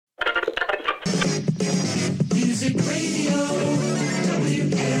Music Radio,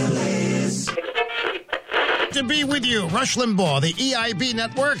 WLAS. To be with you, Rush Limbaugh, the EIB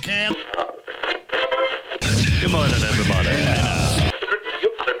Network, and... Good morning, everybody.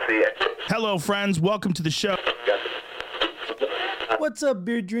 Hello, friends. Welcome to the show. What's up,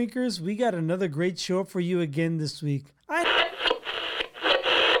 beer drinkers? We got another great show for you again this week.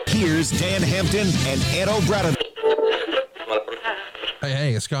 Here's Dan Hampton and Ed O'Brien.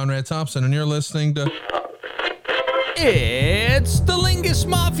 Hey, it's Conrad Thompson, and you're listening to... It's the Lingus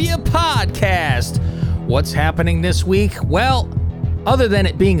Mafia Podcast. What's happening this week? Well, other than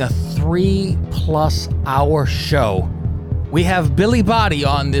it being a 3+ hour show, we have Billi Bhatti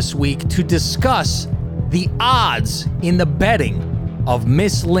on this week to discuss the odds in the betting of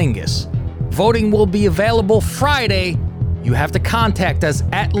Miss Lingus. Voting will be available Friday. You have to contact us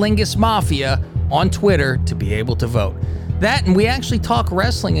at Lingus Mafia on Twitter to be able to vote. That, and we actually talk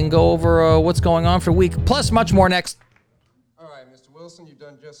wrestling and go over what's going on for the week, plus much more next. All right, Mr. Wilson, you've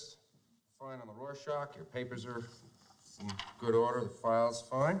done just fine on the Rorschach. Your papers are in good order. The file's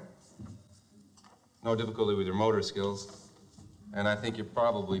fine. No difficulty with your motor skills. And I think you're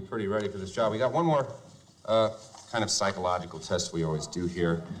probably pretty ready for this job. We got one more kind of psychological test we always do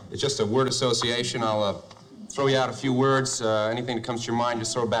here. It's just a word association. I'll throw you out a few words. Anything that comes to your mind,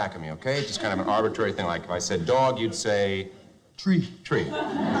 just throw it back at me, okay? Just kind of an arbitrary thing. Like if I said dog, you'd say... Tree. Tree.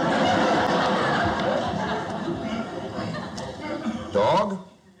 Dog?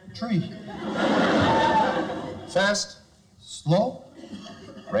 Tree. Fast? Slow.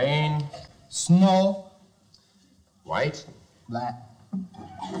 Rain? Snow. White? Black.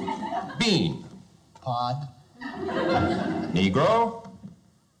 Bean? Pod. Negro?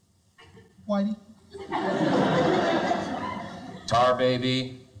 Whitey. Tar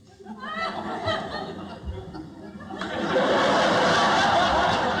baby?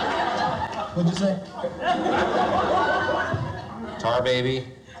 What'd you say? Tar baby?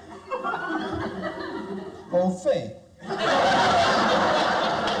 Old Faye.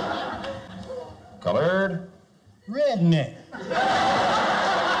 Colored? Redneck.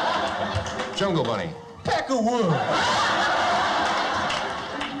 Jungle bunny? Peckerwood.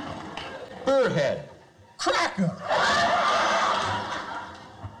 Burrhead? Cracker.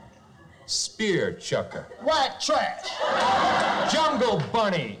 Spear chucker? White trash. Jungle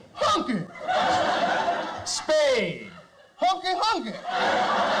bunny? Hunky. Spade? Hunky.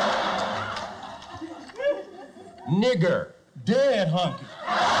 Nigger? Dead hunky.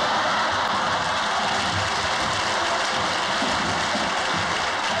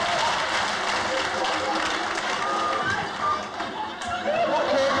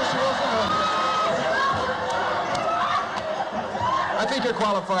 I think you're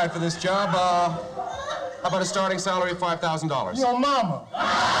qualified for this job. How about a starting salary of $5,000? Your mama.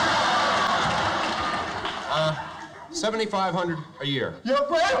 $7,500 a year. Your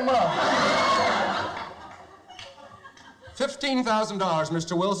grandma. $15,000,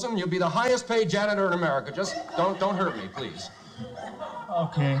 Mr. Wilson. You'll be the highest paid janitor in America. Just don't hurt me, please.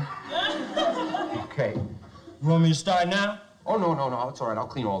 Okay. Okay. You want me to start now? Oh, no. It's all right. I'll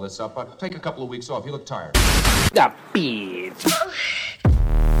clean all this up. I'll take a couple of weeks off. You look tired.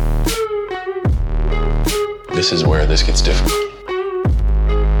 This is where this gets difficult.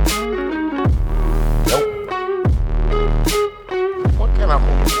 Nope. What kind of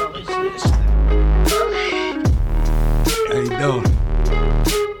movie is this? How you doing?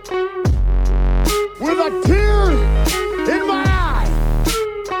 With a tear in my eye!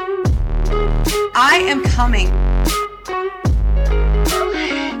 I am coming.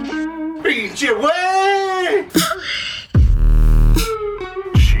 Beat your way!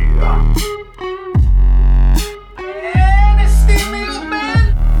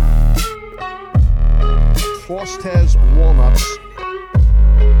 Frost has walnuts.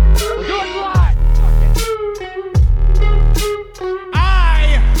 We're doing it live! I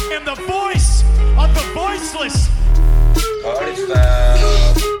am the voice of the voiceless. Party foul.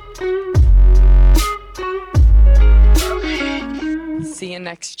 See you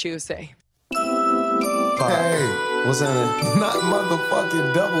next Tuesday. Hey, what's happening? Not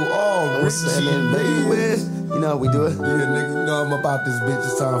motherfucking double R. What's happening, baby? You know how we do it? Yeah, nigga, you know I'm about this bitch.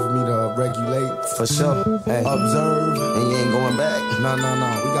 It's time for me to regulate. For sure. Hey. Observe. And you ain't going back? No. We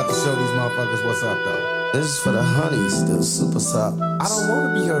got to show these motherfuckers what's up, though. This is for the honeys, the super soft. I don't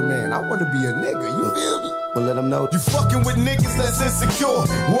want to be her man. I want to be a nigga. You feel me? But let them know. You fucking with niggas that's insecure.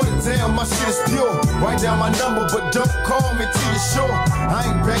 Water down, my shit is pure. Write down my number, but don't call me till you're sure. I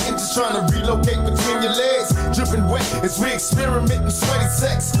ain't begging, just trying to relocate between your legs. Dripping wet as we experimenting sweaty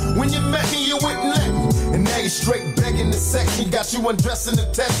sex. When you met me, you wouldn't let me. And now you're straight begging to sex me. Got you undressing to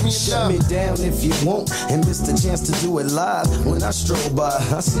test me. Shut me down if you want, and miss the chance to do it live. When I stroll by,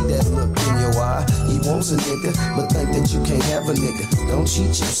 I see that look in your eye. He wants a nigga, but think that you can't have a nigga. Don't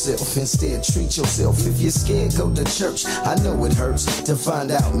cheat yourself, instead treat yourself. If you're scared, go to church. I know it hurts to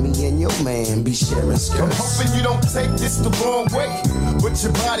find out me and your man be sharing skirts. I'm hoping you don't take this the wrong way, but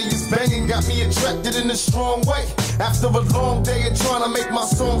your body is banging, got me attracted in a strong way. After a long day of trying to make my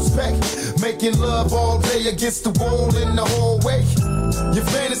songs pay, making love all day against the wall in the hallway. Your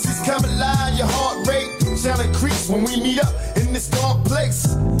fantasies come alive, your heart rate shall increase when we meet up in this dark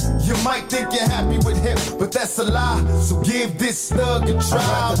place. You might think you're happy with him, but that's a lie. So give this thug a try.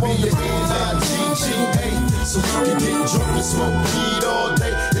 I'd rather be an N-I-G-G-A, so you can get drunk and smoke weed all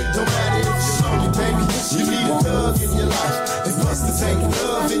day. It don't matter if you're lonely, baby. You need a thug in your life. It must take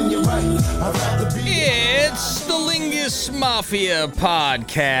love in your right. I'd rather be. It's the Lingus Mafia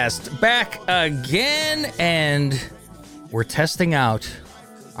podcast back again, and we're testing out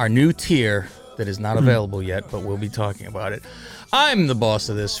our new tier that is not available yet, but we'll be talking about it. I'm the boss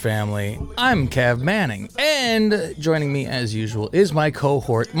of this family. I'm Cav Manning, and joining me as usual is my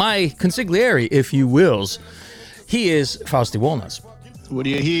cohort, my consigliere, if you wills. He is Fausti Walnuts. What do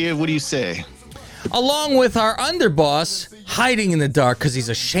you hear? What do you say? Along with our underboss, hiding in the dark because he's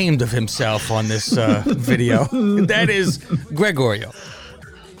ashamed of himself on this video. That is Gregorio.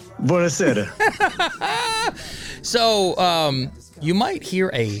 Buonasera. So, you might hear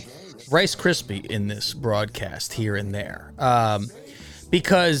a Rice Krispie in this broadcast here and there.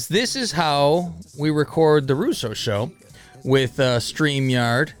 Because this is how we record the Russo show with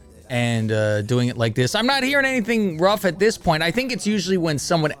StreamYard and doing it like this. I'm not hearing anything rough at this point. I think it's usually when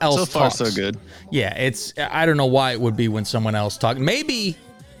someone else talks. So far, so good. Yeah, I don't know why it would be when someone else talks. Maybe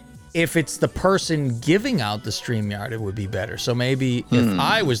if it's the person giving out the StreamYard, it would be better. So maybe if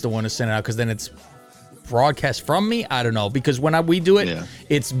I was the one to send it out, because then it's broadcast from me. I don't know, because when we do it,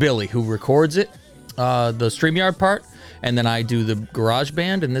 it's Billy who records it, the StreamYard part, and then I do the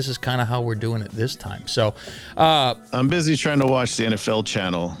GarageBand, and this is kind of how we're doing it this time. So I'm busy trying to watch the NFL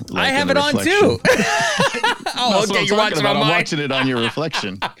channel. I have it on too. Oh, okay, you're watching it on mine. I'm watching it on your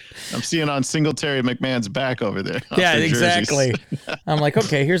reflection. I'm seeing on Singletary McMahon's back over there. Yeah, exactly. I'm like,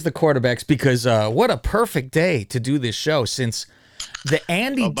 okay, here's the quarterbacks, because what a perfect day to do this show, since the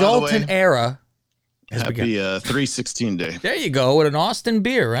Andy Dalton era has begun. Happy 316 day. There you go, with an Austin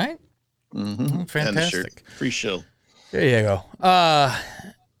beer, right? Mm-hmm. Fantastic. And the shirt. Free shill. There you go.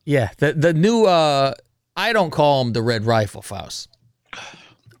 Yeah, the new I don't call him the Red Rifle, Faust.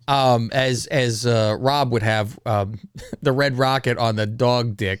 As Rob would have the Red Rocket on the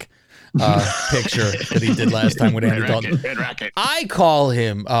dog dick picture that he did last time with Andy Dalton. Red Rocket. I call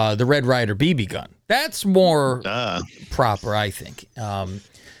him the Red Ryder BB gun. That's more proper, I think.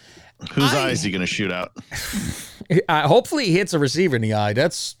 Whose eye is he going to shoot out? Hopefully he hits a receiver in the eye.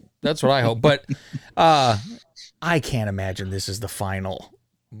 That's what I hope. But I can't imagine this is the final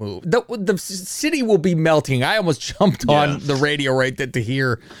move. The city will be melting. I almost jumped on the radio right there to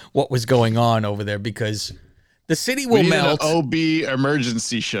hear what was going on over there, because the city will melt. An OB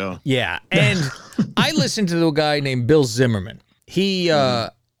emergency show. Yeah, and I listened to a guy named Bill Zimmerman. He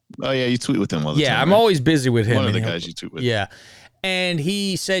oh yeah, you tweet with him all the time. Yeah, I'm always busy with him. One of the guys you tweet with. Yeah. And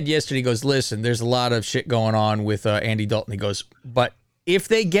he said yesterday, he goes, listen, there's a lot of shit going on with Andy Dalton. He goes, but if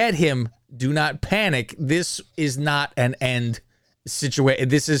they get him, do not panic. This is not an end situation.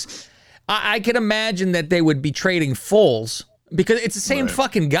 This is, I can imagine that they would be trading Foles, because it's the same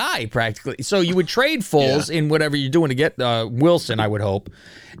fucking guy practically. So you would trade Foles in whatever you're doing to get Wilson, I would hope.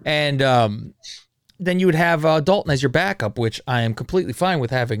 And then you would have Dalton as your backup, which I am completely fine with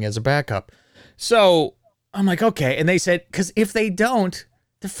having as a backup. So I'm like, okay. And they said, because if they don't,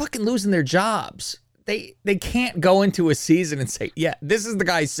 they're fucking losing their jobs. They can't go into a season and say, yeah, this is the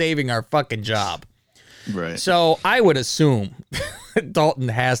guy saving our fucking job. Right. So I would assume Dalton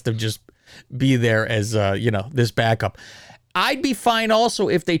has to just be there as, this backup. I'd be fine also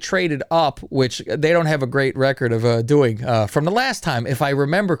if they traded up, which they don't have a great record of doing. From the last time, if I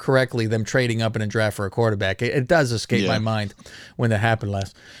remember correctly, them trading up in a draft for a quarterback. It does escape my mind when that happened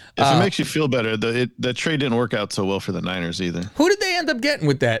last. If it makes you feel better, the trade didn't work out so well for the Niners either. Who did they end up getting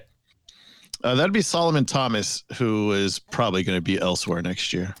with that? That'd be Solomon Thomas, who is probably going to be elsewhere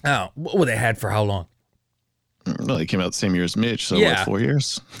next year. Oh, what they had for how long? Well, he came out the same year as Mitch, so Yeah. what, 4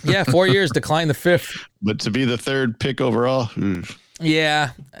 years? Yeah, 4 years, declined the fifth. But to be the third pick overall,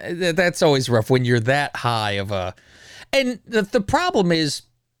 Yeah, that's always rough when you're that high of a... And the problem is,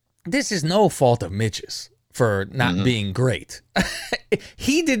 this is no fault of Mitch's for not being great.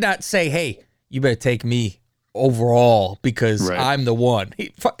 He did not say, hey, you better take me overall because I'm the one.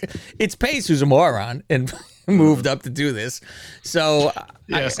 It's Pace who's a moron and moved up to do this. So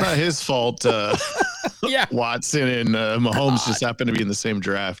it's not his fault. Watson and Mahomes just happen to be in the same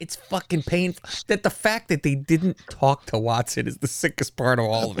draft. It's fucking painful. That the fact that they didn't talk to Watson is the sickest part of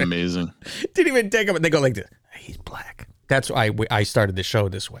all of it. Amazing. Didn't even take him. They go like this. He's black. That's why I started the show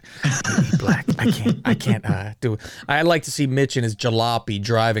this way. He's black. I can't do it. I'd like to see Mitch in his jalopy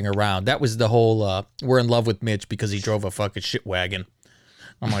driving around. That was the whole. We're in love with Mitch because he drove a fucking shit wagon.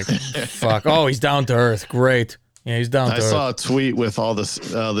 I'm like, fuck. Oh, he's down to earth. Great. Yeah, he's down to earth. I saw a tweet with all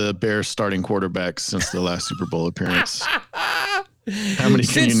the Bears starting quarterbacks since the last Super Bowl appearance. How many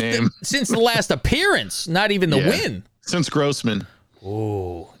can you name? Since the last appearance, not even the win. Since Grossman.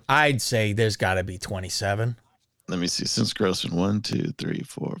 Ooh, I'd say there's got to be 27. Let me see. Since Grossman, 1, 2, 3,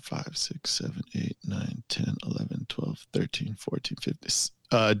 4, 5, 6, 7, 8, 9, 10, 11, 12, 13, 14,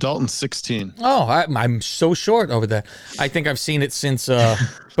 15. Dalton, 16. Oh, I'm so short over that. I think I've seen it since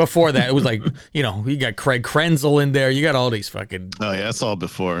before that. It was like, you got Craig Krenzel in there. You got all these fucking. Oh, yeah, that's all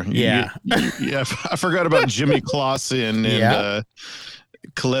before. Yeah. I forgot about Jimmy Clausen and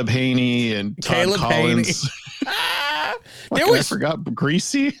Caleb Haney and Todd Caleb Collins. I forgot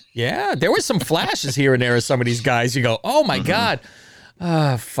Greasy. Yeah, there were some flashes here and there of some of these guys. You go, oh my God.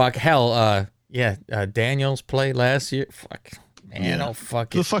 Fuck, hell. Daniels played last year. Fuck, man, oh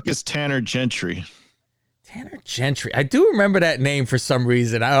fuck it. Who the fuck is Tanner Gentry? Tanner Gentry. I do remember that name for some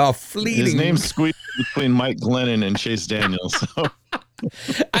reason. Fleeting. His name's squeezed between Mike Glennon and Chase Daniels. So.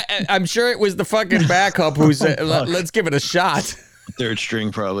 I'm sure it was the fucking backup who's, let's give it a shot. Third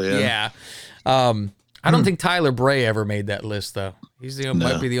string, probably. Yeah. I don't think Tyler Bray ever made that list, though.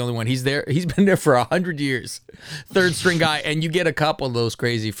 Might be the only one. He's there. He's been there for 100 years. Third string guy. And you get a couple of those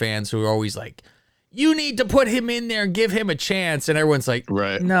crazy fans who are always like, you need to put him in there and give him a chance. And everyone's like,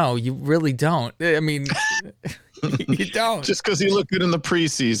 no, you really don't. I mean, you don't. Just because he looked good in the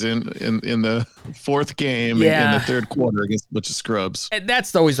preseason in the fourth game in the third quarter against a bunch of scrubs. And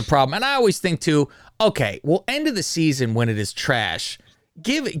that's always the problem. And I always think, too, okay, well, end of the season when it is trash,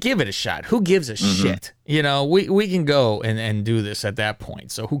 give it a shot. Who gives a shit? We can go and do this at that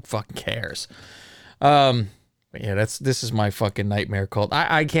point. So who fucking cares? But yeah, this is my fucking nightmare cult.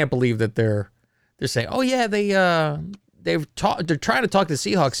 I can't believe that they're saying, oh yeah, they're trying to talk to the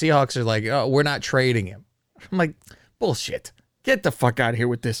Seahawks. Seahawks are like, oh, we're not trading him. I'm like, bullshit. Get the fuck out of here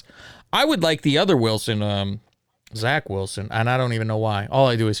with this. I would like the other Wilson, Zach Wilson, and I don't even know why. All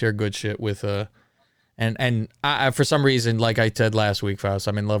I do is hear good shit with And I, for some reason, like I said last week, Faust,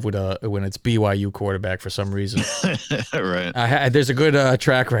 I'm in love with when it's BYU quarterback for some reason. Right. There's a good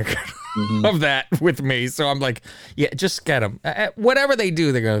track record of that with me. So I'm like, yeah, just get him. Whatever they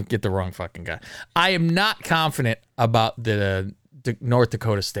do, they're going to get the wrong fucking guy. I am not confident about the North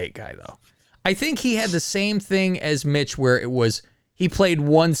Dakota State guy, though. I think he had the same thing as Mitch, where it was he played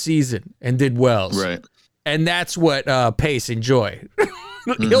one season and did well. Right. And that's what Pace enjoyed.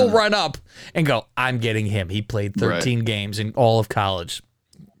 He'll run up and go, I'm getting him. He played 13 games in all of college.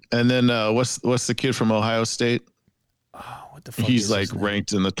 And then what's the kid from Ohio State? Oh, what the fuck? He's like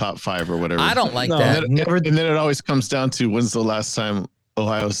ranked in the top 5 or whatever. I don't like that. And then it always comes down to when's the last time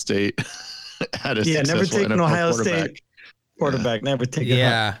Ohio State had a successful never taken NFL Ohio quarterback. State quarterback. Never taken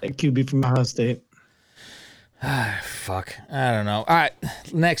a QB from Ohio State. Fuck. I don't know. All right.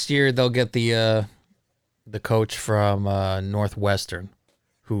 Next year they'll get the coach from Northwestern,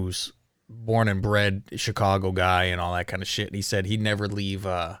 who's born and bred Chicago guy and all that kind of shit. And he said he'd never leave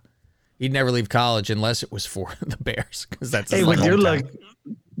college unless it was for the Bears, because that's hey, with your luck,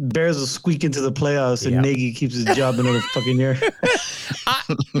 Bears will squeak into the playoffs and Nagy keeps his job another fucking year.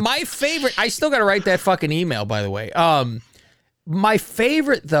 My favorite, I still got to write that fucking email, by the way. My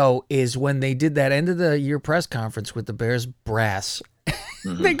favorite though is when they did that end of the year press conference with the Bears brass.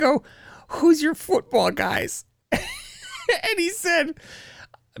 They go, "Who's your football guys?" And he said,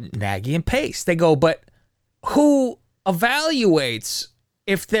 Nagy and Pace. They go, but who evaluates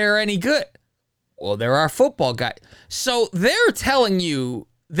if they're any good? Well, they're our football guy. So they're telling you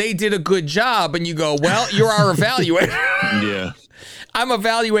they did a good job, and you go, well, you're our evaluator. Yeah. I'm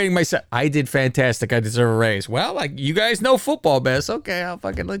evaluating myself. I did fantastic. I deserve a raise. Well, like, you guys know football best. Okay, I'll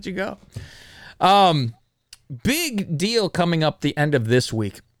fucking let you go. Big deal coming up the end of this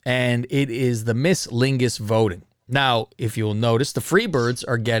week, and it is the Miss Lingus voting. Now, if you'll notice, the Freebirds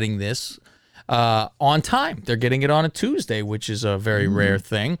are getting this on time. They're getting it on a Tuesday, which is a very rare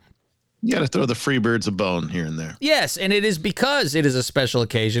thing. You got to throw the Freebirds a bone here and there. Yes, and it is because it is a special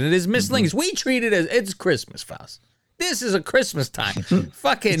occasion. It is Miss Lingus. We treat it as it's Christmas, Faust. This is a Christmas time.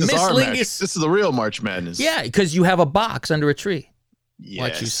 Fucking Miss Lingus. This is the real March Madness. Yeah, because you have a box under a tree.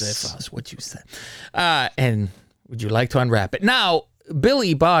 What you say, Faust? What you say? And would you like to unwrap it? Now,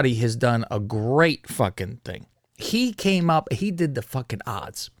 Billy Body has done a great fucking thing. He came up, he did the fucking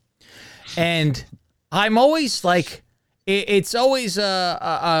odds. And I'm always like, it's always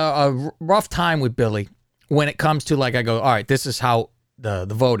a rough time with Billy when it comes to like, I go, all right, this is how the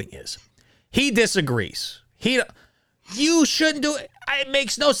voting is. He disagrees. You shouldn't do it. It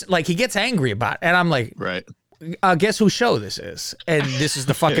makes no sense. Like, he gets angry about it. And I'm like, right. Guess whose show this is? And this is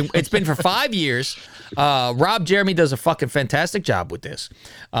the fucking, it's been for 5 years. Rob Jeremy does a fucking fantastic job with this.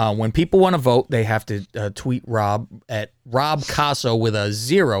 When people want to vote, they have to tweet Rob at Rob Casso with a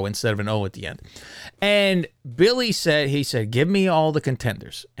 0 instead of an O at the end. And Billy said, give me all the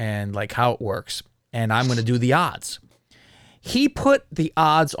contenders and like how it works. And I'm going to do the odds. He put the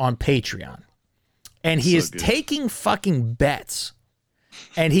odds on Patreon. And he is taking fucking bets.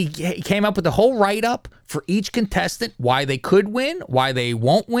 And he came up with the whole write-up for each contestant, why they could win, why they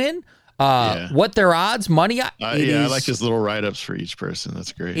won't win, what their odds, money. I like his little write-ups for each person.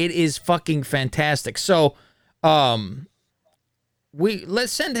 That's great. It is fucking fantastic. So,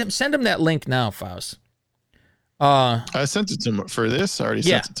 let's send him that link now, Faust. I sent it to him for this. I already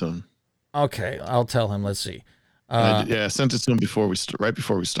sent it to him. Okay, I'll tell him. Let's see. I sent it to him right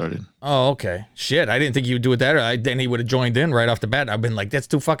before we started. Oh, okay. Shit, I didn't think you would do it that. Then he would have joined in right off the bat. I've been like, that's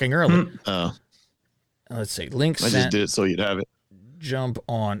too fucking early. Oh. Let's see. Link sent. I just did it so you'd have it. Jump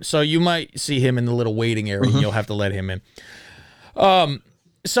on. So you might see him in the little waiting area. And you'll have to let him in.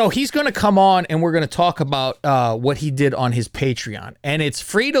 So he's going to come on and we're going to talk about what he did on his Patreon. And it's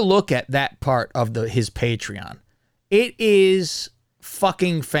free to look at that part of his Patreon. It is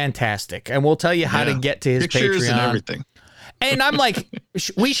fucking fantastic, and we'll tell you how to get to his pictures Patreon and everything. And I'm like,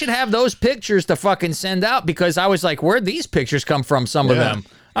 we should have those pictures to fucking send out, because I was like, where'd these pictures come from? Some of them.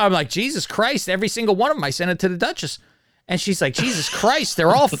 I'm like, Jesus Christ, every single one of them. I sent it to the Duchess, and she's like, Jesus Christ,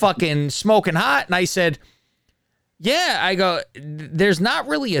 they're all fucking smoking hot. And I said, yeah, I go, there's not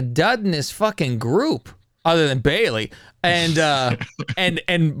really a dud in this fucking group other than Bailey. And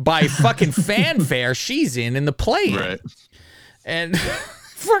and by fucking fanfare, she's in the play. Right. And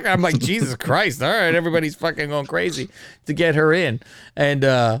fuck, I'm like, Jesus Christ. All right, everybody's fucking going crazy to get her in. And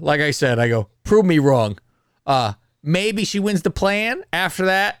like I said, I go, prove me wrong. Maybe she wins the play-in. After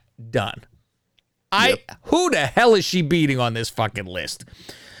that, done. Who the hell is she beating on this fucking list?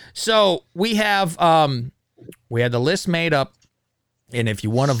 So we have the list made up. And if you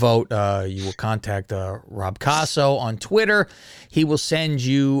want to vote, you will contact Rob Casso on Twitter. He will send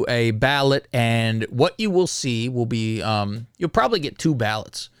you a ballot, and what you will see will be, you'll probably get 2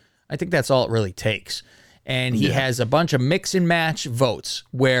 ballots. I think that's all it really takes. And he has a bunch of mix and match votes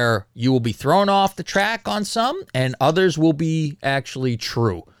where you will be thrown off the track on some, and others will be actually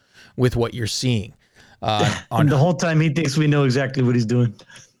true with what you're seeing. And the whole time he thinks we know exactly what he's doing.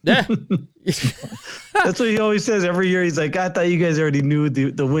 Yeah. That's what he always says every year. He's like, I thought you guys already knew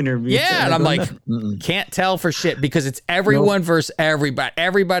the winner. Yeah, and I'm like, can't tell for shit, because it's everyone versus everybody.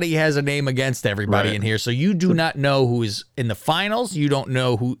 Everybody has a name against everybody in here. So you do not know who is in the finals. You don't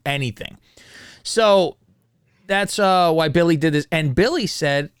know who anything. So that's why Billy did this. And Billy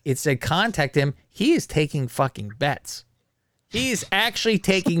said, contact him. He is taking fucking bets. He is actually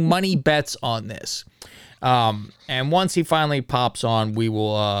taking money bets on this. And once he finally pops on, we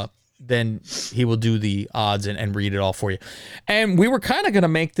will, then he will do the odds and read it all for you. And we were kind of going to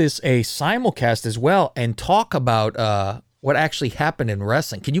make this a simulcast as well and talk about, what actually happened in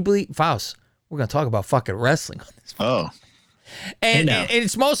wrestling. Can you believe, Faust, we're going to talk about fucking wrestling on this. Oh. And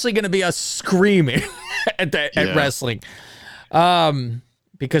it's mostly going to be us screaming at wrestling.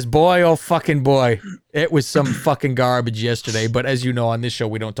 Because boy, oh fucking boy, it was some fucking garbage yesterday. But as you know, on this show,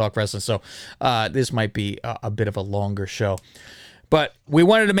 we don't talk wrestling. So this might be a bit of a longer show. But we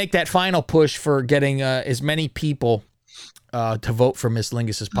wanted to make that final push for getting as many people to vote for Miss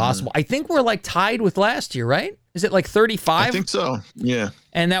Lingus as possible. I think we're like tied with last year, right? Is it like 35? I think so, yeah.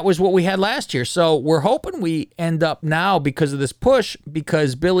 And that was what we had last year. So we're hoping we end up now because of this push,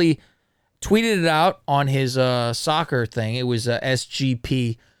 because Billy tweeted it out on his soccer thing. It was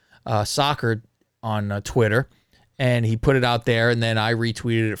SGP soccer on Twitter, and he put it out there, and then I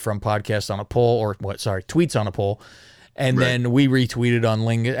retweeted it from Podcast on a Poll, Tweets on a Poll, and then we retweeted on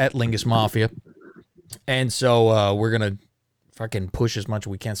at Lingus Mafia. And so we're going to fucking push as much as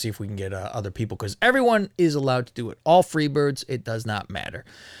we can, see if we can get other people, because everyone is allowed to do it. All Freebirds, it does not matter.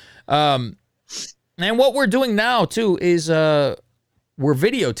 And what we're doing now, too, is we're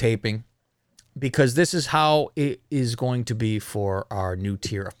videotaping, because this is how it is going to be for our new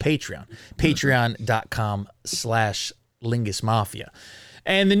tier of Patreon. Patreon.com/Lingus Mafia.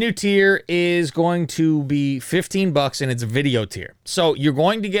 And the new tier is going to be $15, and it's a video tier. So you're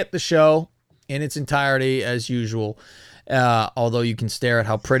going to get the show in its entirety as usual, although you can stare at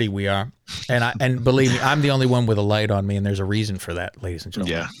how pretty we are. And believe me, I'm the only one with a light on me, and there's a reason for that, ladies and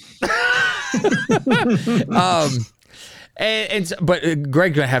gentlemen. Yeah. But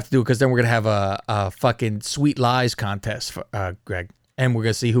Greg's gonna have to do it because then we're gonna have a fucking sweet lies contest, Greg, and we're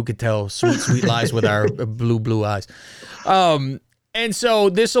gonna see who could tell sweet lies with our blue eyes. And so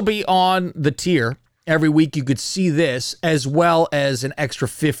this will be on the tier every week. You could see this as well as an extra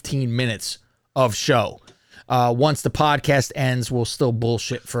 15 minutes of show. Once the podcast ends, we'll still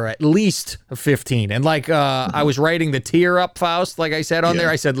bullshit for at least 15. And like I was writing the tier up, Faust, like I said on there,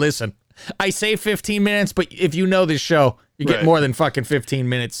 I said, listen, I say 15 minutes, but if you know this show, you get more than fucking 15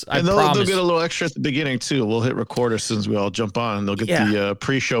 minutes. I promise. They'll get a little extra at the beginning, too. We'll hit record as soon as we all jump on, and they'll get the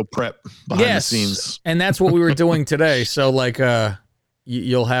pre-show prep behind the scenes. And that's what we were doing today. So, like,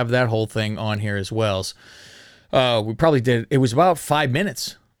 you'll have that whole thing on here as well. We probably did. It was about 5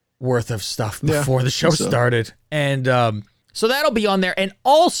 minutes worth of stuff before the show started. And so that'll be on there. And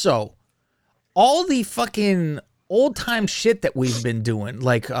also, all the fucking old-time shit that we've been doing,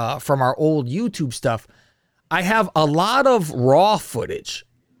 like from our old YouTube stuff, I have a lot of raw footage.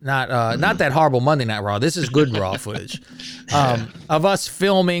 Not that horrible Monday Night Raw. This is good raw footage of us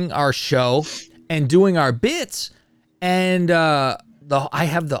filming our show and doing our bits. And I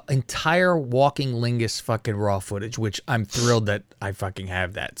have the entire Walking Lingus fucking raw footage, which I'm thrilled that I fucking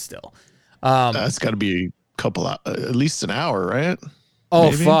have that still. That's got to be a couple, at least an hour, right?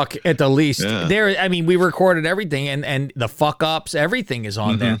 Oh, maybe? Fuck, at the least. There, I mean, we recorded everything, and the fuck ups, everything is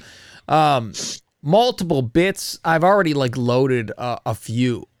on there. Multiple bits. I've already like loaded a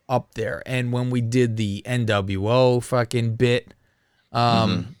few up there. And when we did the NWO fucking bit,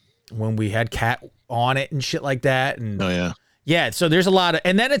 when we had Cat on it and shit like that, and yeah, so there's a lot of,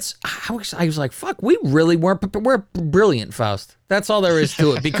 and then I was like, fuck, we really we're brilliant, Faust. That's all there is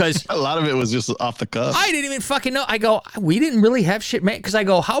to it, because a lot of it was just off the cuff. I didn't even fucking know. I go, we didn't really have shit, man. Because I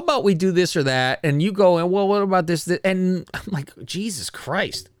go, how about we do this or that? And you go, and well, what about this? And I'm like, Jesus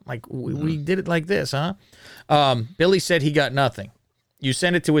Christ. Like, we did it like this, huh? Billy said he got nothing. You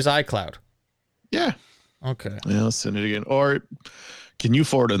sent it to his iCloud. Yeah. Okay. Yeah, I'll send it again. Or can you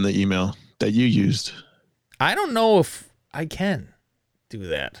forward on the email that you used? I don't know if I can do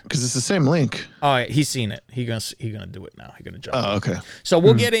that, because it's the same link. Oh, yeah, he's seen it. He's gonna do it now. He's gonna jump. Oh, okay. So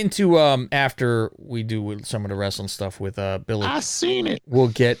we'll get into after we do some of the wrestling stuff with Billy. I seen it. We'll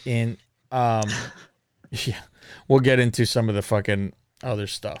get in. We'll get into some of the fucking other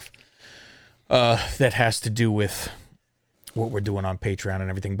stuff that has to do with what we're doing on Patreon and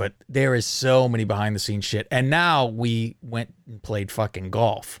everything. But there is so many behind the scenes shit. And now we went and played fucking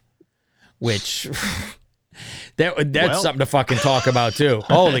golf, which that's something to fucking talk about too.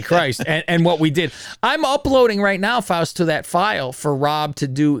 Holy Christ. And what we did. I'm uploading right now, Faust, to that file for Rob to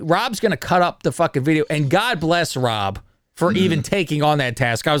do. Rob's going to cut up the fucking video. And God bless Rob for even taking on that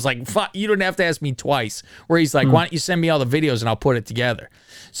task. I was like, fuck, you don't have to ask me twice. Where he's like, why don't you send me all the videos and I'll put it together.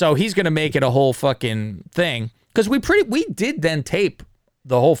 So he's going to make it a whole fucking thing. Because we did then tape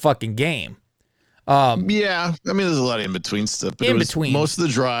the whole fucking game. Yeah. I mean, there's a lot of in-between stuff. But between. Most of the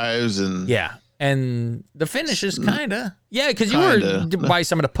drives and... Yeah. And the finishes, kind of. Yeah, because you were by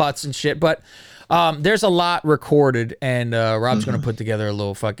some of the putts and shit. But there's a lot recorded. And Rob's going to put together a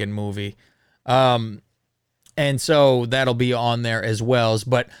little fucking movie. And so that'll be on there as well.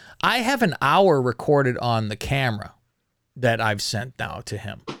 But I have an hour recorded on the camera that I've sent now to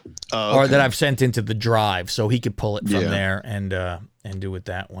him. Or that I've sent into the drive so he could pull it from there and do it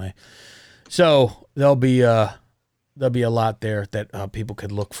that way. So there'll be a lot there that people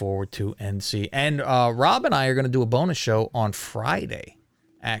could look forward to and see. And Rob and I are going to do a bonus show on Friday,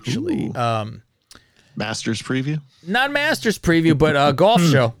 actually. Masters preview? Not Masters preview, but a golf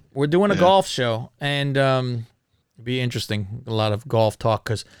show. We're doing a golf show, and it'll be interesting. A lot of golf talk,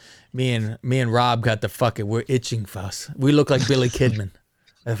 because me and Rob got we're itching for us. We look like Billy Kidman.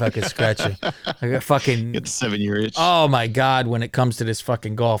 If I could scratch you. I got fucking... Get the 7-year itch. Oh, my God. When it comes to this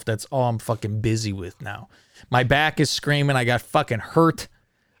fucking golf, that's all I'm fucking busy with now. My back is screaming. I got fucking hurt.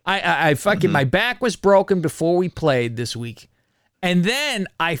 I fucking... My back was broken before we played this week. And then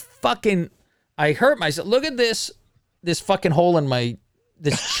I hurt myself. Look at this fucking hole in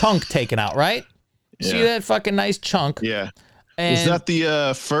this chunk taken out, right? Yeah. See that fucking nice chunk? Yeah. Is that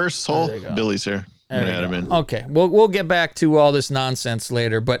the first hole? Billy's here. Okay, we'll get back to all this nonsense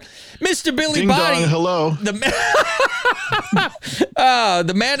later, but Mr. Billy Ding Body, dong, hello, the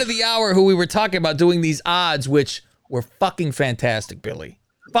man of the hour, who we were talking about doing these odds, which were fucking fantastic, Billy,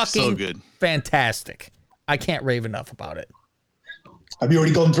 fucking so good, fantastic. I can't rave enough about it. Have you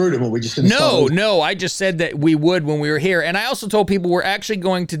already gone through them, or are we just going to start? No. I just said that we would when we were here. And I also told people we're actually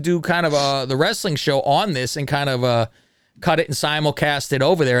going to do kind of the wrestling show on this and kind of cut it and simulcast it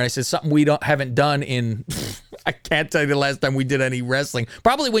over there. And I said something we haven't done in, I can't tell you the last time we did any wrestling.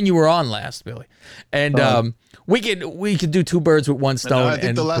 Probably when you were on last, Billy. And we could do two birds with one stone. I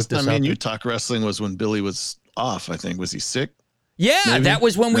think the last time me and you talked wrestling was when Billy was off, I think. Was he sick? Yeah, Maybe? that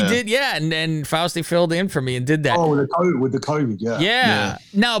was when we did, and Fausti filled in for me and did that. Oh, with the COVID, yeah. Yeah.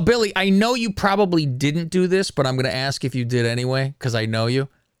 Now, Billy, I know you probably didn't do this, but I'm going to ask if you did anyway, because I know you.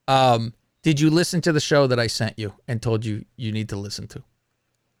 Did you listen to the show that I sent you and told you need to listen to?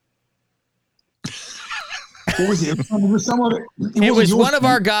 What was it? It was one of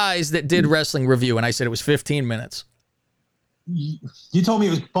our guys that did wrestling review, and I said it was 15 minutes. You told me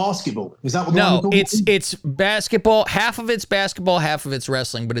it was basketball. Is that what? No, it's basketball. Half of it's basketball, half of it's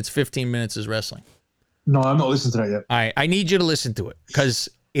wrestling, but it's 15 minutes is wrestling. No, I'm not listening to that yet. All right, I need you to listen to it because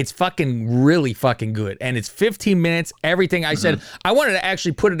it's fucking really fucking good, and it's 15 minutes. Everything I said, I wanted to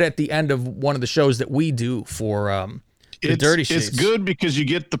actually put it at the end of one of the shows that we do for the Dirty Sheets. It's good because you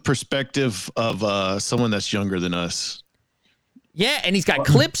get the perspective of someone that's younger than us. Yeah, and he's got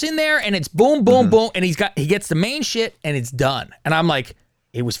clips in there, and it's boom, boom, boom, and he gets the main shit, and it's done. And I'm like,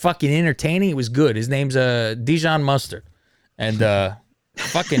 it was fucking entertaining. It was good. His name's Dijon Mustard, and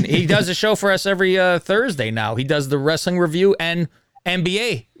fucking he does a show for us every Thursday now. He does the wrestling review and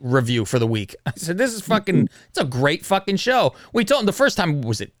NBA review for the week. I said, this is fucking. It's a great fucking show. We told him the first time,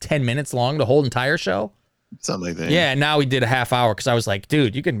 was it 10 minutes long, the whole entire show? Something like that. Yeah, and now we did a half hour because I was like,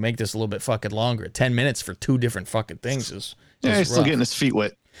 dude, you can make this a little bit fucking longer. 10 minutes for two different fucking things is. Yeah, he's still getting his feet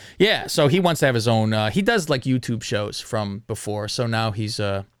wet. Yeah, so he wants to have his own. He does like YouTube shows from before, so now he's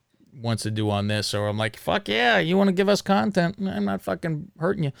wants to do on this. So I'm like, fuck yeah, you want to give us content? I'm not fucking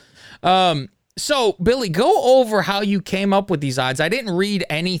hurting you. So Billy, go over how you came up with these odds. I didn't read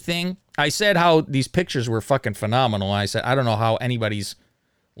anything. I said how these pictures were fucking phenomenal. I said I don't know how anybody's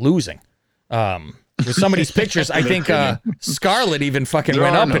losing. With some of these pictures, I think Scarlett even fucking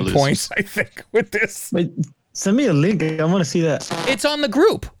went up in points. I think with this. Wait. Send me a link. I want to see that. It's on the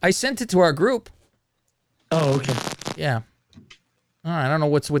group. I sent it to our group. Oh, okay. Yeah. All right. I don't know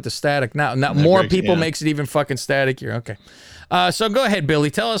what's with the static now. Now more people makes it even fucking static here. Okay. So go ahead,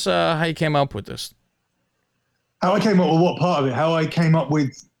 Billy. Tell us how you came up with this. How I came up with what part of it? How I came up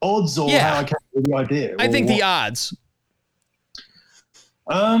with odds, or how I came up with the idea? I think the odds.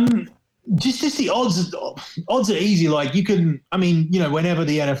 Just the odds. Odds are easy. Like you can, whenever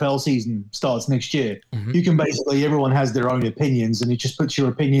the NFL season starts next year, you can basically, everyone has their own opinions, and it just puts your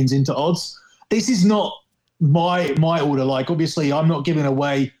opinions into odds. This is not my order. Like obviously, I'm not giving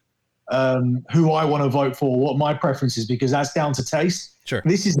away who I want to vote for, what my preference is, because that's down to taste. Sure.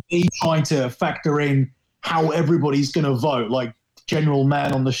 This is me trying to factor in how everybody's going to vote, like general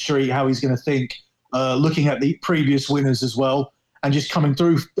man on the street, how he's going to think, looking at the previous winners as well. And just coming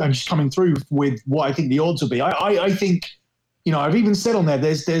through with what I think the odds will be. I think, I've even said on there,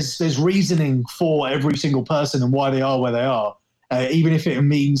 there's reasoning for every single person and why they are where they are, even if it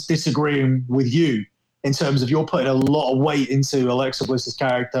means disagreeing with you in terms of you're putting a lot of weight into Alexa Bliss's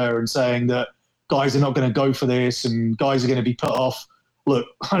character and saying that guys are not going to go for this and guys are going to be put off. Look,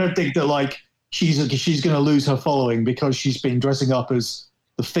 I don't think that she's going to lose her following because she's been dressing up as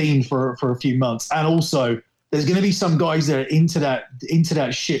the Fiend for a few months, and also. There's going to be some guys that are into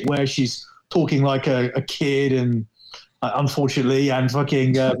that shit where she's talking like a kid, and unfortunately, and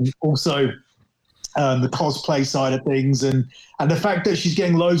fucking also the cosplay side of things, and the fact that she's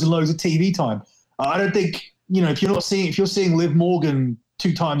getting loads and loads of TV time. I don't think if you're seeing Liv Morgan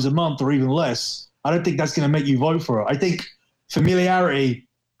 2 times a month or even less, I don't think that's going to make you vote for her. I think familiarity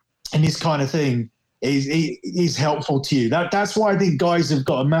and this kind of thing is helpful to you. That's why I think guys have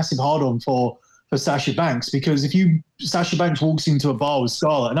got a massive hard on for Sasha Banks, because if Sasha Banks walks into a bar with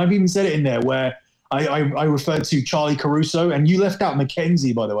Scarlett, and I've even said it in there where I referred to Charlie Caruso, and you left out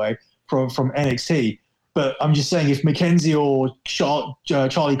Mackenzie, by the way, from NXT. But I'm just saying, if Mackenzie or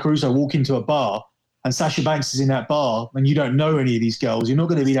Charlie Caruso walk into a bar and Sasha Banks is in that bar and you don't know any of these girls, you're not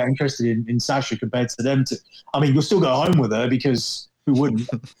going to be that interested in Sasha compared to them. You'll still go home with her because who wouldn't?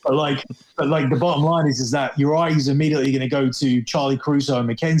 but the bottom line is that your eye is immediately going to go to Charlie Caruso and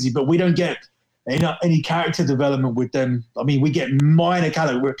Mackenzie, but we don't get any character development with them. We get minor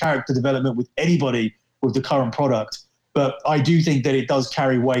character development with anybody with the current product. But I do think that it does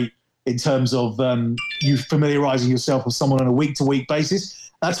carry weight in terms of you familiarizing yourself with someone on a week-to-week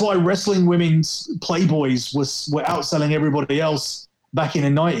basis. That's why wrestling women's Playboys were outselling everybody else back in the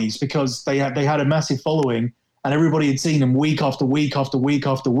 90s, because they had a massive following and everybody had seen them week after week after week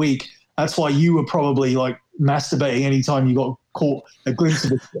after week. That's why you were probably masturbating anytime you got caught a glimpse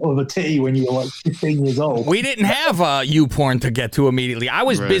of a titty when you were like 15 years old. We didn't have you porn to get to immediately. I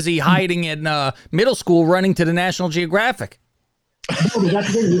was busy hiding in middle school, running to the National Geographic. No, but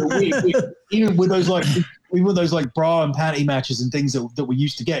that's the thing. Even with those like bra and panty matches and things that we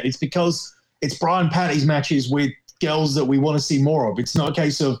used to get, it's because it's bra and panties matches with girls that we want to see more of. It's not a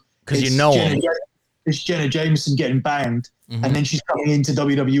case of because you know it's Jenna Jameson getting banged and then she's coming into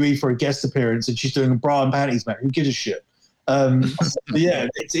WWE for a guest appearance and she's doing a bra and panties match. Who gives a shit? Yeah,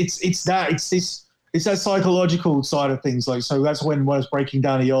 it's that psychological side of things. Like, so that's when I was breaking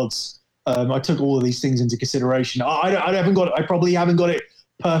down the odds. I took all of these things into consideration. I probably haven't got it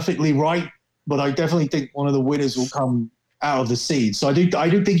perfectly right, but I definitely think one of the winners will come out of the seeds. So I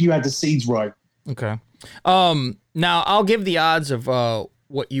do think you had the seeds right. Okay. Now I'll give the odds of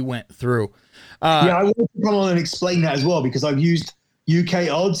what you went through. I want to come on and explain that as well, because I've used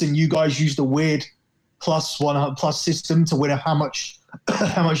UK odds and you guys used a weird plus system to win how much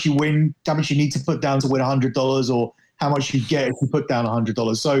you win, how much you need to put down to win $100, or how much you get if you put down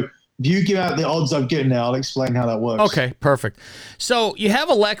 $100. So if you give out the odds I've given now, I'll explain how that works. Okay, perfect. So you have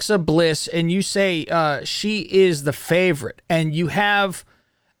Alexa Bliss, and you say she is the favorite, and you have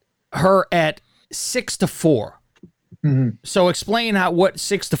her at 6-4. Mm-hmm. So explain what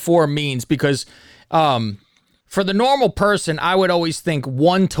 6-4 means, because for the normal person, I would always think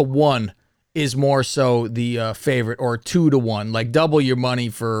 1-1 is more so the favorite, or 2-1, like double your money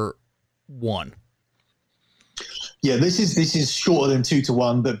for one. Yeah, this is shorter than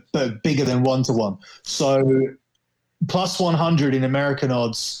 2-1, but bigger than 1-1. So plus 100 in American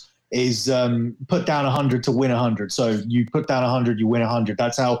odds is put down 100 to win 100. So you put down 100, you win 100.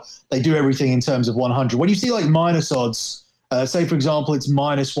 That's how they do everything in terms of 100. When you see like minus odds, say for example it's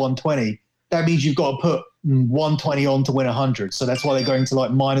minus 120, that means you've got to put 120 on to win 100. So that's why they're going to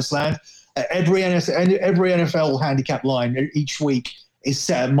like minus land. Every NFL handicap line each week is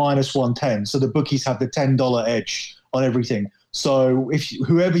set at minus 110. So the bookies have the $10 edge on everything. So if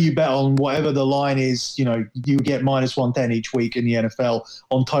whoever you bet on, whatever the line is, you get minus 110 each week in the NFL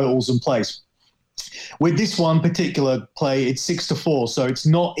on totals and plays. With this one particular play, it's 6-4. So it's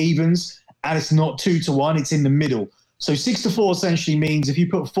not evens and it's not 2-1. It's in the middle. So 6-4 essentially means if you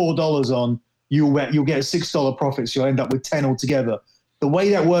put $4 on, you'll get a $6 profit. So you'll end up with 10 altogether. The way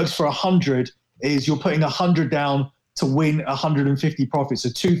that works for 100 is you're putting 100 down to win 150 profits, so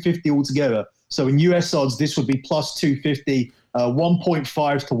 250 altogether. So in US odds, this would be plus 250,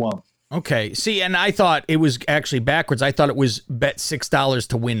 1.5-1. Okay. See, and I thought it was actually backwards. I thought it was bet $6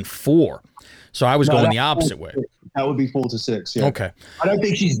 to win 4. So I was going the opposite way. That would be 4-6. Yeah. Okay. I don't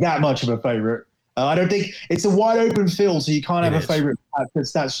think she's that much of a favorite. I don't think it's a wide open field, so you can't have a favorite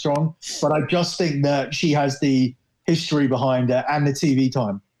that's that strong. But I just think that she has the history behind her and the TV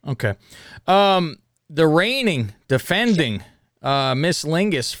time. Okay. The reigning, defending Miss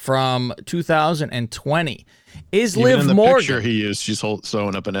Lingus from 2020 is Even Liv in the Morgan. Picture he used, she's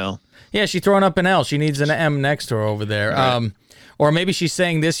throwing up an L. Yeah, she's throwing up an L. She needs an M next to her over there. Right. Or maybe she's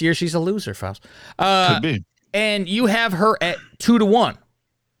saying this year she's a loser, Faust. Could be. And you have her at 2-1.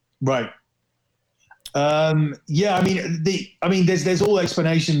 Right. Yeah, I mean, there's all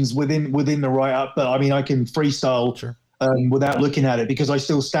explanations within the write-up, but I mean, I can freestyle without looking at it because I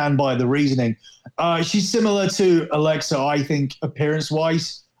still stand by the reasoning. She's similar to Alexa, I think,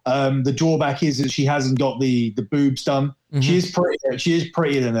 appearance-wise. The drawback is that she hasn't got the boobs done. Mm-hmm. She is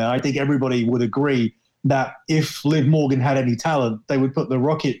prettier than that. I think everybody would agree that if Liv Morgan had any talent, they would strap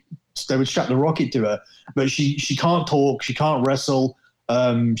the rocket to her. But she can't talk, she can't wrestle.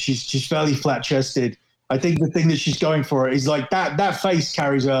 She's fairly flat-chested. I think the thing that she's going for is like that face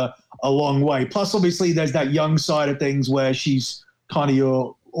carries her a long way. Plus, obviously, there's that young side of things where she's kind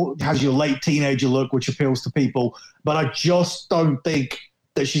of has your late teenager look, which appeals to people. But I just don't think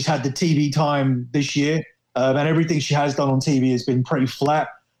that she's had the TV time this year, and everything she has done on TV has been pretty flat.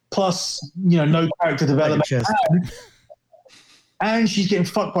 Plus, no character development. And she's getting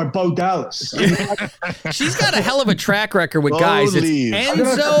fucked by Bo Dallas. She's got a hell of a track record with guys. It's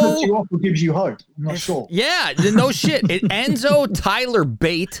Enzo. You off or gives you hope. I'm not sure. Yeah, no shit. Enzo, Tyler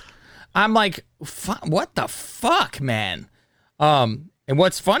Bate. I'm like, what the fuck, man? And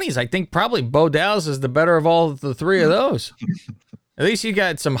what's funny is I think probably Bo Dallas is the better of all the three of those. At least he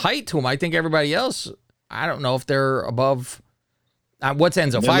got some height to him. I think everybody else, I don't know if they're above. What's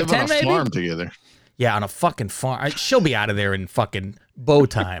Enzo? 5'10" maybe? Farm together. Yeah, on a fucking farm. She'll be out of there in fucking bow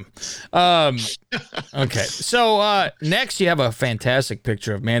time. Okay, so next you have a fantastic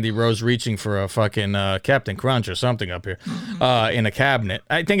picture of Mandy Rose reaching for a fucking Captain Crunch or something up here in a cabinet.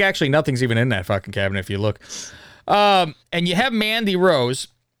 I think actually nothing's even in that fucking cabinet if you look. And you have Mandy Rose,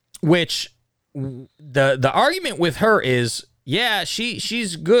 which the argument with her is, yeah,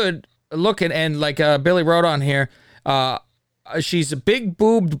 she's good looking, and like Billy wrote on here, she's a big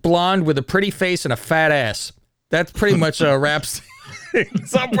boobed blonde with a pretty face and a fat ass. That's pretty much wraps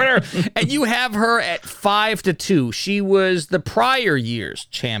things up with her. And you have her at 5-2. She was the prior year's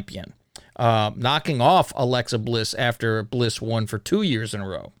champion, knocking off Alexa Bliss after Bliss won for 2 years in a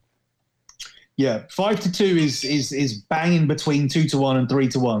row. Yeah, 5-2 is banging between 2-1 and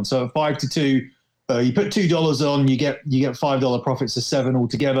 3-1. So at 5-2, you put $2 on, you get $5 profits to $7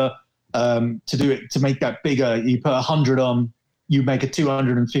 altogether. To make that bigger, you put 100 on, you make a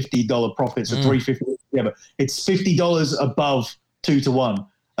 $250 profit, so $350 together. It's $50 above 2-1.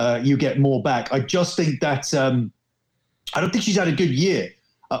 You get more back. I just think that I don't think she's had a good year.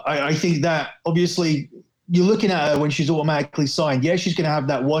 I think that obviously you're looking at her when she's automatically signed. Yeah, she's going to have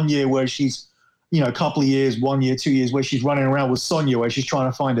that 1 year where she's, a couple of years, 1 year, 2 years, where she's running around with Sonya, where she's trying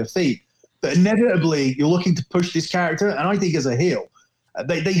to find her feet. But inevitably, you're looking to push this character, and I think as a heel,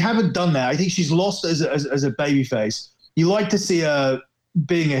 they haven't done that. I think she's lost as a babyface. You like to see her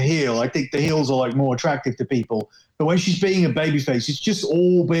being a heel. I think the heels are like more attractive to people. But when she's being a babyface, it's just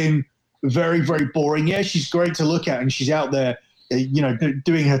all been very, very boring. Yeah, she's great to look at, and she's out there,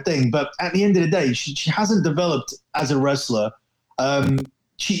 doing her thing. But at the end of the day, she hasn't developed as a wrestler.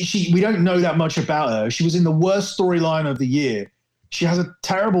 We don't know that much about her. She was in the worst storyline of the year. She has a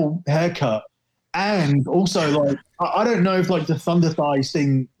terrible haircut. And also, like, I don't know if like the Thunder Thighs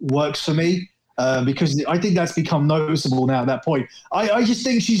thing works for me because I think that's become noticeable now at that point. I just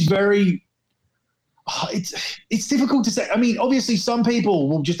think she's very. It's difficult to say. I mean, obviously, some people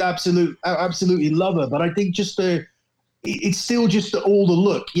will just absolutely love her, but I think it's still just all the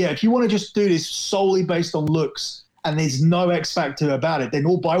look. Yeah, if you want to just do this solely based on looks and there's no X factor about it, then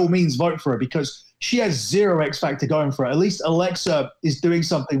by all means vote for her because she has zero X factor going for her. At least Alexa is doing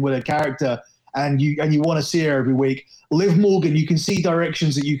something with her character. And you want to see her every week. Liv Morgan, you can see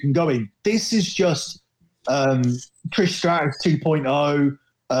directions that you can go in. This is just Trish Stratus 2.0,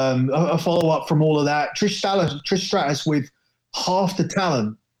 a follow-up from all of that. Trish Stratus with half the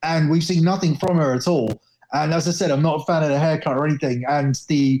talent, and we've seen nothing from her at all. And as I said, I'm not a fan of the haircut or anything. And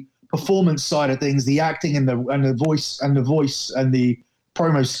the performance side of things, the acting and the voice and the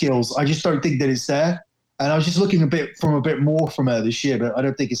promo skills, I just don't think that it's there. And I was just looking a bit more from her this year, but I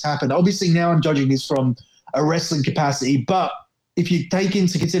don't think it's happened. Obviously, now I'm judging this from a wrestling capacity. But if you take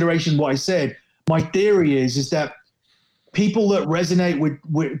into consideration what I said, my theory is that people that resonate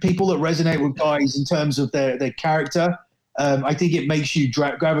with guys in terms of their character, I think it makes you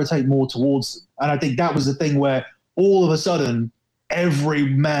gravitate more towards them. And I think that was the thing where all of a sudden every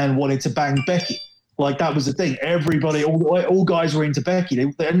man wanted to bang Becky. Like that was the thing. Everybody, all guys were into Becky,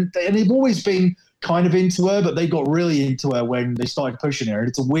 and they've always been kind of into her, but they got really into her when they started pushing her. And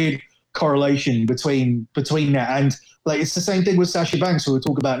it's a weird correlation between that. And like it's the same thing with Sasha Banks, who we'll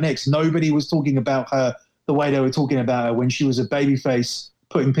talk about next. Nobody was talking about her the way they were talking about her when she was a babyface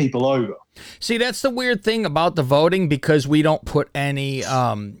putting people over. See, that's the weird thing about the voting because we don't put any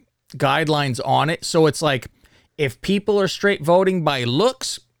guidelines on it. So it's like if people are straight voting by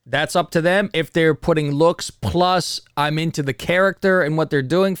looks, that's up to them. If they're putting looks plus I'm into the character and what they're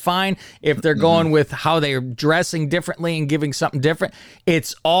doing, fine. If they're going with how they're dressing differently and giving something different,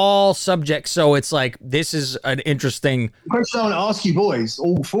 it's all subject. So it's like, this is an interesting question I want to ask you boys,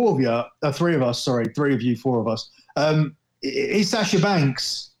 all four of you, three of you, four of us. Is Sasha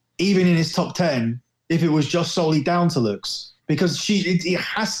Banks even in his top 10 if it was just solely down to looks? Because it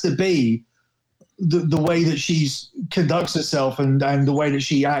has to be the way that she conducts herself and the way that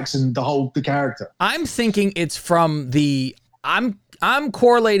she acts and the character. I'm thinking it's from I'm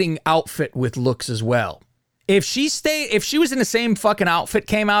correlating outfit with looks as well. If she was in the same fucking outfit,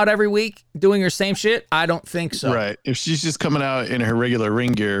 came out every week doing her same shit, I don't think so. Right. If she's just coming out in her regular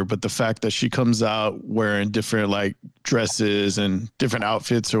ring gear, but the fact that she comes out wearing different like dresses and different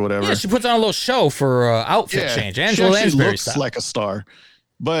outfits or whatever. Yeah, she puts on a little show for outfit change. Angela she Lansbury looks style. like a star.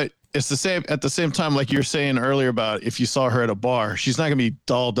 But it's the same at the same time, like you were saying earlier about if you saw her at a bar, she's not gonna be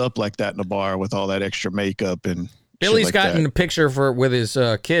dolled up like that in a bar with all that extra makeup and Billy's like gotten that. a picture with his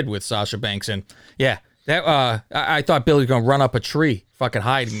kid with Sasha Banks, and yeah, that I thought Billy was gonna run up a tree, fucking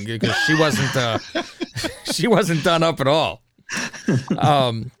hiding because she wasn't done up at all.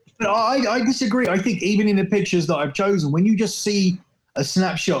 I disagree. I think even in the pictures that I've chosen, when you just see a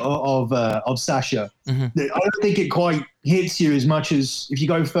snapshot of Sasha, I don't think it quite hits you as much as if you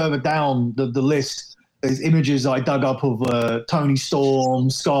go further down the list. There's images I dug up of Toni Storm,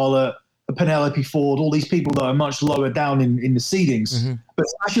 Scarlett, Penelope Ford, all these people that are much lower down in the seedings. But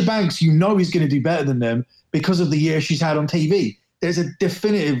Sasha Banks, is going to do better than them because of the year she's had on TV. there's a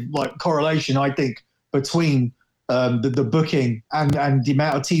definitive like correlation, I think, between the booking and the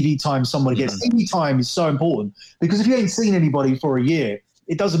amount of TV time somebody gets. TV time is so important because if you ain't seen anybody for a year,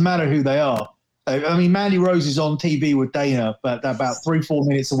 it doesn't matter who they are. I mean, Mandy Rose is on TV with Dana about 3-4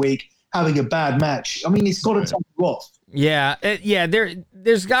 minutes a week, having a bad match. I mean, it's got to take you off. Yeah,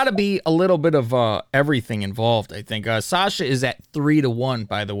 there's got to be a little bit of everything involved, I think. Sasha is at 3-1,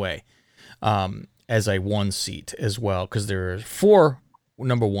 by the way, as a 1 seat as well, because there are 4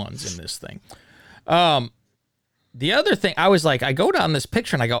 number 1s in this thing. The other thing, I was like, I go down this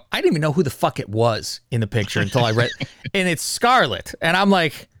picture and I go, I didn't even know who the fuck it was in the picture until I read, and it's Scarlett. And I'm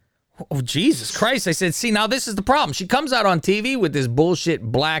like, oh, Jesus Christ. I said, see, now this is the problem. She comes out on TV with this bullshit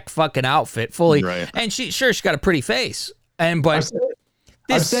black fucking outfit fully, and she's got a pretty face. But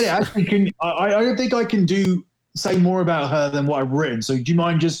I've said it. I don't think I can say more about her than what I've written. So do you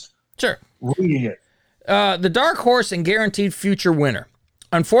mind just reading it? The dark horse and guaranteed future winner.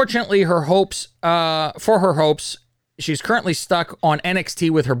 Unfortunately, for her hopes, she's currently stuck on NXT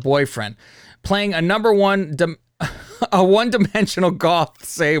with her boyfriend, playing a number one, a one-dimensional goth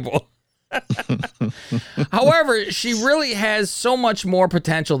Sable. However, she really has so much more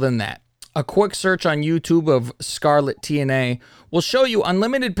potential than that. A quick search on YouTube of Scarlett TNA will show you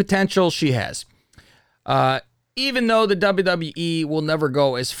unlimited potential she has. Even though the WWE will never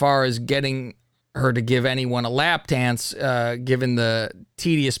go as far as getting her to give anyone a lap dance, given the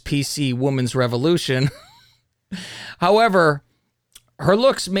tedious PC woman's revolution. However, her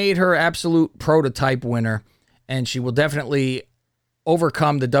looks made her absolute prototype winner, and she will definitely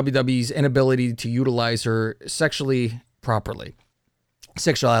overcome the WWE's inability to utilize her sexuality properly.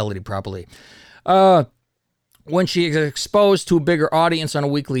 When she is exposed to a bigger audience on a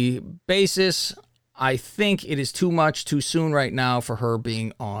weekly basis, I think it is too much too soon right now for her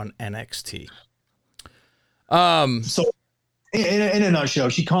being on NXT. So in a nutshell,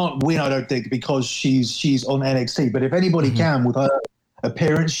 she can't win, I don't think, because she's on NXT. But if anybody can with her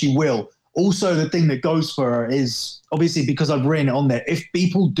appearance, she will. Also, the thing that goes for her is obviously because I've written it on there. If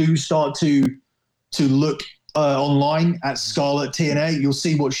people do start to look online at Scarlett TNA, you'll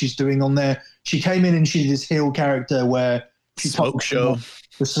see what she's doing on there. She came in and she did this heel character where she Smoke show.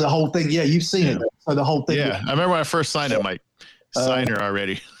 This is the whole thing. Yeah, you've seen it. So the whole thing. Yeah, I remember when I first signed it, Mike. Sign her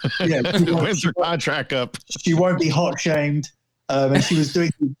already. Yeah, when's her contract up? She won't be hot shamed, and she was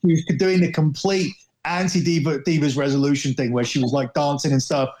doing the complete anti-divas resolution thing where she was like dancing and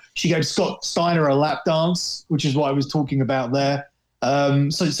stuff. She gave Scott Steiner a lap dance, which is what I was talking about there.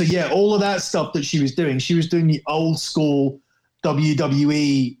 So yeah, all of that stuff that she was doing the old school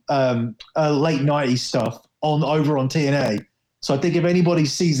WWE late 90s stuff over on TNA. So I think if anybody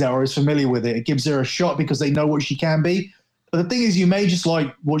sees that or is familiar with it, it gives her a shot because they know what she can be. But the thing is, you may just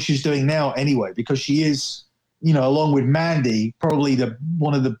like what she's doing now anyway, because she is, along with Mandy, probably the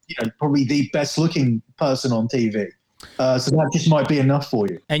best looking person on TV. So that just might be enough for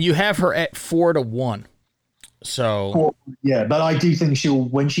you. And you have her at 4-1. So yeah, but I do think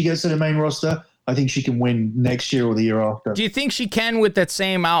when she gets to the main roster, I think she can win next year or the year after. Do you think she can with that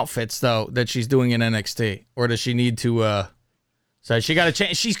same outfits though that she's doing in NXT, or does she need to? So she got to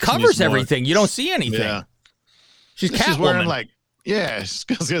change. She covers everything. You don't see anything. Yeah. She's wearing I was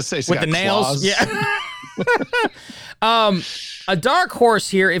gonna say with the nails. Claws. Yeah. A dark horse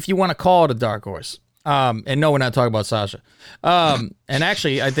here, if you want to call it a dark horse. And no, we're not talking about Sasha. And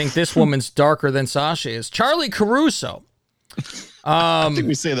actually, I think this woman's darker than Sasha is. Charlie Caruso. I think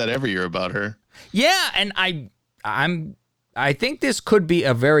we say that every year about her. Yeah, and I think this could be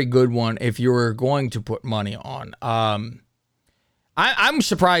a very good one if you were going to put money on. I'm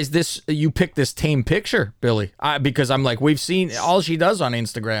surprised you picked this tame picture, Billy, because I'm like, we've seen all she does on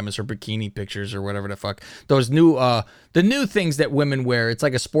Instagram is her bikini pictures or whatever the fuck. Those the new things that women wear. It's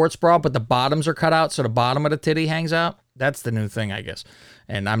like a sports bra, but the bottoms are cut out, so the bottom of the titty hangs out. That's the new thing, I guess,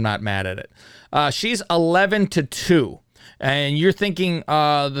 and I'm not mad at it. She's 11-2, and you're thinking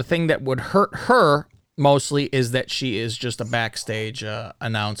the thing that would hurt her mostly is that she is just a backstage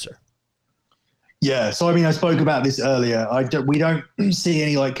announcer. Yeah, so I mean, I spoke about this earlier. We don't see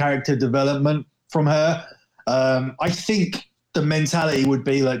any character development from her. I think the mentality would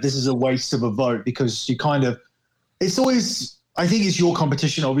be like, this is a waste of a vote because it's always, I think it's your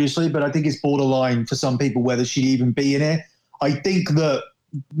competition, obviously, but I think it's borderline for some people whether she'd even be in it. I think that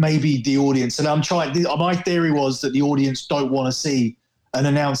maybe the audience, and my theory was that the audience don't want to see an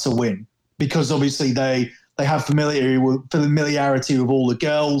announcer win because obviously they have familiarity with all the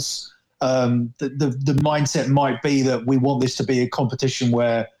girls. The mindset might be that we want this to be a competition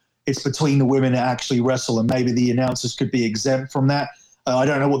where it's between the women that actually wrestle, and maybe the announcers could be exempt from that. I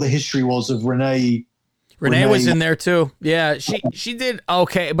don't know what the history was of Renee Renee was in there too. Yeah, she did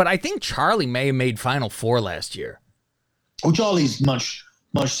okay, but I think Charlie may have made Final Four last year. Well, Charlie's much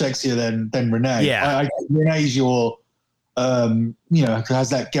sexier than Renee. Yeah, Renee's your, has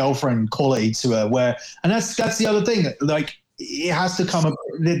that girlfriend quality to her. And that's the other thing. Like, it has to come.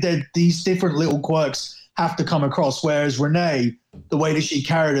 These different little quirks have to come across. Whereas Renee, the way that she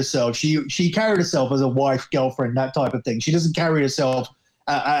carried herself, she carried herself as a wife, girlfriend, that type of thing. She doesn't carry herself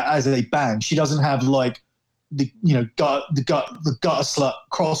as a band. She doesn't have like the gutter slut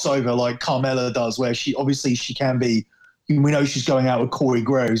crossover like Carmella does, where she can be. We know she's going out with Corey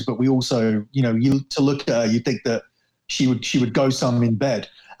Graves, but we also, to look at her, you think that she would go some in bed.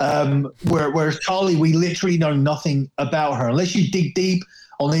 Whereas Charlie, we literally know nothing about her unless you dig deep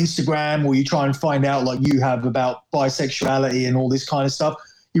on Instagram or you try and find out like you have about bisexuality and all this kind of stuff.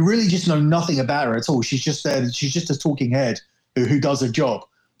 You really just know nothing about her at all. She's just there. She's just a talking head who does a job.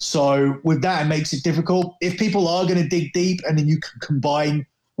 So with that, it makes it difficult. If people are going to dig deep and then you can combine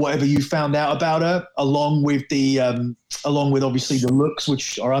whatever you found out about her along with obviously the looks,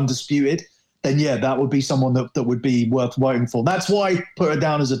 which are undisputed, then yeah, that would be someone that would be worth voting for. That's why I put her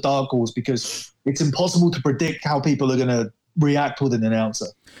down as a dark horse, because it's impossible to predict how people are going to react with an announcer.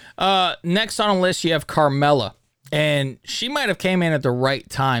 Next on the list, you have Carmella, and she might have came in at the right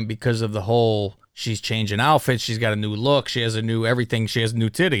time because of the whole, she's changing outfits, she's got a new look, she has a new everything, she has new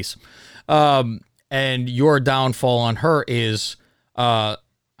titties. And your downfall on her is, I'll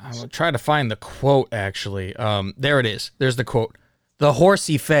try to find the quote, actually. There it is. There's the quote. The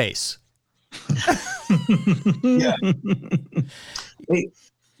horsey face. Yeah.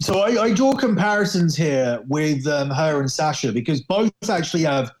 So I draw comparisons here with her and Sasha, because both actually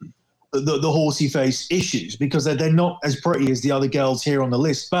have the horsey face issues, because they're not as pretty as the other girls here on the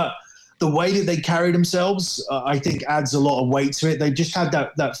list. But the way that they carry themselves, I think, adds a lot of weight to it. They just had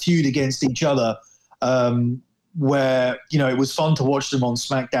that feud against each other, where it was fun to watch them on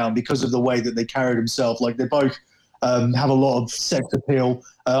SmackDown because of the way that they carried themselves. Like, they both have a lot of sex appeal.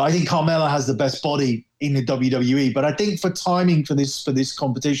 I think Carmella has the best body in the WWE, but I think for timing for this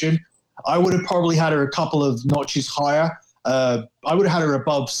competition, I would have probably had her a couple of notches higher. I would have had her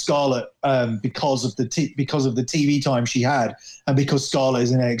above Scarlett because of the TV time she had, and because Scarlett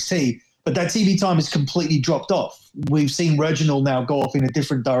is in NXT. But that TV time has completely dropped off. We've seen Reginald now go off in a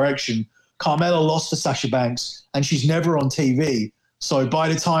different direction. Carmella lost to Sasha Banks, and she's never on TV. So by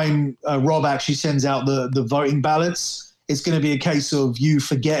the time Rob actually sends out the voting ballots, it's going to be a case of you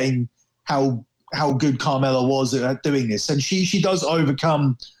forgetting how good Carmella was at doing this. And she does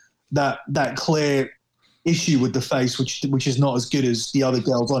overcome that clear issue with the face, which is not as good as the other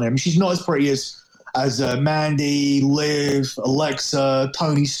girls on it. I mean, she's not as pretty as Mandy, Liv, Alexa,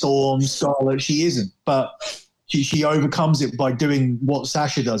 Toni Storm, Scarlett. She isn't, but she overcomes it by doing what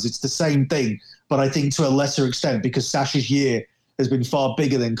Sasha does. It's the same thing, but I think to a lesser extent, because Sasha's year has been far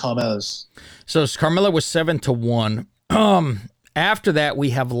bigger than Carmella's. So Carmella was 7-1. After that,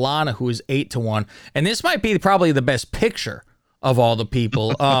 we have Lana, who is 8-1, and this might be probably the best picture of all the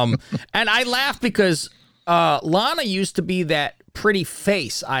people. And I laugh because Lana used to be that pretty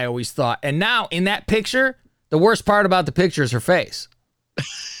face, I always thought, and now in that picture, the worst part about the picture is her face.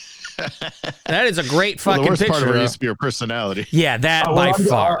 That is a great fucking picture. The worst part of her used to be her personality. Yeah, that by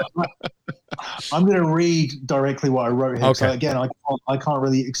far. I'm going to read directly what I wrote here. Okay. So again, I can't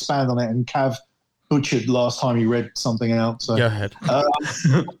really expand on it, and Cav butchered last time he read something out. So go ahead.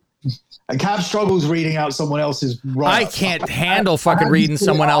 And Cav struggles reading out someone else's I can't handle fucking reading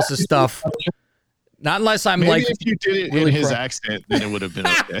someone else's stuff. Not unless I'm Maybe like. if you did it in his accent, then it would have been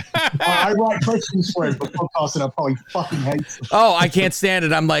okay. I write questions for him for podcasts, and I probably fucking hate it. Oh, I can't stand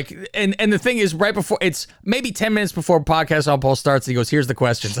it. I'm like, and the thing is, right before, it's maybe 10 minutes before podcast on Paul starts, he goes, "Here's the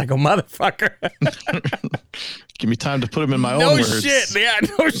questions." I go, "Motherfucker." Give me time to put them in my own No words. shit. Yeah,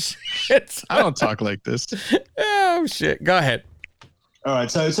 no shit. I don't talk like this. Oh shit. Go ahead. All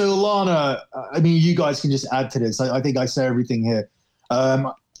right. So Lana, I mean, you guys can just add to this. I think I say everything here.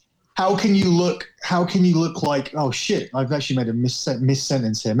 How can you look like, oh shit, I've actually made a miss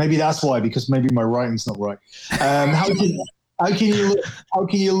sentence here. Maybe that's why, because maybe my writing's not right. How can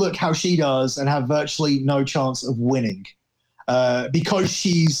you look how she does and have virtually no chance of winning? Because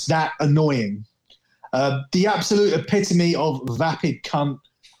she's that annoying. The absolute epitome of vapid cunt.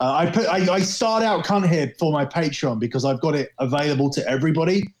 I start out cunt here for my Patreon because I've got it available to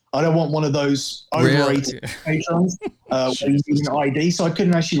everybody. I don't want one of those overrated patrons where you need an ID, so I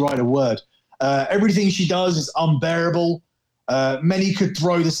couldn't actually write a word. Everything she does is unbearable. Many could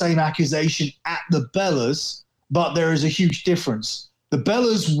throw the same accusation at the Bellas, but there is a huge difference. The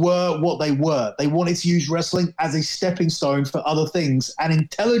Bellas were what they were. They wanted to use wrestling as a stepping stone for other things, and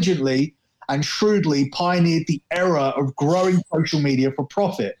intelligently and shrewdly pioneered the era of growing social media for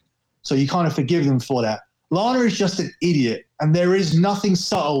profit. So you kind of forgive them for that. Lana is just an idiot, and there is nothing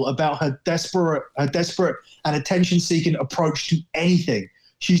subtle about her desperate and attention-seeking approach to anything.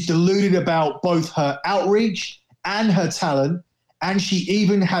 She's deluded about both her outreach and her talent, and she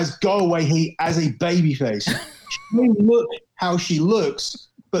even has go-away heat as a babyface. She may look how she looks,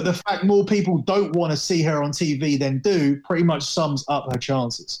 but the fact more people don't want to see her on TV than do pretty much sums up her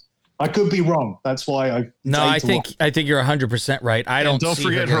chances. I could be wrong. That's why I think you're 100% right. Don't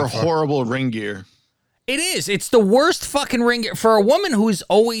forget her horrible ring gear. It is. It's the worst fucking ring gear for a woman who's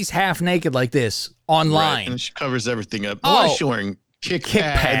always half naked like this online. Right, and she covers everything up. Why is she wearing kick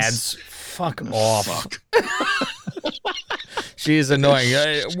pads? Fuck off. Fuck. She is annoying.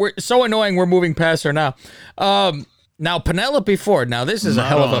 We're so annoying. We're moving past her now. Now Penelope Ford. Now this is a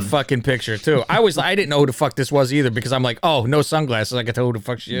hell of a fucking picture too. I didn't know who the fuck this was either because I'm like, oh, no sunglasses. I can tell who the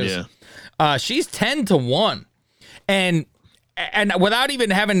fuck she is. Yeah. She's 10-1, and without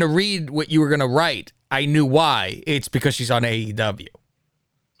even having to read what you were gonna write, I knew why. It's because she's on AEW.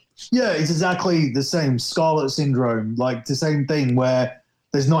 Yeah, it's exactly the same Scarlet syndrome, like the same thing where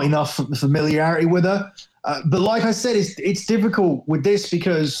there's not enough familiarity with her. But like I said, it's difficult with this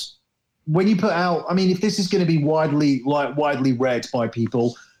because when you put out, I mean, if this is going to be widely read by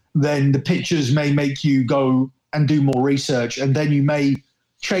people, then the pictures may make you go and do more research, and then you may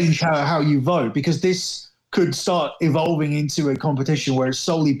change how you vote, because this could start evolving into a competition where it's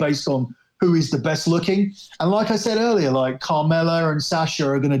solely based on who is the best looking. And like I said earlier, like Carmella and Sasha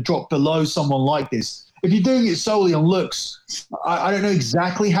are going to drop below someone like this. If you're doing it solely on looks, I don't know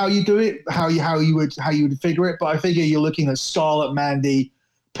exactly how you do it, how you would figure it, but I figure you're looking at Scarlett, Mandy,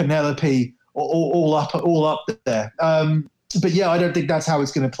 Penelope, all up there. But yeah, I don't think that's how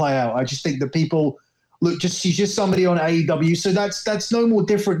it's going to play out. I just think that people look, she's just somebody on AEW, so that's no more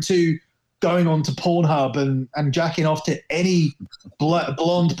different to going on to Pornhub and jacking off to any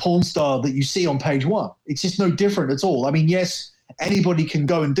blonde porn star that you see on page one. It's just no different at all. I mean, yes, anybody can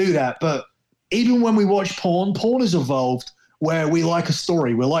go and do that, but even when we watch porn has evolved where we like a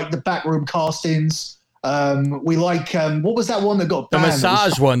story. We like the backroom castings. We like, what was that one that got banned? The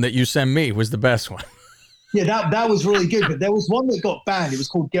massage one that you sent me was the best one. Yeah, that was really good. But there was one that got banned. It was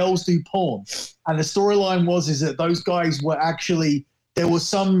called Girls Do Porn. And the storyline was that those guys were actually, there was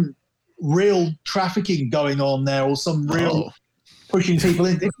some real trafficking going on there, or some real pushing people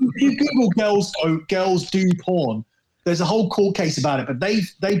in. If you Google girls do porn, there's a whole court case about it, but they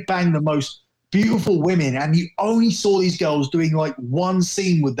banged the most beautiful women, and you only saw these girls doing like one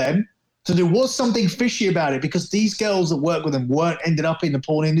scene with them. So there was something fishy about it, because these girls that work with them weren't ended up in the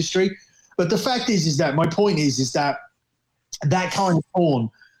porn industry. But the fact is that my point is that kind of porn,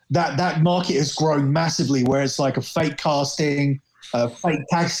 that market has grown massively, where it's like a fake casting, fake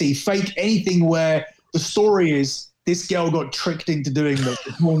taxi, fake anything, where the story is this girl got tricked into doing the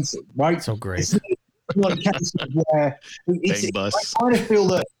porn scene, right? So great. It's not a case where I kind of feel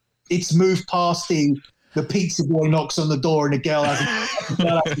that it's moved past the pizza boy knocks on the door and the girl hasn't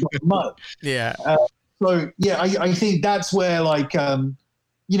got the mud. Yeah. So yeah, I think that's where, like,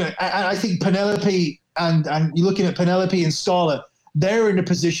 I think Penelope and you're looking at Penelope and Scarlett, they're in a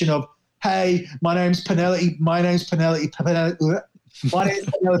position of, hey, my name's Penelope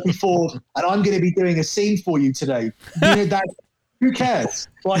Ford, and I'm going to be doing a scene for you today. You know that. Who cares?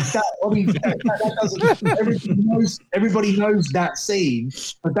 Like that. I mean, that doesn't. Everybody knows that scene,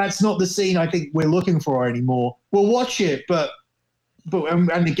 but that's not the scene I think we're looking for anymore. We'll watch it, but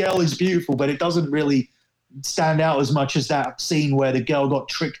and the girl is beautiful, but it doesn't really stand out as much as that scene where the girl got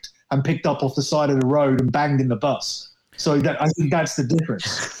tricked and picked up off the side of the road and banged in the bus. So I think that's the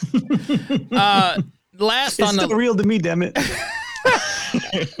difference. Last it's on still the real to me, damn it.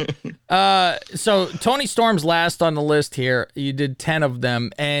 So Toni Storm's last on the list here. You did 10 of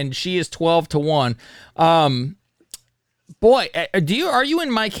them, and she is 12-1. Boy, are you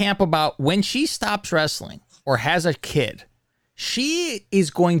in my camp about when she stops wrestling or has a kid, she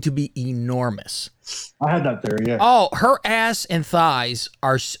is going to be enormous. I had that theory, yeah. Oh, her ass and thighs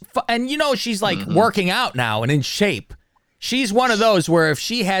are, and she's like working out now and in shape. She's one of those where if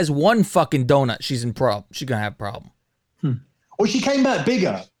she has one fucking donut, she's gonna have a problem. Well, she came back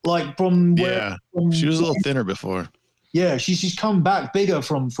bigger, like from where. Yeah, she was a little thinner before. Yeah, she's come back bigger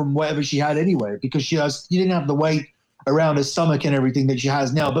from whatever she had anyway, because she didn't have the weight around her stomach and everything that she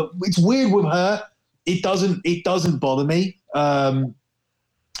has now. But it's weird with her. It doesn't bother me.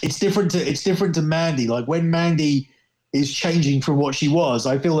 It's different to Mandy. Like when Mandy is changing from what she was,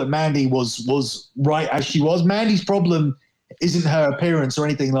 I feel that Mandy was right as she was. Mandy's problem isn't her appearance or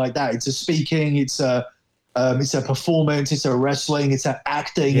anything like that. It's a speaking. It's It's her performance. It's her wrestling. It's her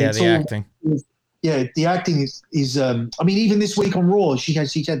acting. Yeah, it's the acting. Yeah, the acting is. I mean, even this week on Raw, she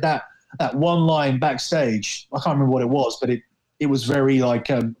had that one line backstage. I can't remember what it was, but it was very like.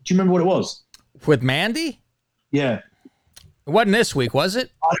 Do you remember what it was? With Mandy? Yeah. It wasn't this week, was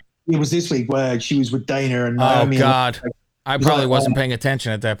it? It was this week where she was with Dana and Naomi. Oh, God. I probably wasn't like, paying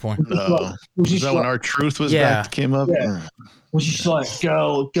attention at that point. No. Was that when R-Truth was back, came up? Yeah. Was she like,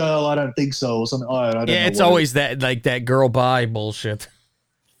 girl, I don't think so, or something? I don't know. It's always that, like, that girl bye bullshit.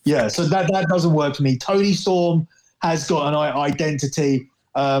 Yeah, so that doesn't work for me. Toni Storm has got an identity.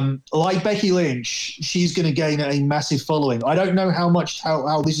 Like Becky Lynch, she's going to gain a massive following. I don't know how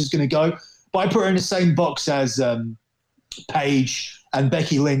this is going to go, but I put her in the same box as Paige and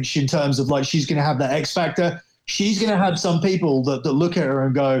Becky Lynch in terms of, like, she's going to have that X factor. She's going to have some people that look at her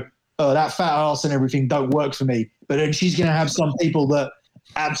and go, oh, that fat ass and everything don't work for me. But then she's going to have some people that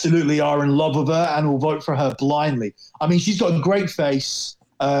absolutely are in love with her and will vote for her blindly. I mean, she's got a great face.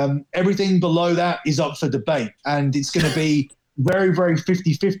 Everything below that is up for debate, and it's going to be very, very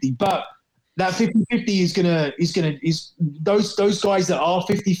 50-50. But that 50-50 is those guys that are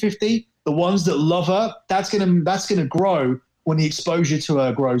 50-50, the ones that love her, that's going to grow when the exposure to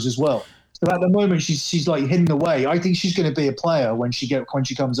her grows as well. So at the moment, she's like hidden away. I think she's going to be a player when she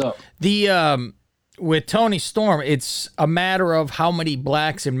comes up. With Toni Storm, it's a matter of how many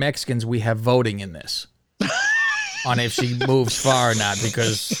blacks and Mexicans we have voting in this, on if she moves far or not.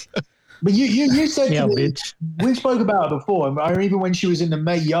 Because, but you said we spoke about it before. I even when she was in the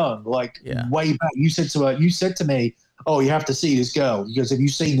Mae Young, way back, you said to me, "Oh, you have to see this girl because have you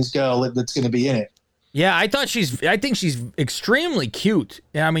seen this girl that's going to be in it?" Yeah, I think she's extremely cute.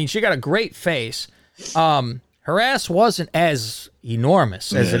 Yeah, I mean, she got a great face. Her ass wasn't as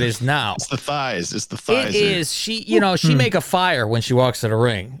enormous as it is now. It's the thighs. It is. She make a fire when she walks to the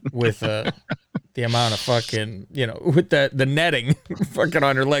ring with the amount of fucking, with the netting fucking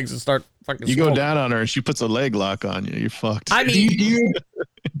on her legs and start fucking. You go down on her and she puts a leg lock on you. You're fucked. I mean,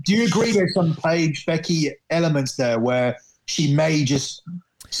 do you agree there's some Paige Becky elements there where she may just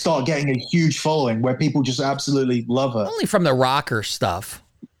start getting a huge following where people just absolutely love her? Only from the rocker stuff.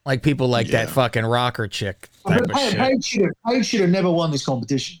 Like people like that fucking rocker chick type of shit. Paige should have never won this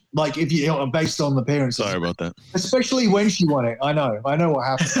competition. Like if based on the appearances. Sorry about that. Especially when she won it. I know what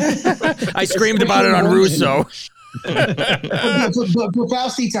happened. I screamed about it on Russo. but for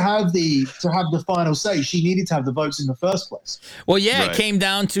Fauci to have the final say, she needed to have the votes in the first place. Well, yeah, It came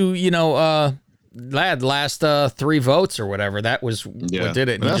down to last 3 votes or whatever. That was what did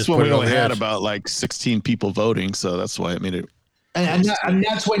it. And that's when we only had about like 16 people voting, so that's why it made it. And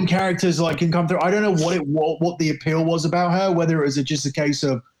that's when characters can come through. I don't know what the appeal was about her. Whether it was just a case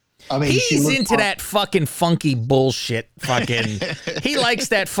of, I mean, he's into that fucking funky bullshit. Fucking, he likes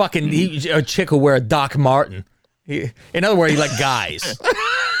that fucking a chick who wear a Doc Marten. In other words, he like guys.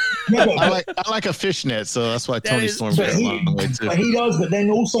 I like a fishnet, so that's why Toni Storm got a long way too. But he does, but then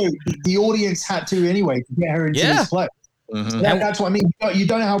also the audience had to anyway to get her into this play. Mm-hmm. So that's what I mean. You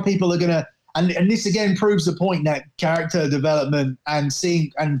don't know how people are gonna, and this again proves the point that character development and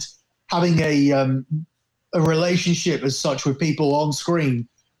seeing and having a relationship as such with people on screen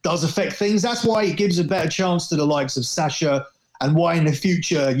does affect things. That's why it gives a better chance to the likes of Sasha, and why in the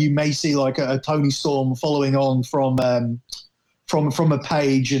future you may see like a Toni Storm following on from a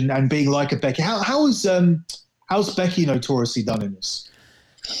Paige and being like a Becky. How's Becky notoriously done in this?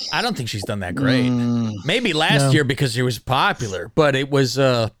 I don't think she's done that great. Maybe last year because she was popular, but it was.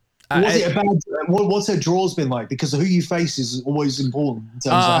 What's her draws been like? Because who you face is always important in terms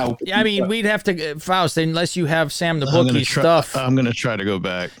of how. I mean, we'd have to Faust unless you have Sam the Bookie stuff. I'm gonna try to go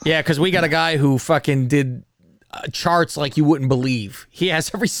back. Yeah, because we got a guy who fucking did charts like you wouldn't believe. He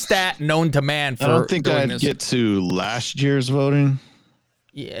has every stat known to man. For I don't think I'd get to last year's voting.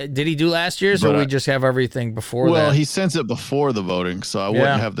 Yeah, did he do last year's, or we just have everything before that? Well, he sends it before the voting, so I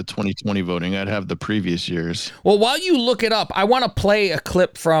wouldn't have the 2020 voting. I'd have the previous year's. Well, while you look it up, I want to play a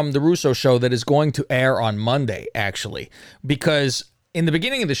clip from the Russo show that is going to air on Monday, actually, because in the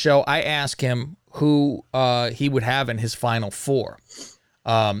beginning of the show, I asked him who he would have in his final 4.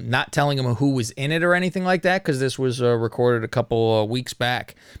 Not telling him who was in it or anything like that, because this was recorded a couple weeks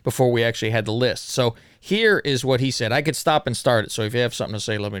back before we actually had the list. So here is what he said. I could stop and start it, so if you have something to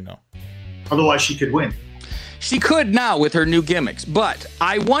say, let me know. Otherwise, she could win. She could now with her new gimmicks, but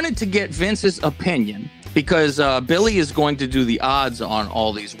I wanted to get Vince's opinion because Billi is going to do the odds on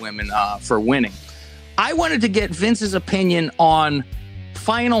all these women for winning. I wanted to get Vince's opinion on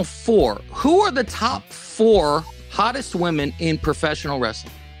Final 4. Who are the top 4 hottest women in professional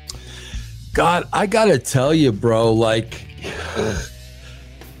wrestling? God, I gotta tell you, bro, like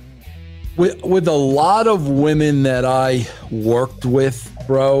with a lot of women that I worked with,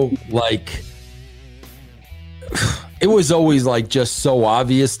 bro, like it was always like just so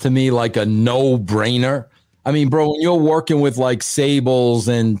obvious to me, like a no-brainer. I mean, bro, when you're working with like Sables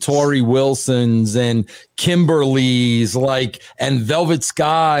and Tori Wilsons and Kimberly's, like, and Velvet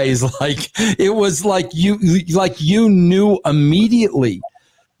Skies, like it was like you knew immediately.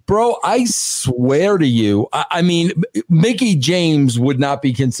 Bro, I swear to you, I mean, Mickie James would not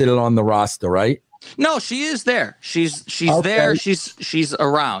be considered on the roster, right? No, she is there. She's Okay. there. She's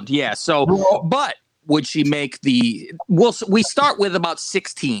around. Yeah. So, but would she make the? We start with about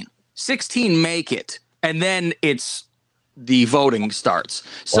 16. 16 make it, and then it's the voting starts.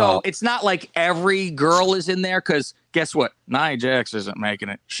 So it's not like every girl is in there because guess what? Nia Jax isn't making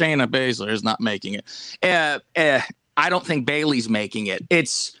it. Shayna Baszler is not making it. I don't think Bayley's making it.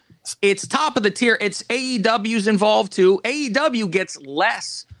 It's top of the tier. It's AEW's involved too. AEW gets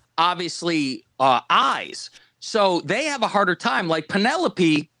less, obviously, eyes. So they have a harder time. Like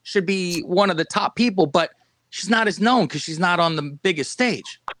Penelope should be one of the top people, but she's not as known because she's not on the biggest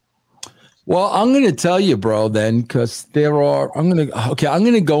stage. Well, I'm going to tell you, bro, then, because I'm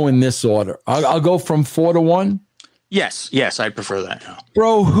going to go in this order. I'll go from 4 to 1. Yes, I'd prefer that.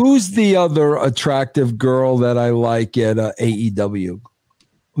 Bro, who's the other attractive girl that I like at AEW?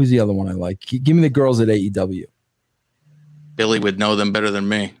 Who's the other one I like? Give me the girls at AEW. Billy would know them better than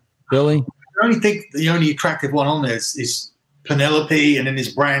me. Billy? I only think the only attractive one on there is Penelope, and then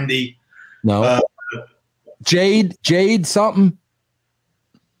there's Brandy. No. Jade something?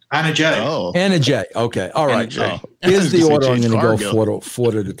 Anna Jay. Oh. Anna Jay. Okay. All right. Jay. Here's the order. I'm Jade going to go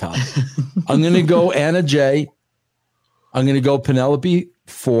four to the top. I'm going to go Anna Jay. I'm going to go Penelope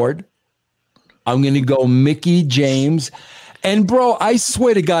Ford. I'm going to go Mickie James. And, bro, I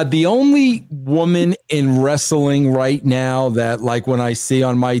swear to God, the only woman in wrestling right now that, like, when I see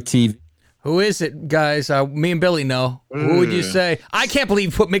on my TV. Who is it, guys? Me and Billy know. Who would you say? I can't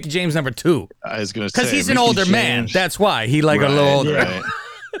believe you put Mickie James number 2. I was going to say. Because he's an Mickie older James. man. That's why. He like a little older. Right.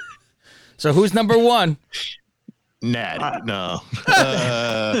 So who's number 1? Natty. No.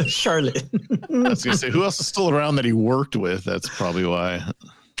 Charlotte. I was going to say, who else is still around that he worked with? That's probably why.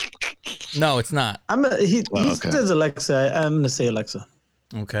 No, it's not. He says Alexa. I'm going to say Alexa.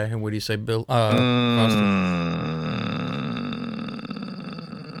 Okay. And what do you say, Bill?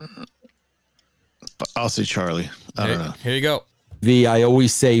 I'll say Charlie. I don't know. Here you go. I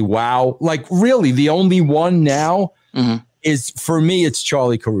always say, wow. Like, really, the only one now is, for me, it's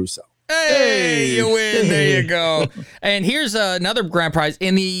Charlie Caruso. Hey, you win. There you go. And here's another grand prize.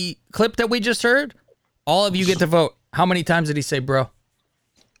 In the clip that we just heard, all of you get to vote. How many times did he say, bro?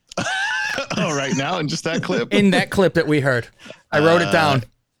 Oh, right now in just that clip? In that clip that we heard. I wrote it down.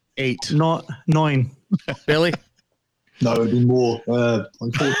 8. Not 9. Billy? No, it'd be more.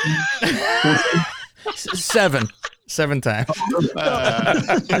 Like 14. 7. 7 times.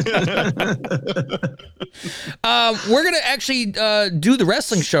 We're going to actually do the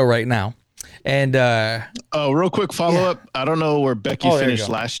wrestling show right now. And real quick follow-up. I don't know where Becky finished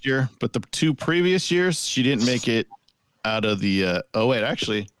last year, but the 2 previous years, she didn't make it out of the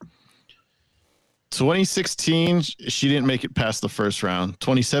 2016, she didn't make it past the first round.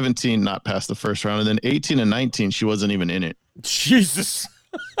 2017, not past the first round. And then 18 and 19, she wasn't even in it. Jesus.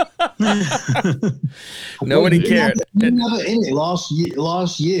 Nobody cared. Never in it last year.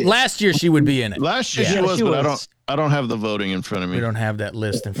 Last year she would be in it. Last year she was, but I don't have the voting in front of me. We don't have that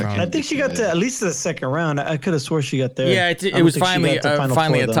list in front of me. I think she got to at least the second round. I could have swore she got there. Yeah, it was finally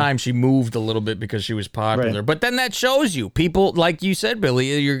a time she moved a little bit because she was popular. Right. But then that shows you people, like you said,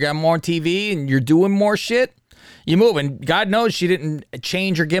 Billy, you got more TV and you're doing more shit. You move, and God knows she didn't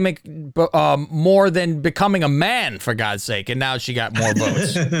change her gimmick more than becoming a man, for God's sake, and now she got more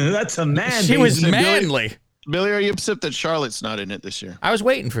votes. That's a man. She was manly. Billy, are you upset that Charlotte's not in it this year? I was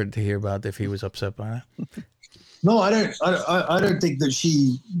waiting to hear about if he was upset by that. No, I don't think that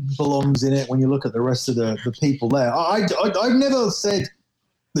she belongs in it when you look at the rest of the people there. I've never said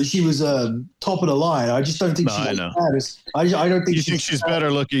that she was top of the line. I just don't think she's I know. I don't think you think she's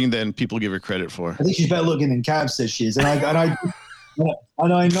better looking than people give her credit for. I think she's better looking than Cav says she is, and I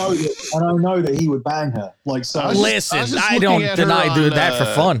know that he would bang her. Like, so listen, I don't deny doing that for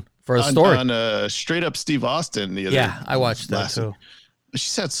fun, for a story. On Straight Up Steve Austin the other. Yeah, I watched that too.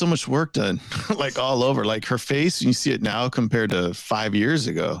 She's had so much work done, like all over. Like her face, you see it now compared to 5 years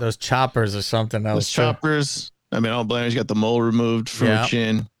ago. Those choppers or something else. Those choppers. I mean, I don't blame her. She's got the mole removed from her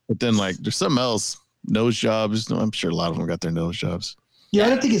chin. But then, like, there's something else. Nose jobs. No, I'm sure a lot of them got their nose jobs. Yeah, I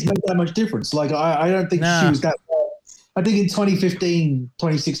don't think it's made that much difference. Like, I don't think she was that bad. I think in 2015,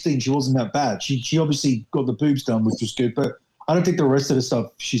 2016, she wasn't that bad. She obviously got the boobs done, which was good. But I don't think the rest of the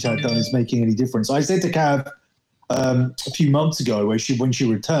stuff she's had done is making any difference. I said to Cav a few months ago when she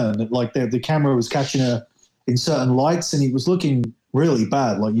returned that like the camera was catching her in certain lights and it was looking really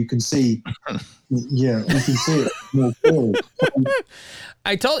bad. Like you can see, you can see it more clearly.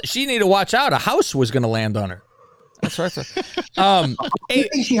 I told her she needed to watch out. A house was going to land on her. That's right. I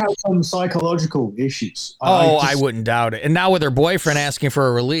think she has some psychological issues. I wouldn't doubt it. And now with her boyfriend asking for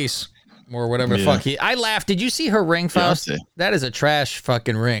a release or whatever the fuck I laughed. Did you see her ring, Faust? That is a trash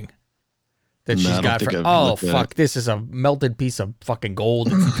fucking ring that she's got. Fuck. This is a melted piece of fucking gold.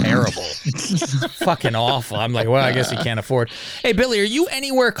 It's terrible. Fucking awful. I'm like, well, I guess he can't afford. Hey, Billy, are you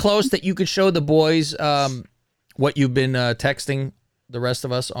anywhere close that you could show the boys what you've been texting the rest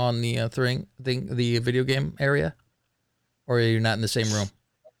of us on the the video game area? Or are you not in the same room?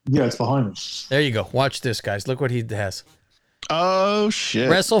 Yeah, it's behind us. There you go. Watch this, guys. Look what he has. Oh, shit.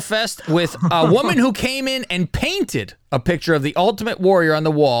 WrestleFest with a woman who came in and painted a picture of the Ultimate Warrior on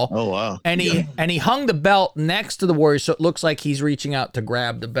the wall. Oh, wow. And he hung the belt next to the Warrior so it looks like he's reaching out to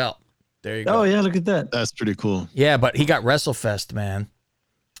grab the belt. There you go. Oh, yeah, look at that. That's pretty cool. Yeah, but he got WrestleFest, man.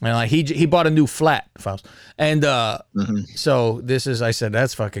 And like he bought a new flat, Faust. And so this is, I said,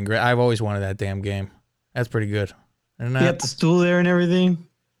 that's fucking great. I've always wanted that damn game. That's pretty good. And, you got the stool there and everything.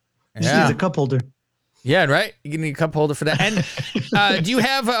 You just need a cup holder. Yeah, right. You need a cup holder for that. And do you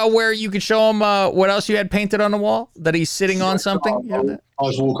have where you could show him what else you had painted on the wall that he's sitting on something? I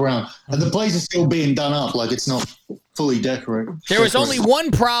was walking around, and the place is still being done up, like it's not fully decorated. There was only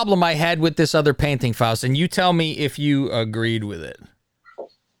one problem I had with this other painting, Faust, and you tell me if you agreed with it.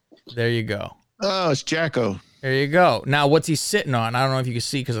 There you go. Oh, it's Jacko. There you go. Now, what's he sitting on? I don't know if you can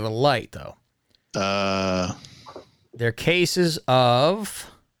see because of the light, though. They're cases of...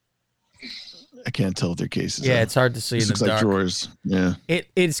 I can't tell if they're cases. Yeah, it's hard to see in the looks dark. like drawers. Yeah.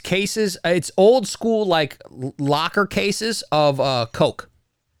 It's cases. It's old school, like locker cases of Coke.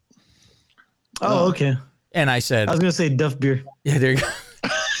 Oh, okay. And I said... I was going to say Duff beer. Yeah, there you go.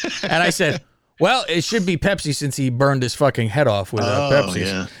 And I said... Well, it should be Pepsi since he burned his fucking head off with Pepsi.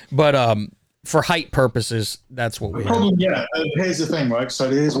 Yeah. But for height purposes, that's what we have. Problem, yeah. Here's the thing, right? So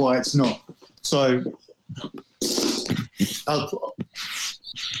here's why it's not. So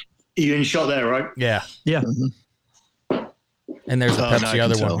you in shot there, right? Yeah. Yeah. Mm-hmm. And there's the Pepsi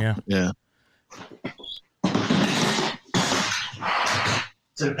other one. Yeah. Yeah.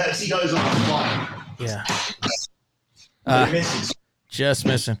 So Pepsi goes on the fly. Yeah. It misses. Just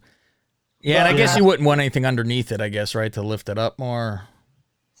missing. Yeah, and I guess you wouldn't want anything underneath it, I guess, right, to lift it up more.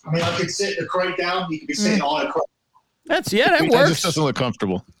 I mean, I could sit the crate down. You could be sitting on a crate. That It works. just doesn't look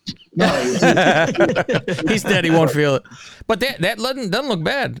comfortable. No. He's dead. He won't feel it. But that doesn't look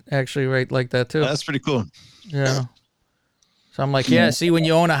bad, actually, right, like that, too. That's pretty cool. Yeah. So I'm like, see, when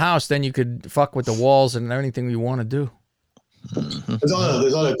you own a house, then you could fuck with the walls and anything you want to do. There's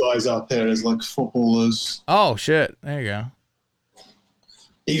other guys out there. There's like footballers. Oh, shit. There you go.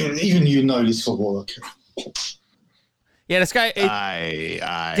 Even you know this footballer. Yeah, this guy.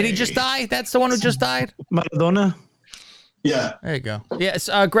 Did he just die? That's the one who just died? Maradona? Yeah. There you go. Yeah, it's,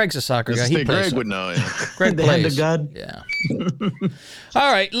 Greg's a soccer guy. He plays. Greg would know. Yeah. Greg the plays. hand of God. Yeah.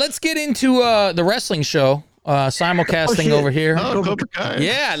 All right, let's get into the wrestling show. Simulcasting over here. Oh, Cobra Kai.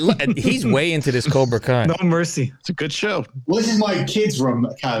 Yeah, he's way into this Cobra Kai. No mercy. It's a good show. Well, this is my kids' room,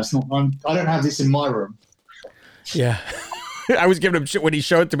 Cavs. I don't have this in my room. Yeah. I was giving him shit when he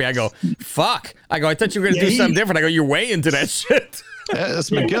showed it to me. I go, fuck. I thought you were going to do something different. I go, you're way into that shit. Yeah,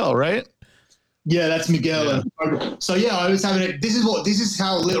 that's Miguel, right? Yeah, that's Miguel. Yeah. So yeah, I was having it. This is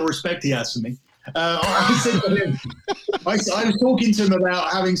how little respect he has for me. I said to him, I was talking to him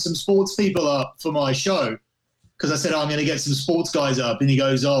about having some sports people up for my show because I said, I'm going to get some sports guys up, and he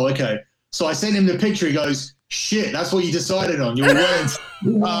goes, oh, okay. So I sent him the picture. He goes, shit, that's what you decided on. You're well.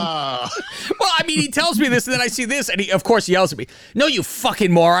 Well, I mean, he tells me this, and then I see this, and he, of course, yells at me, no, you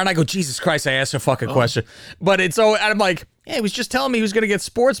fucking moron. I go, Jesus Christ, I asked a fucking question. But it's so, and I'm like, yeah, he was just telling me he was going to get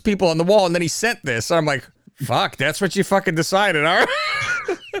sports people on the wall, and then he sent this. So I'm like, fuck, that's what you fucking decided, all right?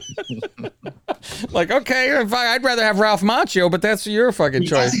 Like, okay, I'd rather have Ralph Macchio, but that's your fucking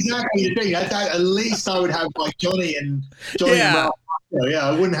choice. That's exactly the thing. At least I would have like Johnny and Ralph. Yeah,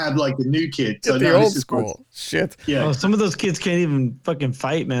 I wouldn't have like the new kid. So the old school shit. Yeah. Oh, some of those kids can't even fucking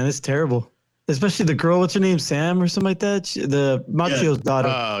fight, man. It's terrible. Especially the girl, what's her name, Sam or something like that. The Machio's daughter.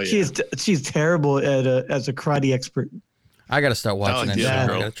 Oh, yeah. She's terrible as a karate expert. I got to start watching that show. I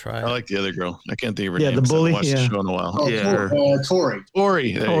got to try it. I like the other girl. I can't think of her name. name. The bully. I haven't watched the show in a while. Oh, Tori.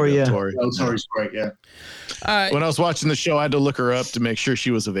 Tori. Yeah. Tori. Oh, Tori's great. Yeah. When I was watching the show, I had to look her up to make sure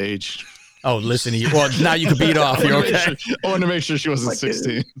she was of age. Oh, listen to you. Well, now you can beat off. You're okay. I wanted to make sure she wasn't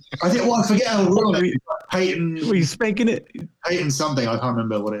 16. I forget how Peyton. Were you spanking it? Peyton something. I can't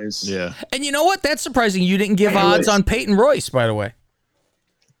remember what it is. Yeah. And you know what? That's surprising. You didn't give odds on Peyton Royce, by the way.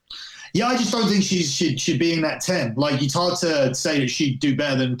 Yeah, I just don't think she should be in that 10. Like, it's hard to say that she'd do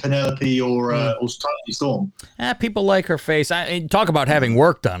better than Penelope or Toni Storm. People like her face. Talk about having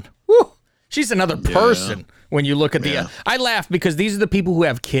work done. Woo! She's another person when you look at the... I laugh because these are the people who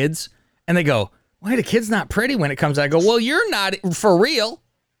have kids, and they go, why, the kid's not pretty when it comes out. I go, well, you're not for real.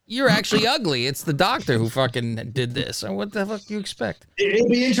 You're actually ugly. It's the doctor who fucking did this. What the fuck do you expect? It'll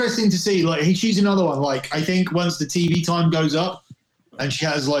be interesting to see. Like, she's another one. Like, I think once the TV time goes up, and she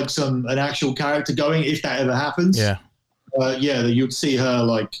has like an actual character going, if that ever happens. You'd see her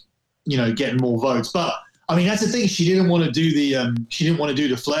like, getting more votes. But I mean, that's the thing. She didn't want to do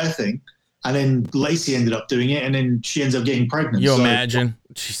the Flair thing, and then Lacey ended up doing it, and then she ends up getting pregnant. You imagine?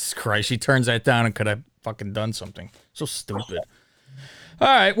 Jesus Christ, she turns that down and could have fucking done something. So stupid. All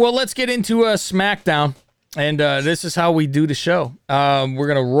right, well, let's get into SmackDown, and this is how we do the show. We're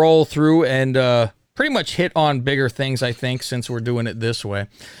gonna roll through and. Pretty much hit on bigger things, I think, since we're doing it this way.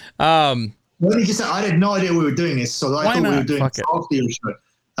 Let me just say, I had no idea we were doing this, so I thought we were doing it after your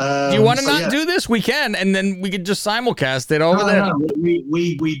show. Do you want to not do this? We can, and then we could just simulcast it over there. No,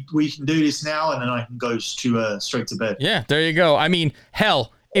 we can do this now, and then I can go straight to bed. Yeah, there you go. I mean,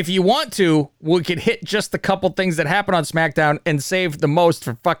 hell, if you want to, we could hit just a couple things that happen on SmackDown and save the most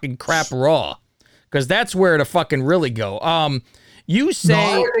for fucking crap Raw, because that's where to fucking really go. You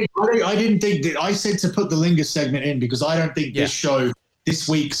say I didn't think that. I said to put the Linger segment in because I don't think this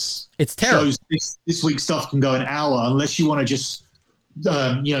week's it's terrible. This week's stuff can go an hour unless you want to just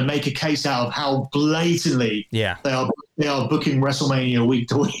make a case out of how blatantly they are booking WrestleMania week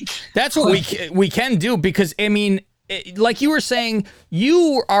to week. That's what we can do because I mean, like you were saying,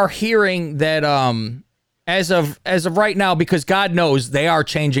 you are hearing that as of right now, because God knows they are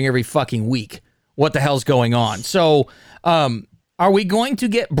changing every fucking week. What the hell's going on? So. Are we going to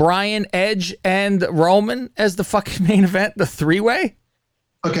get Bryan, Edge, and Roman as the fucking main event, the three-way?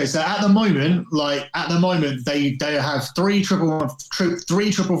 Okay, so at the moment, they have three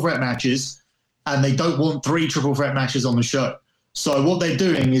triple threat matches, and they don't want three triple threat matches on the show. So what they're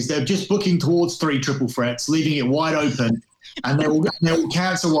doing is they're just booking towards three triple threats, leaving it wide open, and they will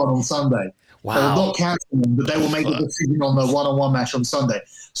cancel one on Sunday. Wow. They will not cancel them, but they will make a decision on the one-on-one match on Sunday.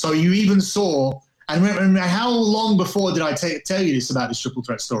 So you even saw. And remember, how long before did I tell you this about this triple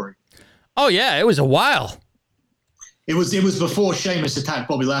threat story? Oh yeah, it was a while. It was before Sheamus attacked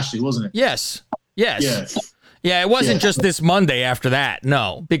Bobby Lashley, wasn't it? Yes. Yeah, it wasn't just this Monday after that.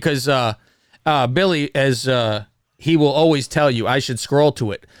 No, because Billy, as he will always tell you, I should scroll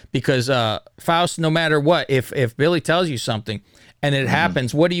to it because Faust, no matter what, if Billy tells you something and it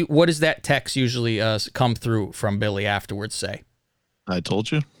happens, what does that text usually come through from Billy afterwards say? I told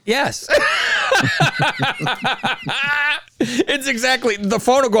you. Yes. It's exactly the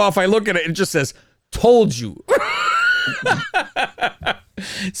phone will go off. I look at it. It just says, told you.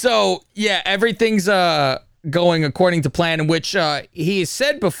 So yeah, everything's going according to plan, in which he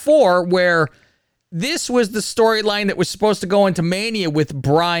said before where this was the storyline that was supposed to go into Mania with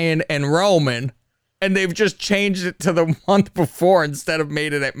Bryan and Roman, and they've just changed it to the month before instead of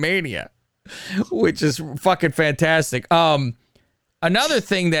made it at Mania, which is fucking fantastic. Another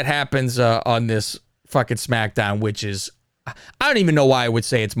thing that happens on this fucking SmackDown, which is, I don't even know why I would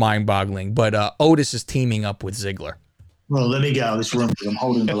say it's mind-boggling, but Otis is teaming up with Ziggler. Well, let me get out of this room because I'm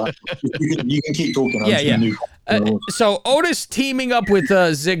holding the laptop. You can keep talking. So Otis teaming up with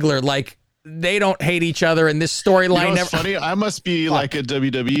Ziggler, like they don't hate each other in this storyline. You know what's funny? I must be like a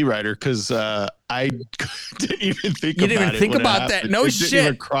WWE writer because I didn't even think about it. You didn't even think about that? No it shit. Didn't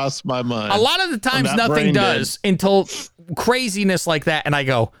even cross my mind. A lot of the times nothing does until craziness like that, and I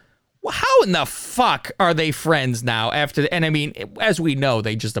go, well, how in the fuck are they friends now after? And I mean, as we know,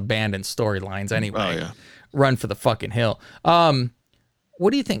 they just abandoned storylines anyway. Oh, yeah. Run for the fucking hill.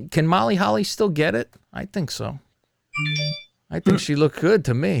 What do you think? Can Molly Holly still get it? I think so. I think she looked good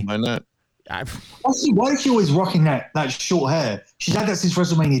to me. Why not? Why is she always rocking that short hair? She's had that since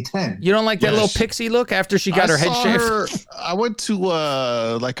WrestleMania 10. You don't like that little pixie look after she got her head shaved? I went to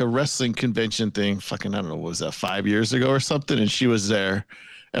like a wrestling convention thing. Fucking, I don't know, what was that, 5 years ago or something? And she was there,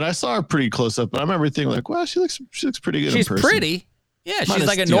 and I saw her pretty close up. And I remember thinking like, wow, she looks pretty good. She's in person. pretty. Yeah, she's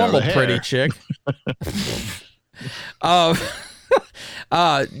like a normal pretty chick.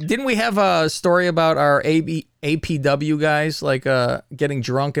 Didn't we have a story about our APW guys like getting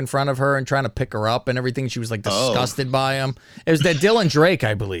drunk in front of her and trying to pick her up and everything? She was like disgusted by him. It was that Dylan Drake,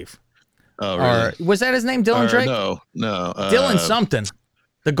 I believe. Oh, really? Or was that his name, Dylan Drake? No. Dylan something.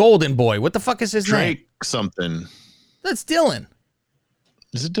 The Golden Boy. What the fuck is his name? Drake something. That's Dylan.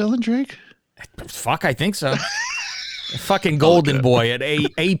 Is it Dylan Drake? Fuck, I think so. Fucking golden boy at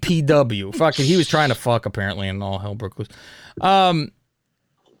APW. Fucking, he was trying to fuck apparently, and all hell broke loose.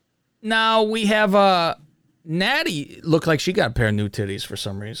 Now we have Natty. Looked like she got a pair of new titties for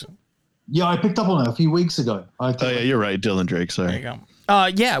some reason. Yeah, I picked up on it a few weeks ago. You're right, Dylan Drake. Sorry. There you go.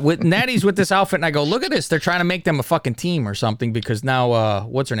 Yeah, with Natty's with this outfit, and I go, look at this. They're trying to make them a fucking team or something because now,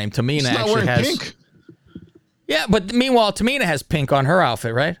 what's her name? Tamina actually has pink. Yeah, but meanwhile, Tamina has pink on her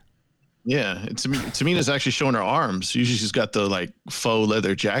outfit, right? Yeah, Tamina's actually showing her arms. Usually she's got the like faux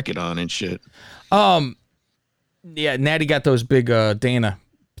leather jacket on and shit. Yeah, Natty got those big Dana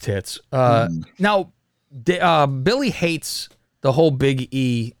tits. Now, Billy hates the whole Big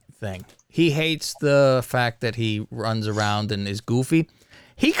E thing. He hates the fact that he runs around and is goofy.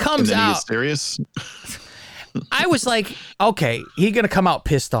 He comes and then out he gets serious. I was like, okay, he's gonna come out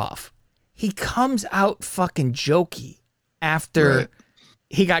pissed off. He comes out fucking jokey after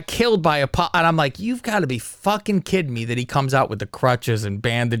he got killed by and I'm like, you've got to be fucking kidding me that he comes out with the crutches and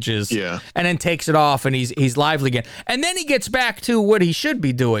bandages, and then takes it off and he's lively again, and then he gets back to what he should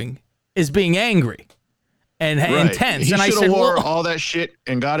be doing is being angry and intense. He and I should said, have wore well, all that shit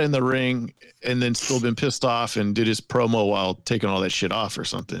and got in the ring and then still been pissed off and did his promo while taking all that shit off or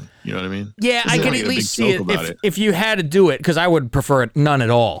something. You know what I mean? Yeah, I can at least see it if you had to do it, because I would prefer it none at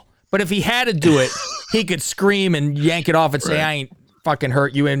all. But if he had to do it, he could scream and yank it off and say, I ain't fucking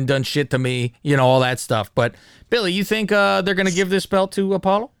hurt you, ain't done shit to me, you know, all that stuff. But Billy, you think they're going to give this belt to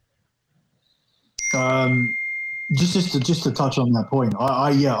Apollo? Just to touch on that point,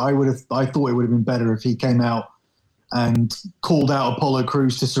 I thought it would have been better if he came out and called out Apollo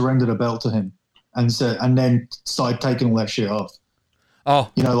Crews to surrender the belt to him, and then started taking all that shit off.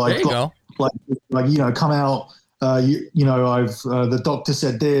 Oh, you know, there you go. Like you know, come out. You know, the doctor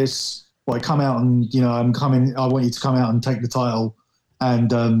said this. Like, come out and I'm coming. I want you to come out and take the title, and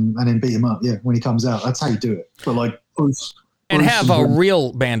then beat him up. Yeah, when he comes out, that's how you do it. But like, and have a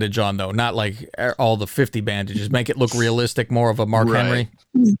real bandage on, though, not like all the 50 bandages. Make it look realistic, more of a Mark Henry.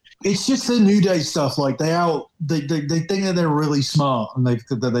 It's just the New Day stuff. Like they think that they're really smart and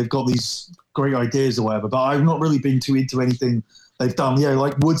they've got these great ideas or whatever. But I've not really been too into anything they've done. Yeah,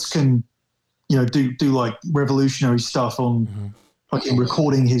 like Woods can, do like revolutionary stuff on fucking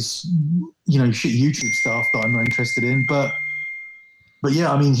recording his, shit YouTube stuff that I'm not interested in. But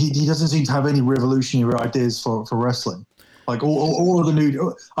yeah, I mean, he doesn't seem to have any revolutionary ideas for wrestling. Like all of the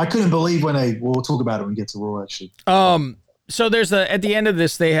new, I couldn't believe when we'll talk about it when we get to Raw actually. So there's at the end of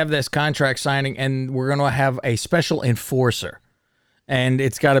this, they have this contract signing, and we're going to have a special enforcer, and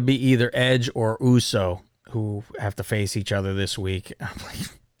it's got to be either Edge or Uso who have to face each other this week.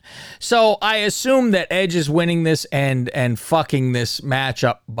 So I assume that Edge is winning this and fucking this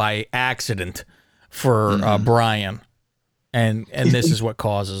matchup by accident for Brian, and this is what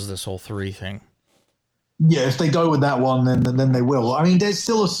causes this whole 3 thing. Yeah, if they go with that one, then they will. I mean, there's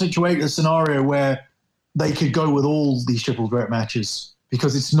still a scenario where they could go with all these triple threat matches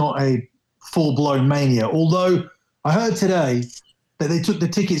because it's not a full-blown Mania. Although I heard today that they took the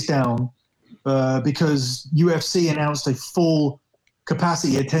tickets down because UFC announced a full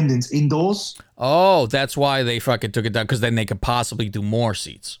capacity attendance indoors. Oh, that's why they fucking took it down, because then they could possibly do more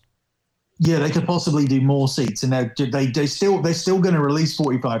seats. Yeah, they could possibly do more seats, and they're still going to release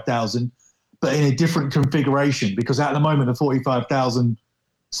 45,000, but in a different configuration, because at the moment the 45,000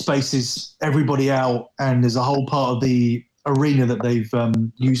 spaces everybody out, and there's a whole part of the arena that they've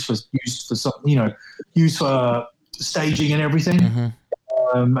used for some, used for staging and everything,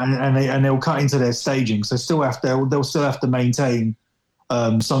 and they'll cut into their staging, so they'll still have to maintain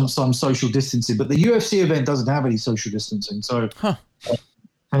some social distancing. But the UFC event doesn't have any social distancing, so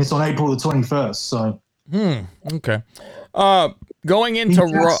and it's on April the 21st. So okay, going into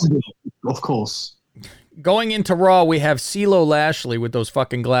Raw, of course. Going into Raw, we have CeeLo Lashley with those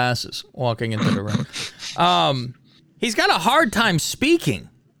fucking glasses walking into the ring. He's got a hard time speaking.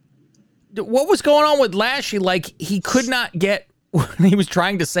 What was going on with Lashley? Like, he could not get what he was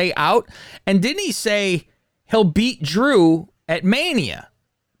trying to say out. And didn't he say he'll beat Drew at Mania?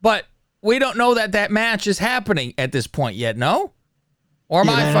 But we don't know that match is happening at this point yet, no? Or am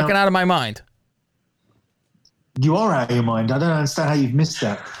I fucking out of my mind? You are out of your mind. I don't understand how you've missed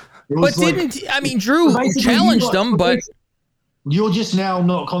that. But Drew challenged him, but you're just now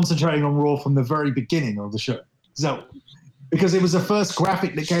not concentrating on Raw from the very beginning of the show. So, because it was the first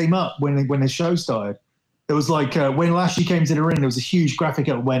graphic that came up when the show started. It was like when Lashley came to the ring, there was a huge graphic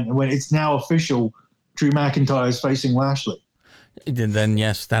that went, and when it's now official, Drew McIntyre is facing Lashley. Then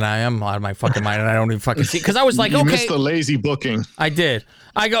yes, then I am out of my fucking mind, and I don't even fucking see, because I was like, you missed the lazy booking. I did.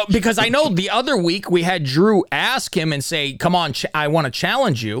 I go, because I know the other week we had Drew ask him and say, come on, I want to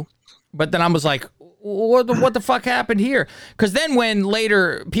challenge you. But then I was like, what the fuck happened here? Because then when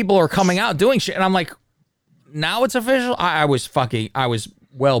later people are coming out doing shit, and I'm like, now it's official. I was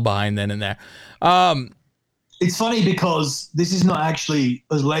well behind then and there. It's funny because this is not actually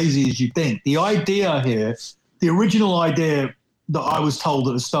as lazy as you think. The idea here, the original idea that I was told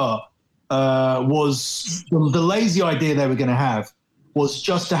at the start was the lazy idea they were going to have was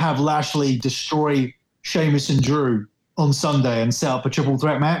just to have Lashley destroy Sheamus and Drew on Sunday and set up a triple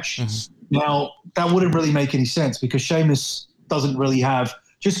threat match. Mm-hmm. Now, that wouldn't really make any sense because Sheamus doesn't really have,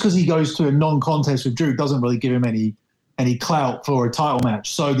 just because he goes to a non-contest with Drew doesn't really give him any clout for a title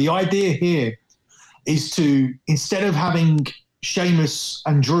match. So the idea here is to, instead of having Sheamus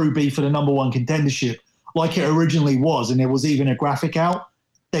and Drew be for the number one contendership like it originally was, and there was even a graphic out,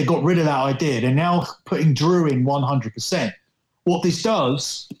 they got rid of that idea. They're now putting Drew in 100%. What this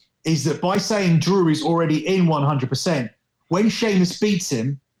does is that by saying Drew is already in 100%, when Sheamus beats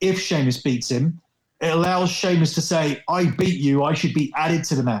him, if Sheamus beats him, it allows Sheamus to say, I beat you, I should be added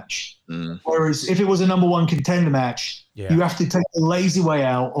to the match. Whereas if it was a number one contender match, you have to take the lazy way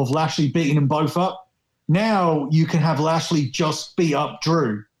out of Lashley beating them both up. Now you can have Lashley just beat up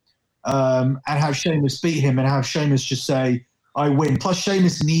Drew and have Sheamus beat him and have Sheamus just say, I win. Plus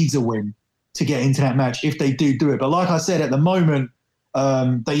Sheamus needs a win to get into that match if they do it. But like I said, at the moment,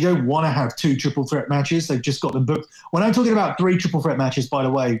 they don't want to have 2 triple threat matches. They've just got them booked. When I'm talking about 3 triple threat matches, by the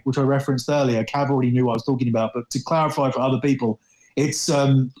way, which I referenced earlier, Cav already knew what I was talking about. But to clarify for other people, it's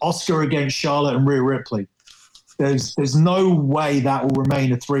Oscar against Charlotte and Rhea Ripley. There's no way that will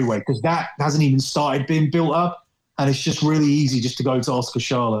remain a 3-way because that hasn't even started being built up. And it's just really easy just to go to Oscar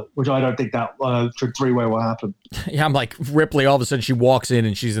Charlotte, which I don't think that 3-way will happen. Yeah, I'm like, Ripley, all of a sudden she walks in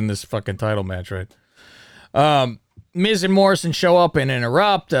and she's in this fucking title match, right? Miz and Morrison show up and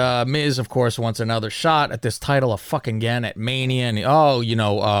interrupt. Miz, of course, wants another shot at this title fucking again at Mania.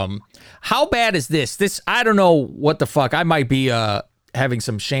 And, how bad is this? This, I don't know what the fuck. I might be having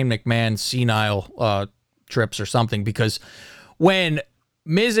some Shane McMahon senile trips or something because when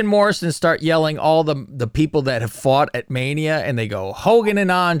Miz and Morrison start yelling all the people that have fought at Mania and they go Hogan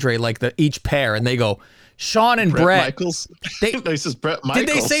and Andre, like each pair, and they go Shawn and Brett. Michaels. He says Brett Michaels.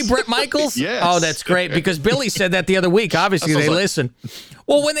 Did they say Brett Michaels? Yes. Oh, that's great because Billy said that the other week. Obviously, they listen.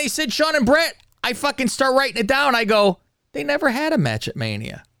 Well, when they said Shawn and Brett, I fucking start writing it down. I go, they never had a match at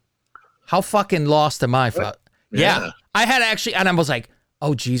Mania. How fucking lost am I? Yeah. I had actually, and I was like,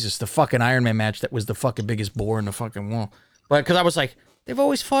 oh, Jesus, the fucking Iron Man match that was the fucking biggest bore in the fucking wall. But because I was like, they've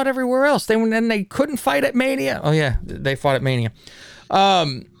always fought everywhere else. And they couldn't fight at Mania. Oh, yeah, they fought at Mania.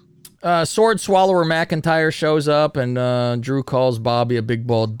 Sword Swallower McIntyre shows up, and Drew calls Bobby a big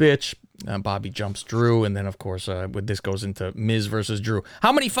bald bitch. Bobby jumps Drew, and then, of course, this goes into Miz versus Drew.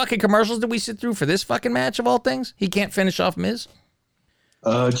 How many fucking commercials did we sit through for this fucking match, of all things? He can't finish off Miz?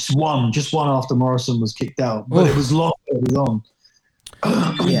 Just one after Morrison was kicked out. But it was long.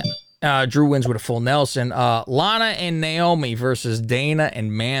 Yeah. Drew wins with a full Nelson. Lana and Naomi versus Dana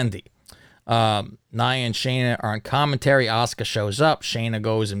and Mandy. Nia and Shayna are on commentary. Asuka shows up. Shayna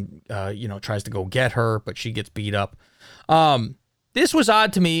goes and tries to go get her, but she gets beat up. This was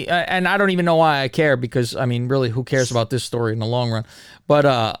odd to me, and I don't even know why I care because, I mean, really, who cares about this story in the long run?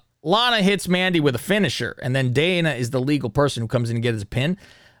 But Lana hits Mandy with a finisher, and then Dana is the legal person who comes in and gets a pin.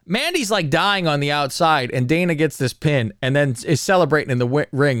 Mandy's like dying on the outside, and Dana gets this pin, and then is celebrating in the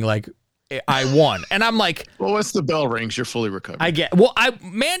ring like, I won. And I'm like, well, once the bell rings, you're fully recovered.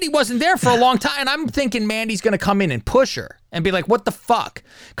 Mandy wasn't there for a long time, and I'm thinking Mandy's going to come in and push her and be like, what the fuck?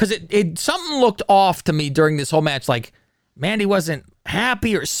 Because it something looked off to me during this whole match, like Mandy wasn't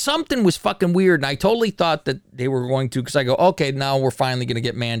happy or something was fucking weird, and I totally thought that they were going to, because I go, okay, now we're finally going to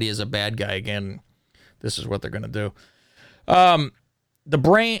get Mandy as a bad guy again. This is what they're going to do. The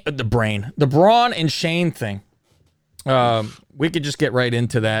Braun and Shane thing. We could just get right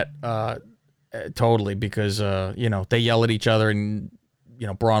into that totally because, they yell at each other and,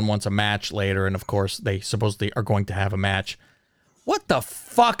 Braun wants a match later. And, of course, they supposedly are going to have a match. What the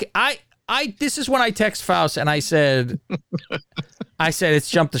fuck? This is when I text Faust and I said, it's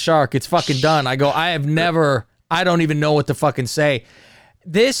Jump the Shark. It's fucking done. I go, I don't even know what to fucking say.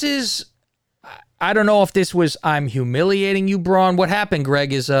 This is, I don't know if this was, I'm humiliating you, Braun. What happened,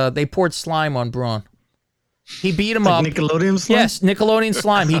 Greg, is they poured slime on Braun. He beat him up. Nickelodeon slime? Yes, Nickelodeon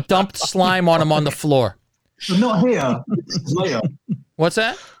slime. He dumped slime on him on the floor. But not here. It's later. What's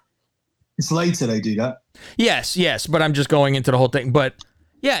that? It's later they do that. Yes, but I'm just going into the whole thing. But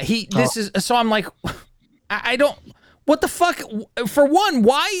yeah, so I'm like, I don't, what the fuck? For one,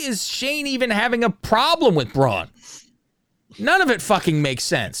 why is Shane even having a problem with Braun? None of it fucking makes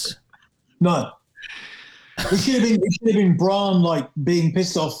sense. No. It should have been Braun like being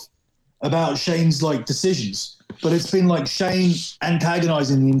pissed off about Shane's like decisions, but it's been like Shane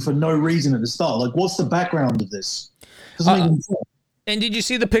antagonizing him for no reason at the start. Like, what's the background of this? Doesn't make any sense. And did you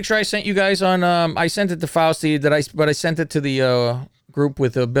see the picture I sent you guys on? I sent it to Fausti. But I sent it to the group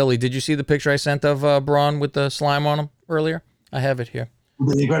with Billy. Did you see the picture I sent of Braun with the slime on him earlier? I have it here.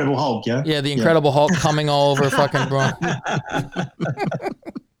 The Incredible Hulk, yeah? Yeah, the Incredible Hulk coming all over fucking Braun.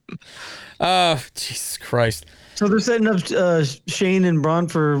 Jesus Christ. So they're setting up Shane and Braun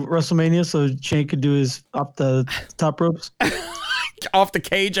for WrestleMania so Shane could do his up the top ropes. Off the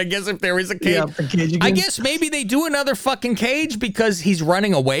cage, I guess, if there is a cage. Yeah, the cage again. I guess maybe they do another fucking cage because he's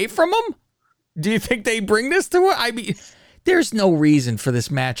running away from him. Do you think they bring this to it? I mean, there's no reason for this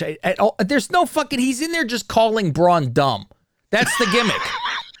match at all. There's no fucking, he's in there just calling Braun dumb. That's the gimmick.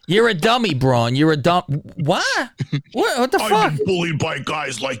 You're a dummy, Braun. You're a dumb. What? What the fuck? I've been bullied by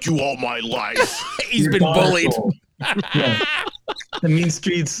guys like you all my life. He's been bullied. The mean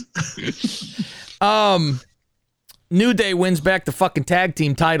streets. New Day wins back the fucking tag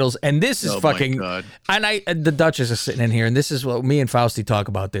team titles, and this is fucking. God. And the Duchess is sitting in here, and this is what me and Fausti talk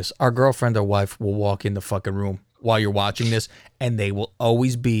about. This, our girlfriend or wife will walk in the fucking room while you're watching this, and they will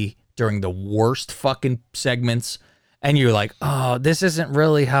always be during the worst fucking segments. And you're like, oh, this isn't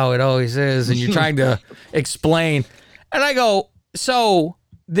really how it always is. And you're trying to explain. And I go, so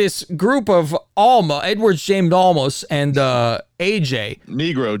this group of Alma, Edwards James Olmos, and AJ.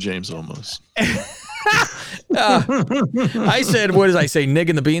 Negro James Olmos. I said, what did I say? Nig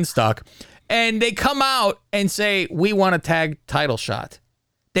and the Beanstalk. And they come out and say, we want a tag title shot.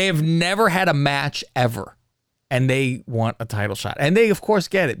 They have never had a match ever. And they want a title shot. And they, of course,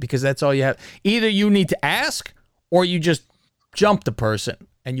 get it because that's all you have. Either you need to ask or you just jump the person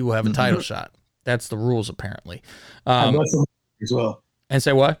and you will have a title shot. That's the rules, apparently. At WrestleMania as well. And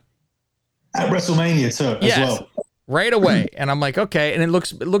say what? At WrestleMania, too, as well. Right away. And I'm like, okay. And it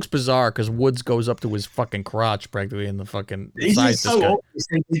looks bizarre because Woods goes up to his fucking crotch practically in the fucking side. It's so obvious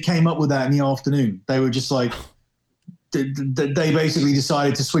they came up with that in the afternoon. They were just like, they basically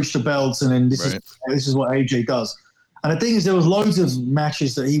decided to switch the belts, and then this is what AJ does. And the thing is, there was loads of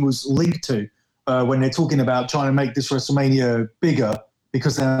matches that he was linked to when they're talking about trying to make this WrestleMania bigger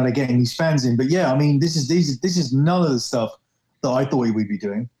because they're getting these fans in. But yeah, I mean, this is none of the stuff that I thought he would be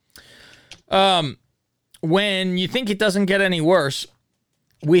doing. When you think it doesn't get any worse,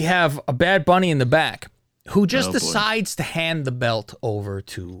 we have a Bad Bunny in the back who just decides to hand the belt over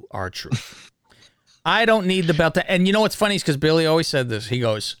to R-Truth. I don't need the belt. And you know what's funny is because Billy always said this. He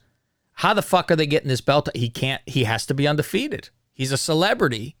goes, how the fuck are they getting this belt? He has to be undefeated. He's a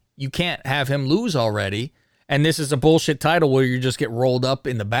celebrity. You can't have him lose already. And this is a bullshit title where you just get rolled up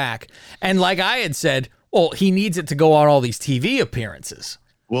in the back. And like I had said, well, he needs it to go on all these TV appearances.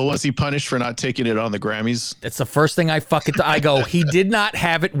 Well, was he punished for not taking it on the Grammys? That's the first thing I go, he did not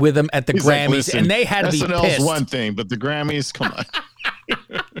have it with him at the Grammys, like, and they had to be SNL's pissed. one thing, but the Grammys, come on.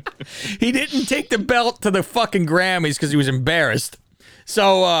 He didn't take the belt to the fucking Grammys because he was embarrassed.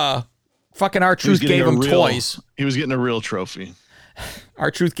 So, fucking R-Truth gave him toys. He was getting a real trophy.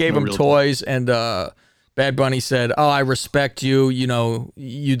 R-Truth gave him toys, and Bad Bunny said, oh, I respect you. You know,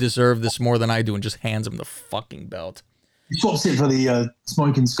 you deserve this more than I do, and just hands him the fucking belt. He swaps it for the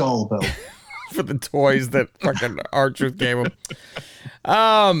Smoking Skull belt. For the toys that fucking R-Truth gave him.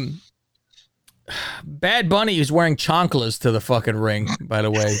 Bad Bunny is wearing chanclas to the fucking ring, by the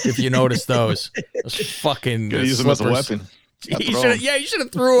way, if you notice those. Those fucking use them as a weapon. You should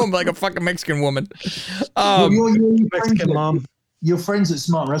have threw him like a fucking Mexican woman. Mexican mom. Your friends at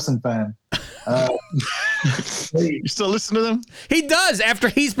Smart Wrestling Fan. You still listen to them? He does after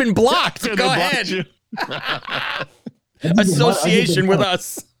he's been blocked. Go ahead. Association with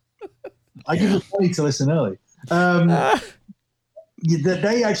us. I give it money to listen early.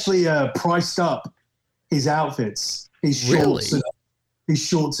 They actually priced up his outfits, his shorts, his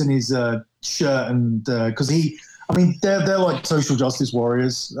shorts and his shirt, and because they're like social justice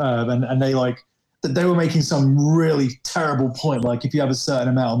warriors, and they were making some really terrible point, like if you have a certain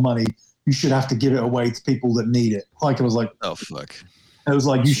amount of money, you should have to give it away to people that need it. Like it was like, oh fuck. It was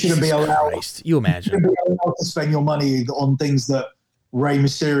like you shouldn't be allowed. Christ, you imagine? You shouldn't be allowed to spend your money on things that Rey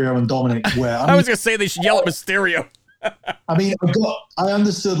Mysterio and Dominic wear. I was gonna say they should yell at Mysterio. I mean, I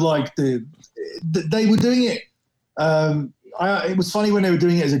understood like they were doing it. It was funny when they were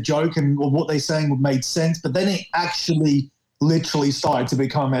doing it as a joke and what they saying made sense, but then it actually literally started to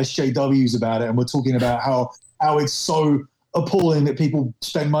become SJWs about it, and we're talking about how it's so appalling that people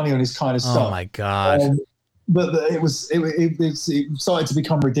spend money on this kind of stuff. Oh my god. But it started to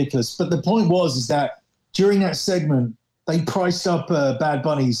become ridiculous. But the point is that during that segment, they priced up Bad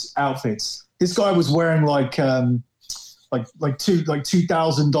Bunny's outfits. This guy was wearing like like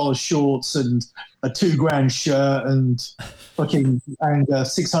 $2,000 shorts and a $2,000 shirt and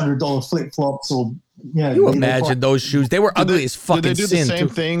 $600 flip flops or You imagine those shoes? They were ugly as fucking Did they do sin. the same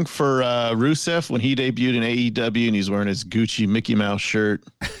too. thing for Rusev when he debuted in AEW and he's wearing his Gucci Mickey Mouse shirt?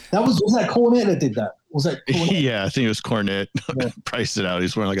 Was that Cornette that did that? Was that Cornette? Yeah, I think it was Cornette. Priced it out.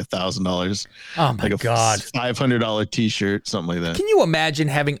 He's wearing like $1,000. Oh my God. $500 T-shirt, something like that. Can you imagine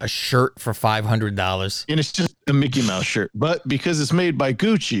having a shirt for $500? And it's just a Mickey Mouse shirt, but because it's made by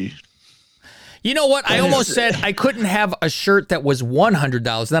Gucci. You know what? I almost said I couldn't have a shirt that was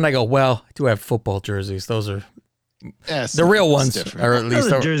 $100. Then I go, well, I do have football jerseys. Those are the real ones, or at least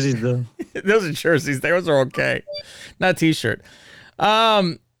Those are jerseys, though. Those are jerseys. Those are okay. Not T-shirt.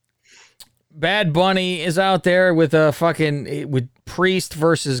 Bad Bunny is out there with with Priest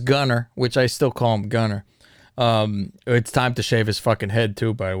versus Gunner, which I still call him Gunner. It's time to shave his fucking head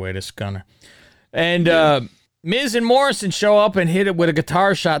too, by the way, this Gunner. And Miz and Morrison show up and hit it with a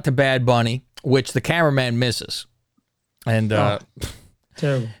guitar shot to Bad Bunny, which the cameraman misses. And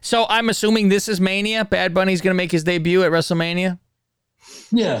terrible. So I'm assuming this is Mania. Bad Bunny's going to make his debut at WrestleMania.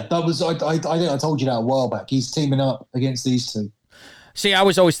 Yeah, that was. I think I told you that a while back. He's teaming up against these two. See, I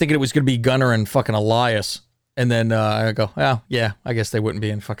was always thinking it was going to be Gunner and fucking Elias. And then I go, oh, yeah, I guess they wouldn't be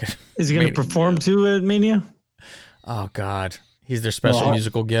in fucking... Is he going to perform too at Mania? Oh, God. He's their special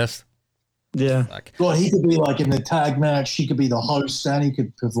musical guest. Yeah. Well, he could be like in the tag match. He could be the host and he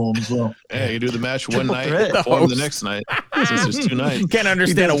could perform as well. Yeah, you do the match one night, perform the next night. Since there's 2 nights. Can't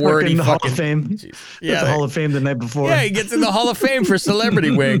understand a word. He Hall of Fame. Yeah, the Hall of Fame the night before. Yeah, he gets in the Hall of Fame for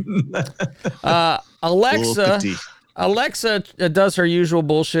Celebrity Wing. Alexa does her usual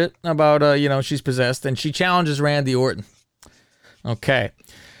bullshit about, she's possessed, and she challenges Randy Orton. Okay.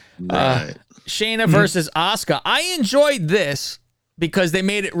 Right. Shayna versus Asuka. I enjoyed this because they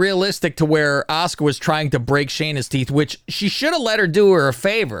made it realistic to where Asuka was trying to break Shayna's teeth, which she should have let her do her a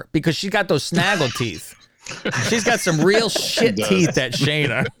favor because she's got those snaggle teeth. She's got some real shit teeth, that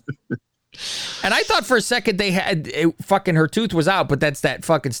Shayna. And I thought for a second they had her tooth was out, but that's that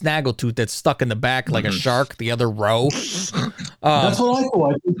fucking snaggle tooth that's stuck in the back like a shark, the other row. That's what I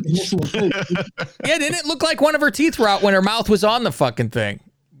thought. Yeah, didn't it look like one of her teeth were out when her mouth was on the fucking thing?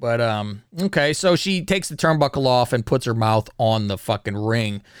 But, okay, so she takes the turnbuckle off and puts her mouth on the fucking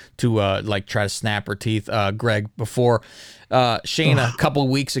ring to, try to snap her teeth. Greg, before Shayna a couple of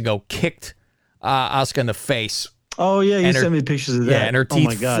weeks ago kicked Asuka in the face. Oh, yeah, you sent me pictures of that. Yeah, and her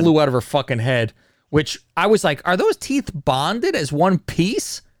teeth flew out of her fucking head, which I was like, are those teeth bonded as one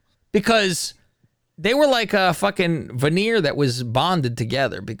piece? Because they were like a fucking veneer that was bonded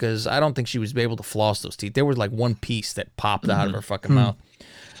together, because I don't think she was able to floss those teeth. They were like one piece that popped out of her fucking mouth.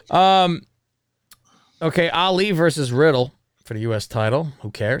 Okay, Ali versus Riddle for the U.S. title.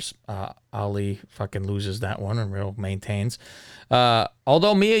 Who cares? Ali fucking loses that one and Riddle maintains.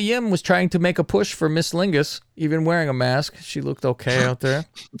 Although Mia Yim was trying to make a push for Miss Lingus, even wearing a mask. She looked okay out there.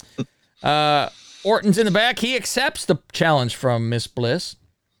 Orton's in the back. He accepts the challenge from Miss Bliss.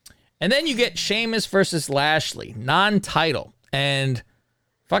 And then you get Sheamus versus Lashley, non-title. And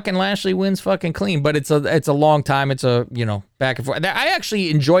fucking Lashley wins fucking clean, but it's a long time. It's a, back and forth. I actually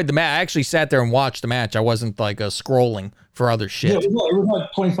enjoyed the match. I actually sat there and watched the match. I wasn't scrolling for other shit. Yeah, it was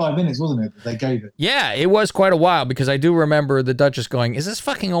like 25 minutes, wasn't it? They gave it. Yeah, it was quite a while, because I do remember the Duchess going, is this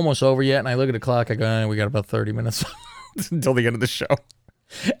fucking almost over yet? And I look at the clock. I go, we got about 30 minutes until the end of the show.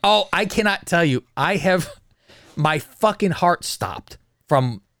 Oh, I cannot tell you. My fucking heart stopped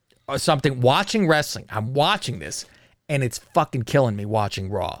from something, watching wrestling. I'm watching this. And it's fucking killing me watching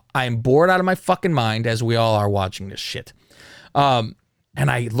Raw. I am bored out of my fucking mind, as we all are watching this shit. And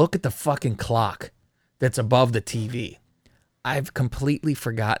I look at the fucking clock that's above the TV. I've completely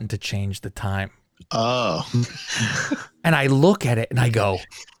forgotten to change the time. Oh. And I look at it and I go,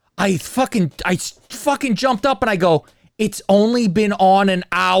 I fucking jumped up and I go, it's only been on an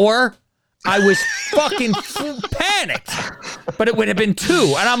hour? I was fucking panicked, but it would have been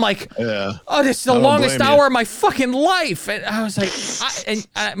 2. And I'm like, oh, this is the longest hour of my fucking life. And I was like,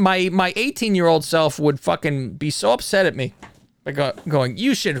 my 18-year-old self would fucking be so upset at me. Going,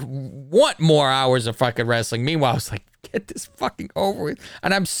 you should want more hours of fucking wrestling. Meanwhile, I was like, get this fucking over with.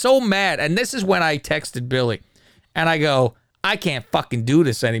 And I'm so mad. And this is when I texted Billy. And I go, I can't fucking do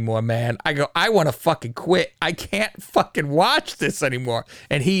this anymore, man. I go, I want to fucking quit. I can't fucking watch this anymore.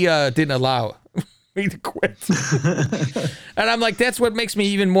 And he didn't allow me to quit. And I'm like, that's what makes me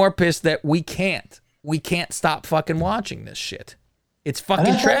even more pissed that we can't stop fucking watching this shit. It's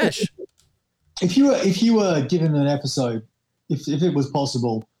fucking trash. If you were given an episode, if it was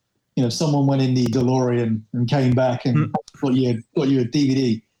possible, someone went in the DeLorean and came back and got you a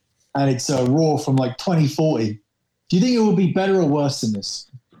DVD, and it's Raw from like 2040. Do you think it will be better or worse than this?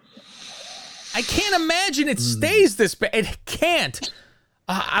 I can't imagine it stays this bad. It can't.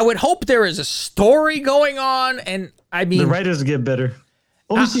 I would hope there is a story going on, and I mean, the writers get better.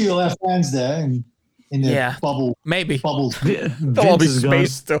 Obviously, you'll have fans there in the bubble. Maybe bubbles. They'll all be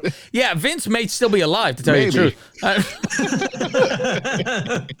spaced still. Yeah, Vince may still be alive, to tell you the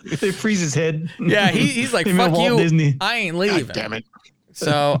truth. They freeze his head. Yeah, he's like, They met fuck Walt you. Disney. I ain't leaving. God damn it.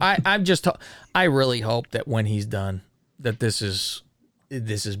 So I really hope that when he's done, that this is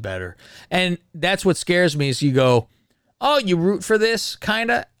better. And that's what scares me is you go, oh, you root for this, kind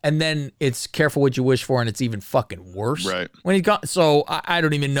of, and then it's careful what you wish for, and it's even fucking worse. Right. When he got, so I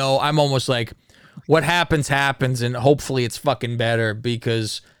don't even know. I'm almost like, what happens, and hopefully it's fucking better,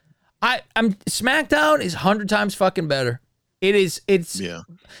 because I'm SmackDown is 100 times fucking better. It's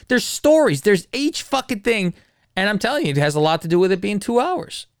there's stories, there's each fucking thing, and I'm telling you, it has a lot to do with it being 2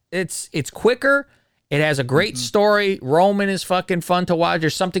 hours. It's quicker. It has a great story. Roman is fucking fun to watch.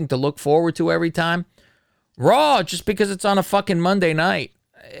 There's something to look forward to every time. Raw, just because it's on a fucking Monday night,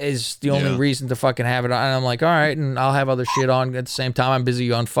 is the only reason to fucking have it on. And I'm like, all right, and I'll have other shit on at the same time. I'm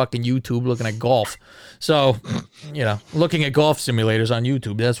busy on fucking YouTube looking at golf. So, looking at golf simulators on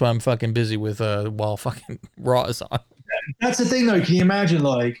YouTube. That's what I'm fucking busy with while fucking Raw is on. That's the thing, though. Can you imagine,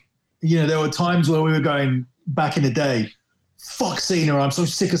 there were times where we were going back in the day, fuck Cena, I'm so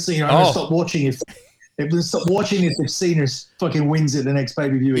sick of Cena, I'm going to stop watching it. Stop watching it if Cena fucking wins it the next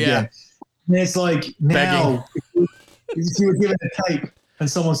pay-per-view again. And it's like, now, if you were given a tape and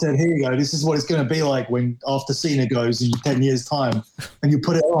someone said, here you go, this is what it's going to be like after Cena goes in 10 years' time, and you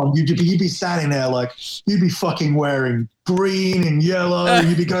put it on, you'd be standing there like, you'd be fucking wearing green and yellow,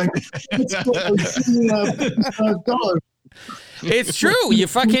 you'd be going, go. It's true. You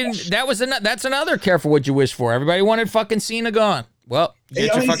fucking, that's another careful what you wish for. Everybody wanted fucking Cena gone. Well,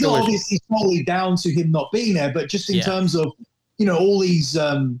 get your fucking wish. Obviously solely down to him not being there, but just in terms of, all these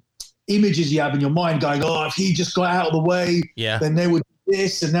images you have in your mind going, oh, if he just got out of the way, then they would do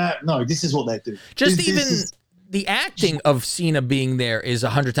this and that. No, this is what they do. The acting of Cena being there is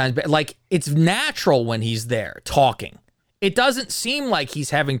 100 times better. Like, it's natural when he's there talking. It doesn't seem like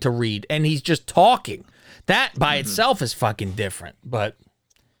he's having to read, and he's just talking. That by itself is fucking different, but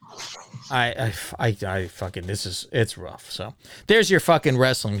I fucking, it's rough. So there's your fucking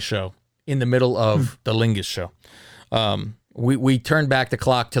wrestling show in the middle of the Lingus show. We turned back the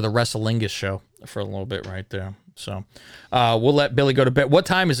clock to the WrestleLingus show for a little bit right there. So we'll let Billy go to bed. What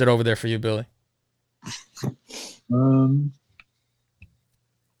time is it over there for you, Billy?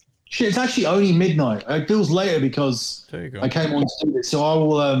 Shit, it's actually only midnight. It feels later because I came on to do this.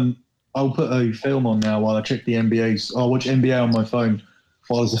 So I'll put a film on now while I check the NBA. I'll watch NBA on my phone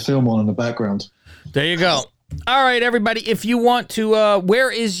while there's a film on in the background. There you go. All right, everybody. If you want to,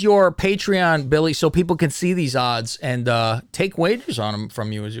 where is your Patreon, Billy, so people can see these odds and take wagers on them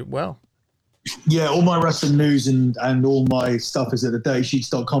from you as well? Yeah, all my wrestling news and all my stuff is at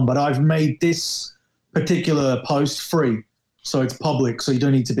thedirtysheets.com, but I've made this particular post free, so it's public, so you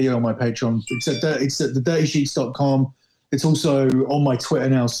don't need to be on my Patreon. It's at thedirtysheets.com. It's also on my Twitter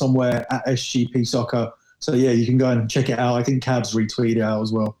now somewhere at SGP Soccer. So, yeah, you can go and check it out. I think Cabs retweet it out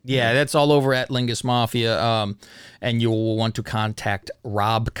as well. Yeah, that's all over at Lingus Mafia. And you will want to contact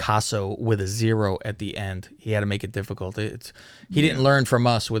Rob Casso with a 0 at the end. He had to make it difficult. He didn't learn from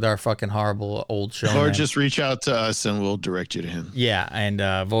us with our fucking horrible old show. Or just reach out to us and we'll direct you to him. Yeah, and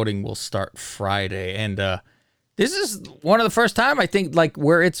voting will start Friday. And this is one of the first time, I think, like,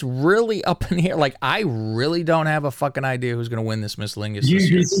 where it's really up in the air. Like, I really don't have a fucking idea who's going to win this Miss Lingus.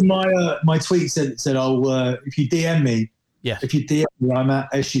 My tweet said if you DM me, I'm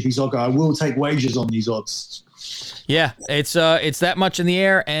at SGP Soccer, I will take wagers on these odds. Yeah, it's that much in the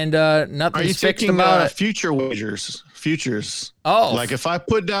air, and nothing's fixed about it. Future wagers? Futures. Oh. Like, if I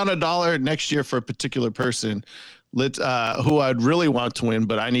put down $1 next year for a particular person, who I'd really want to win,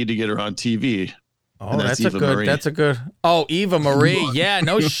 but I need to get her on TV. Oh, that's a good. Oh, Eva Marie. Yeah,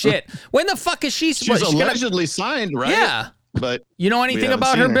 no shit. When the fuck is she? She's allegedly signed, right? Yeah. But you know anything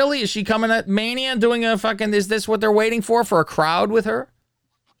about her, Billy? Is she coming at Mania doing a fucking, is this what they're waiting for a crowd with her?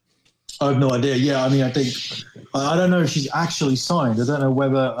 I have no idea. Yeah, I mean, I don't know if she's actually signed. I don't know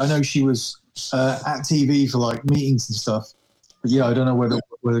whether, I know she was at TV for like meetings and stuff. But yeah, I don't know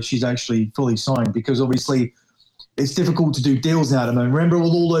whether she's actually fully signed, because obviously it's difficult to do deals now at the moment. Remember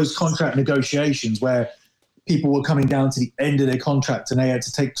all those contract negotiations where people were coming down to the end of their contract and they had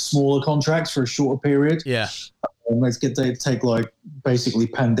to take smaller contracts for a shorter period? Yeah. They take like basically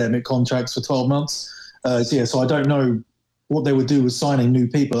pandemic contracts for 12 months. So I don't know what they would do with signing new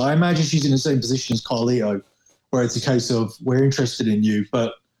people. I imagine she's in the same position as Carlito, where it's a case of, we're interested in you,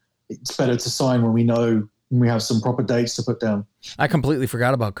 but it's better to sign when we know and we have some proper dates to put down. I completely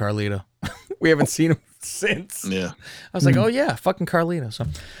forgot about Carlito. We haven't seen him since. Yeah. I was like, oh yeah, fucking Carlito. So,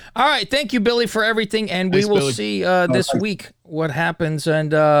 all right, thank you, Billy, for everything, and Thanks, we will Billy. see this week what happens.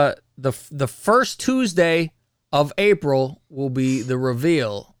 And the first Tuesday of April will be the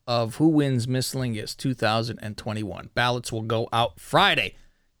reveal of who wins Miss Lingus 2021. Ballots will go out Friday.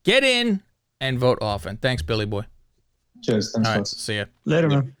 Get in and vote often. Thanks, Billy boy. Cheers. Thanks, all right, guys. see ya. Later,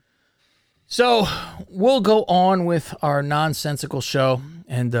 man. So we'll go on with our nonsensical show,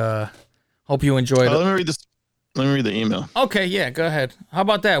 and hope you enjoyed it. Let me read this. Let me read the email. Okay, yeah, go ahead. How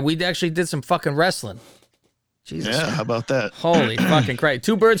about that? We actually did some fucking wrestling. Jesus. Yeah, how about that? Holy fucking Christ.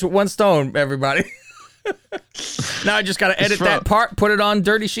 2 birds with 1 stone, everybody. Now I just got to edit that part, put it on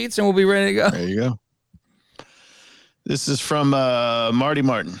dirty sheets, and we'll be ready to go. There you go. This is from Marty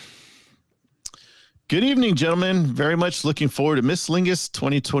Martin. Good evening, gentlemen. Very much looking forward to Miss Lingus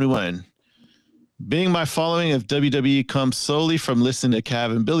 2021. Being my following of WWE comes solely from listening to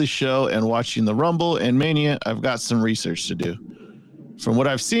Cav and Billy's show and watching the Rumble and Mania, I've got some research to do. From what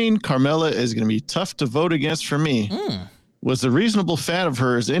I've seen, Carmella is going to be tough to vote against for me. Was a reasonable fan of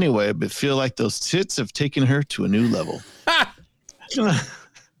hers anyway, but feel like those tits have taken her to a new level.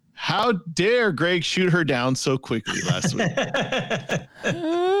 How dare Greg shoot her down so quickly last week?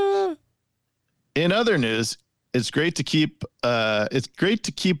 In other news, it's great to keep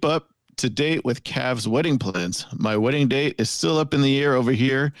up to date with Cav's wedding plans. My wedding date is still up in the air over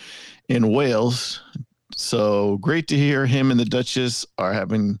here in Wales. So great to hear him and the Duchess are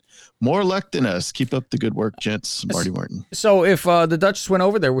having more luck than us. Keep up the good work, gents. Marty Martin. So if the Duchess went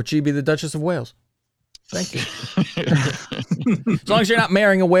over there, would she be the Duchess of Wales? Thank you. As long as you're not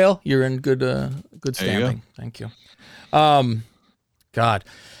marrying a whale, you're in good standing. Thank you. God,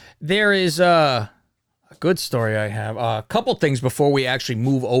 there is a good story I have. A couple things before we actually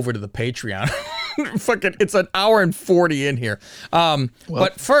move over to the Patreon. Fucking, it's an hour and 40 in here.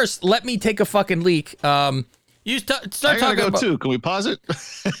 But first, let me take a fucking leak. You start I gotta talking go about too. Can we pause it?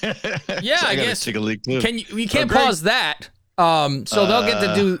 Yeah, So I I gotta guess. take a leak too. You can't Greg? pause that. So they'll get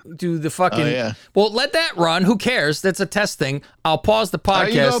to do the fucking. yeah. Well, let that run. Who cares? That's a test thing. I'll pause the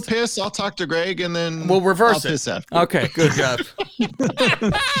podcast. You go piss. I'll talk to Greg, and then We'll reverse I'll it. piss after. Okay, good job.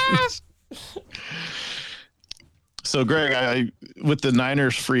 So, Greg, I with the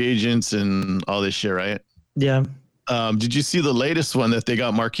Niners free agents and all this shit, right? Yeah. Did you see the latest one that they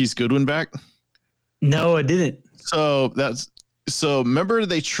got Marquise Goodwin back? No, I didn't. So remember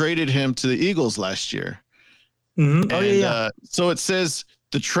they traded him to the Eagles last year. Mm-hmm. Oh, yeah. So it says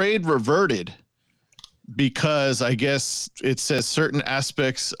the trade reverted because I guess it says certain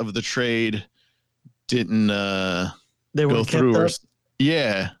aspects of the trade didn't They go weren't kept through. up?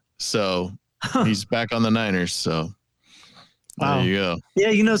 Yeah. So he's back on the Niners. So Wow. there you go.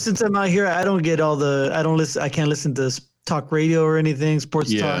 Yeah, since I'm out here, I don't get I can't listen to talk radio or anything,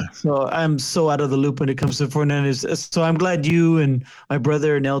 sports talk. So I'm so out of the loop when it comes to 49ers. So I'm glad you and my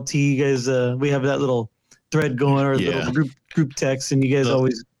brother and LT, you guys, we have that little thread going or little group text, and you guys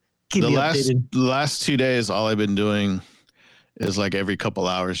always keep me updated. The last 2 days, all I've been doing is like every couple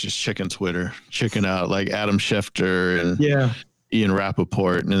hours, just checking Twitter, checking out like Adam Schefter and Ian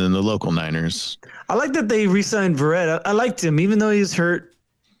Rappaport, and then the local Niners. I like that they re-signed Verrett. I liked him, even though he's hurt.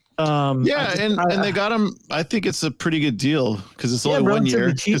 And they got him. I think it's a pretty good deal because it's only 1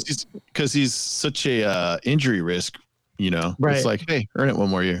 year. Because he's such a injury risk. Right. It's like, hey, earn it 1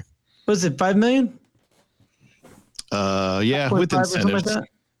 more year. Was it $5 million? With incentives. Like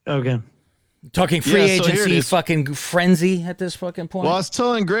okay. Talking free agency fucking frenzy at this fucking point. Well, I was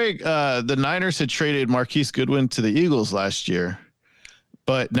telling Greg, the Niners had traded Marquise Goodwin to the Eagles last year,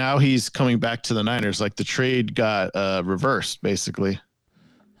 but now he's coming back to the Niners. Like the trade got reversed, basically.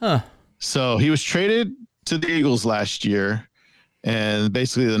 Huh. So he was traded to the Eagles last year, and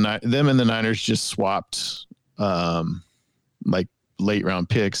basically them and the Niners just swapped like late round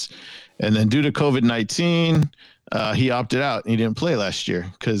picks, and then due to COVID-19, he opted out and he didn't play last year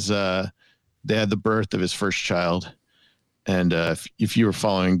because they had the birth of his first child, and if you were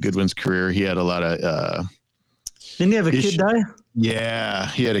following Goodwin's career, he had a lot of. Didn't he have a kid die? Yeah,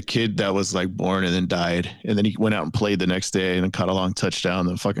 he had a kid that was like born and then died, and then he went out and played the next day and then caught a long touchdown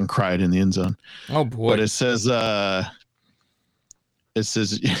and fucking cried in the end zone. Oh boy! But it says,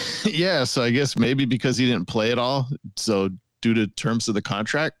 yeah. So I guess maybe because he didn't play at all, so due to terms of the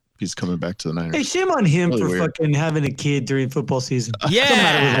contract, he's coming back to the Niners. Hey, shame on him Really for weird. fucking having a kid during football season.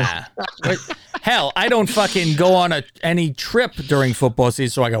 Yeah. Hell, I don't fucking go on any trip during football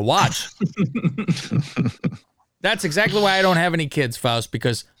season so I can watch. That's exactly why I don't have any kids, Faust,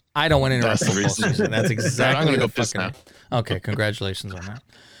 because I don't want to interrupt That's the football reason. season. That's exactly I'm gonna the go piss fucking. now. Okay, congratulations on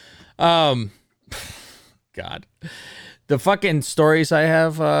that. God. The fucking stories I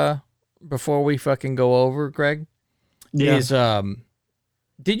have before we fucking go over, Greg, is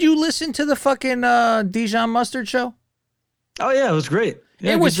did you listen to the fucking Dijon Mustard show? Oh yeah, it was great.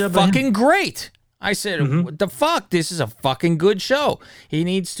 Yeah, it was fucking great. I said, what the fuck? This is a fucking good show. He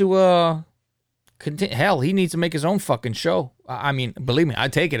needs to hell, he needs to make his own fucking show. I mean, believe me, I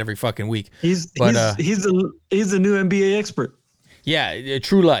take it every fucking week. He's the new NBA expert. Yeah,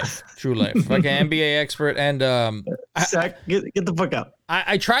 true life. Like an NBA expert. And Zach, get the fuck out.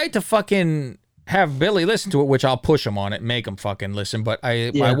 I tried to fucking have Billy listen to it, which I'll push him on it, make him fucking listen. But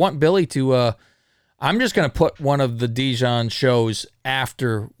I want Billy to. I'm just gonna put one of the Dijon shows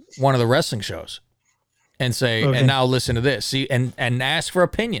after one of the wrestling shows, and say, and now listen to this. See, and ask for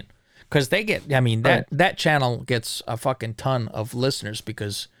opinion, because they get. I mean that channel gets a fucking ton of listeners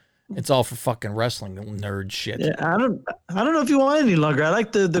because it's all for fucking wrestling nerd shit. Yeah, I don't know if you want any longer. I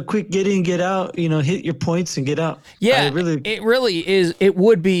like the quick get in, get out. Hit your points and get out. Yeah, it really is. It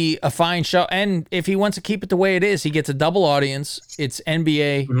would be a fine show, and if he wants to keep it the way it is, he gets a double audience. It's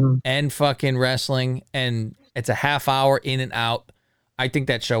NBA and fucking wrestling, and it's a half hour in and out. I think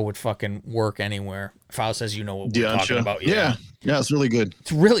that show would fucking work anywhere. Faust says, you know what we're talking about. Yeah, it's really good.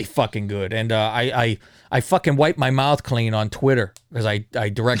 It's really fucking good, and I fucking wiped my mouth clean on Twitter because I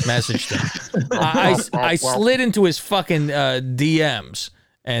direct messaged him. I slid into his fucking DMs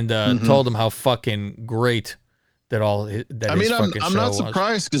and told him how fucking great that all that his fucking show was. I'm not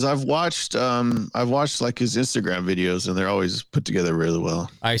surprised because I've watched like his Instagram videos and they're always put together really well.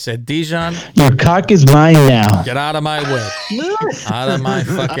 I said, Dijon, your cock is mine now. Get out of my way. Out of my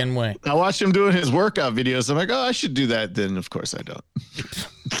fucking way. I watched him doing his workout videos. I'm like, oh, I should do that. Then of course I don't.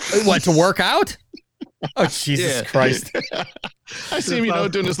 What, to work out? Oh, Jesus Christ. I see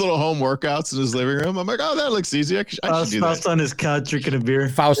him, doing his little home workouts in his living room. I'm like, oh, that looks easy. I should do that. Faust on his couch drinking a beer.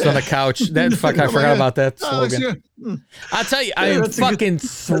 Faust on the couch. That fuck, I forgot about that slogan. I'll tell you, I am fucking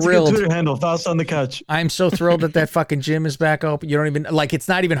thrilled. That's a good Twitter handle, Faust on the couch. I'm so thrilled that fucking gym is back open. You don't even, it's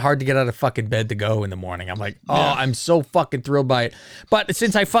not even hard to get out of fucking bed to go in the morning. I'm like, I'm so fucking thrilled by it. But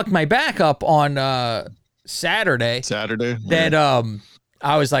since I fucked my back up on Saturday, that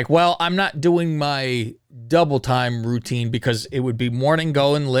I was like, well, I'm not doing my double time routine because it would be morning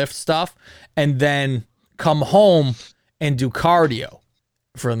go and lift stuff and then come home and do cardio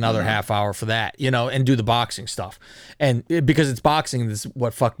for another half hour for that, and do the boxing stuff. And because it's boxing, this is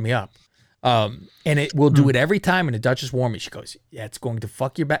what fucked me up. And it will do it every time. And the Duchess warned me. She goes, yeah, it's going to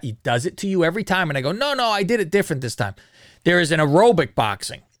fuck your back. He does it to you every time. And I go, no, I did it different this time. There is an aerobic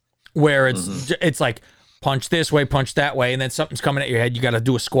boxing where it's like, punch this way, punch that way, and then something's coming at your head. You got to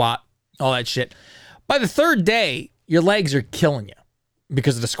do a squat, all that shit. By the third day, your legs are killing you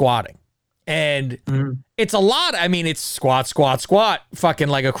because of the squatting. And it's a lot. I mean, it's squat, fucking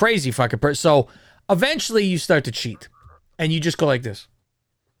like a crazy fucking person. So eventually you start to cheat. And you just go like this.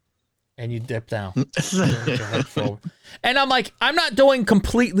 And you dip down. And I'm like, I'm not doing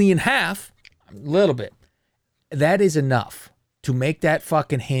completely in half. A little bit. That is enough to make that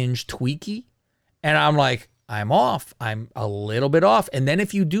fucking hinge tweaky. And I'm like, I'm off. I'm a little bit off. And then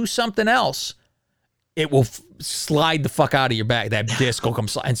if you do something else, it will slide the fuck out of your back. That disc will come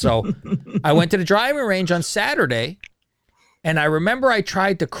slide. And so I went to the driving range on Saturday, and I remember I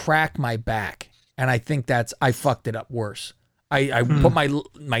tried to crack my back, and I think I fucked it up worse. I put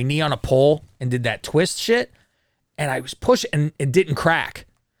my knee on a pole and did that twist shit, and I was pushing, and it didn't crack.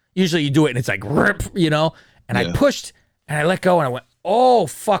 Usually you do it, and it's like, rip, And I pushed, and I let go, and I went, oh,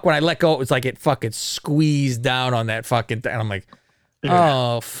 fuck. When I let go, it was like it fucking squeezed down on that fucking thing. And I'm like,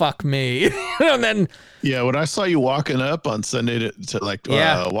 oh, fuck me. And then. Yeah, when I saw you walking up on Sunday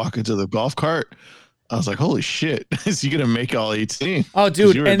to walk into the golf cart, I was like, holy shit. Is he going to make all 18? Oh,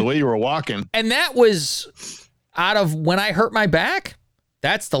 dude. The way you were walking. And that was out of when I hurt my back,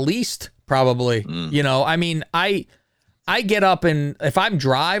 that's the least probably. I mean, I get up and if I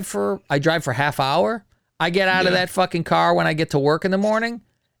drive for half hour. I get out of that fucking car when I get to work in the morning,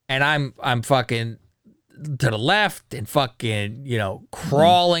 and I'm fucking to the left and fucking,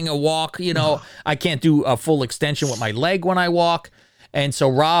 crawling a walk. I can't do a full extension with my leg when I walk. And so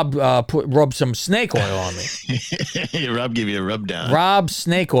Rob rubbed some snake oil on me. Rob gave you a rub down. Rob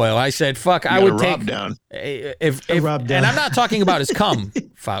snake oil. I said, fuck, I would take down. If and I'm not talking about his cum,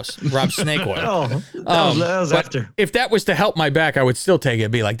 Faust. Rob snake oil. That was after. If that was to help my back, I would still take it.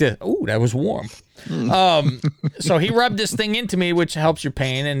 It'd be like this. Ooh, that was warm. So he rubbed this thing into me, which helps your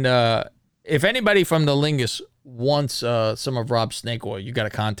pain. And if anybody from the Lingus wants some of Rob's snake oil, you got to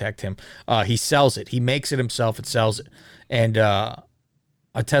contact him. He sells it. He makes it himself and sells it. And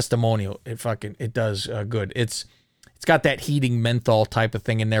a testimonial, it does good. It's It's got that heating menthol type of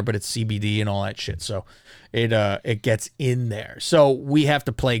thing in there, but it's CBD and all that shit. So it gets in there. So we have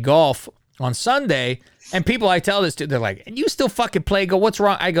to play golf on Sunday, and people I tell this to, they're like, "And you still fucking play? Go, what's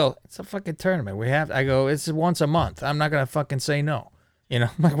wrong?" I go, "It's a fucking tournament. I go, it's once a month. I'm not gonna fucking say no. You know,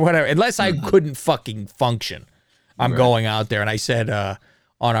 like whatever. Unless I couldn't fucking function, I'm going out there." And I said on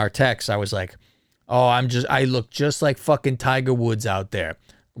our text, I was like, "Oh, I look just like fucking Tiger Woods out there.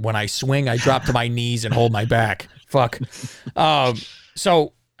 When I swing, I drop to my knees and hold my back. Fuck."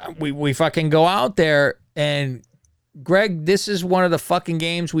 So we fucking go out there, and Greg, this is one of the fucking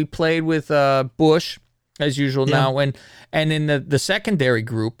games we played with Bush, as usual now. And in the secondary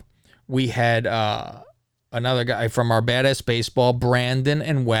group, we had another guy from our Badass Baseball, Brandon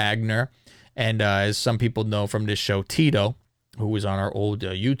and Wagner. And as some people know from this show, Tito, who was on our old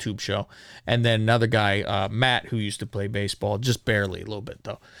YouTube show. And then another guy, Matt, who used to play baseball, just barely, a little bit,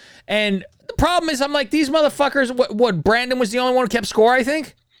 though. And the problem is, I'm like, these motherfuckers, what Brandon was the only one who kept score, I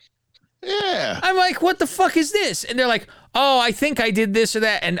think? Yeah. I'm like, what the fuck is this? And they're like, oh, I think I did this or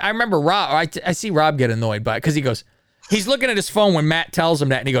that. And I remember Rob, I see Rob get annoyed by it because he goes, he's looking at his phone when Matt tells him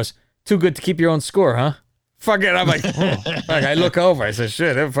that, and he goes, too good to keep your own score, huh? Fuck it. I'm like, fuck. I look over. I said,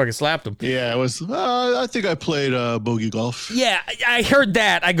 shit, I fucking slapped him. Yeah, it was, I think I played bogey golf. Yeah, I heard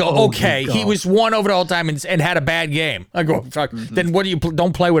that. I go, okay, he was one over the whole time and had a bad game. I go, fuck, then what do you,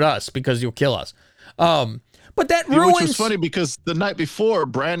 don't play with us because you'll kill us. But that ruins. Which was funny because the night before,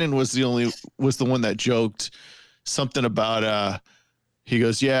 Brandon was the one that joked something about, he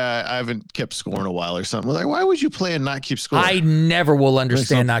goes, yeah, I haven't kept score in a while or something. Like, why would you play and not keep score? I never will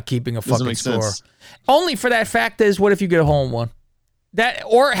understand not keeping a fucking score. Sense. Only for that fact is, what if you get a hole in one? That,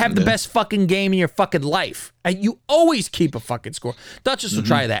 or have the best fucking game in your fucking life. You always keep a fucking score. Duchess will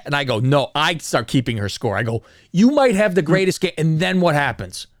try that. And I go, no, I start keeping her score. I go, you might have the greatest game. And then what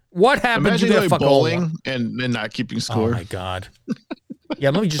happens? What happens? Imagine you going bowling and not keeping score. Oh my God.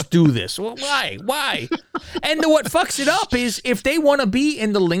 Yeah, let me just do this. Well, why? And what fucks it up is if they want to be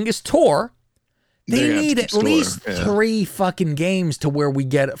in the Lingus Tour, they need at least 3 fucking games to where we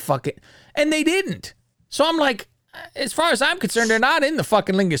get a fucking, and they didn't. So I'm like, as far as I'm concerned, they're not in the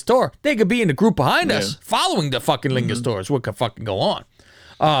fucking Lingus Tour. They could be in the group behind us, following the fucking Lingus Tour is what could fucking go on.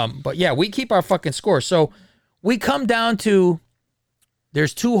 But yeah, we keep our fucking score. So we come down to,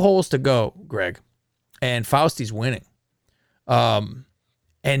 there's 2 holes to go, Greg, and Fausti's winning. And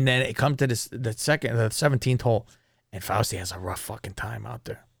then it comes to the 17th hole, and Fausti has a rough fucking time out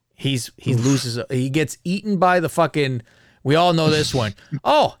there. He gets eaten by the fucking, we all know this one.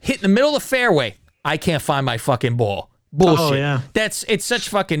 Oh, hit in the middle of the fairway. I can't find my fucking ball. Bullshit. Oh, yeah. It's such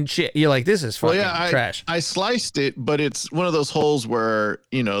fucking shit. You're like, this is fucking trash. I sliced it, but it's one of those holes where,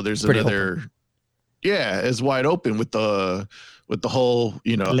 there's pretty another open. Yeah, it's wide open with the whole,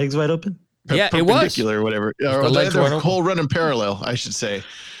 legs wide open. Yeah, it was perpendicular or whatever. Or the whole running parallel, I should say.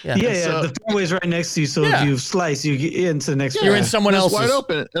 Yeah. So, the fairway's right next to you, so if you slice, you get into the next. You're in someone else's. Wide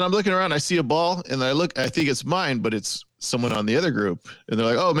open, and I'm looking around. I see a ball, and I think it's mine, but it's someone on the other group, and they're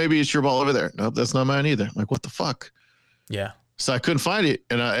like, "Oh, maybe it's your ball over there." Nope, that's not mine either. I'm like, what the fuck? Yeah. So I couldn't find it,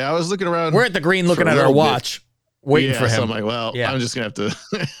 and I was looking around. We're at the green, looking at our watch, waiting for him. So I'm like, well, I'm just gonna have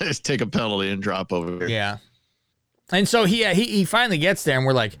to take a penalty and drop over here. Yeah. And so he finally gets there, and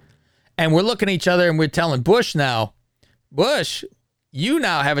we're like. And we're looking at each other and we're telling Bush now, Bush, you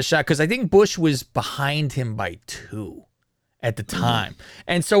now have a shot. Because I think Bush was behind him by 2 at the time.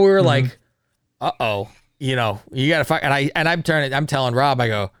 And so we were like, uh-oh, you got to fuck. And I'm telling Rob, I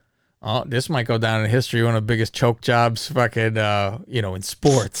go, oh, this might go down in history. One of the biggest choke jobs fucking, in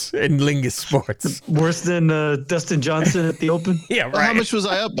sports, in Lingus sports. Worse than Dustin Johnson at the Open? Yeah, right. How much was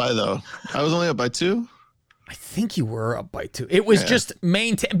I up by, though? I was only up by 2? I think you were up by 2. It was just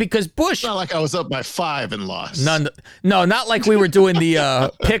maintain because Bush. It's not like I was up by 5 and lost. No, not like we were doing the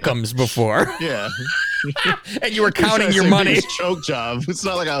pick'ems before. Yeah. And you were counting your money. Choke job. It's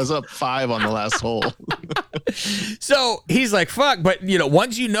not like I was up 5 on the last hole. So he's like, fuck, but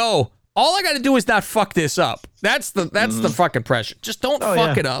once all I got to do is not fuck this up. That's the fucking pressure. Just don't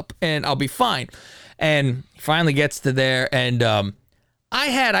fuck it up, and I'll be fine. And he finally gets to there, and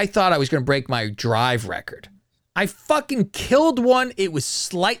I thought I was going to break my drive record. I fucking killed one. It was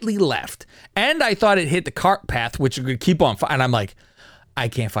slightly left. And I thought it hit the cart path, which would keep on. And I'm like, I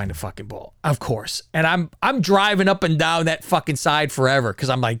can't find a fucking ball. Of course. And I'm driving up and down that fucking side forever because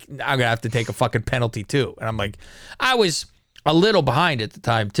I'm like, I'm going to have to take a fucking penalty too. And I'm like, I was a little behind at the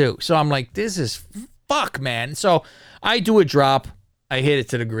time too. So I'm like, this is fuck, man. So I do a drop. I hit it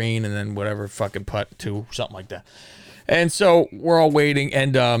to the green and then whatever fucking putt to something like that. And so we're all waiting.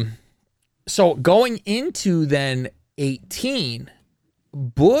 And so going into then 18,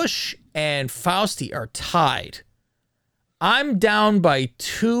 Bush and Fausti are tied I'm down by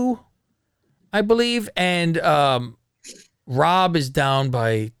 2, I believe, and Rob is down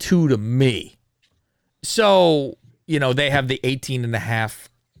by 2 to me. So, they have the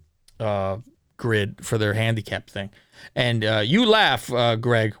 18.5 grid for their handicap thing. And you laugh,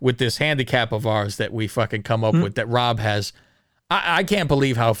 Greg, with this handicap of ours that we fucking come up with that Rob has. I can't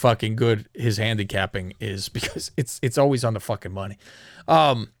believe how fucking good his handicapping is because it's always on the fucking money.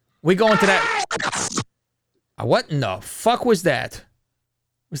 We go into that. What in the fuck was that?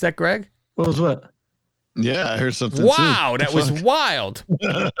 Was that Greg? What was what? Yeah, I heard something. Wow, too. that was wild.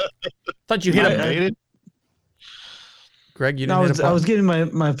 Thought you hit it. Greg, you didn't hit a I was getting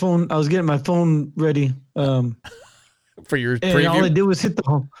my phone. I was getting my phone ready. For your and preview? all I did was hit the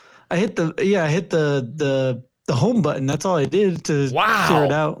home. I hit the home button. That's all I did to clear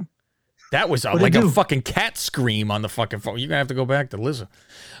it out. That was like a fucking cat scream on the fucking phone. You're gonna have to go back to listen.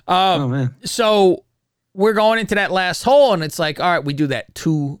 Oh man. So we're going into that last hole, and it's like, all right, we do that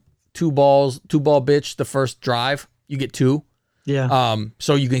two ball bitch the first drive. You get 2. Yeah.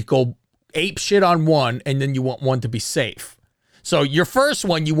 So you can go ape shit on one, and then you want one to be safe. So your first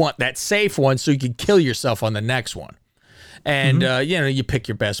one, you want that safe one, so you can kill yourself on the next one. And you pick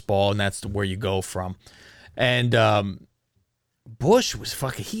your best ball, and that's where you go from. And Bush was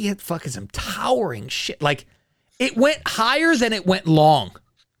he hit fucking some towering shit. Like, it went higher than it went long.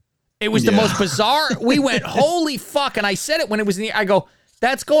 It was the most bizarre. We went, holy fuck. And I said it when it was in the air. I go,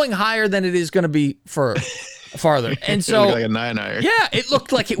 that's going higher than it is going to be for farther. And so, like a 9-iron. Yeah, it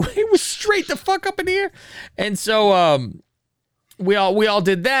looked like it was straight the fuck up in the air. And so we all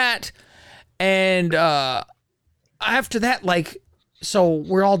did that. And after that, so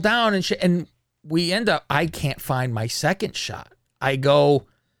we're all down and shit. And we end up, I can't find my second shot. I go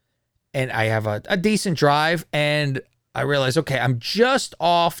and I have a decent drive, and I realize, okay, I'm just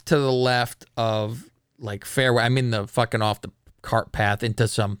off to the left of fairway. I'm in the fucking off the cart path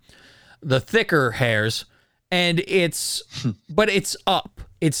into the thicker hairs, and but it's up.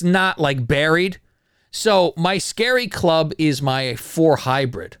 It's not buried. So my scary club is my 4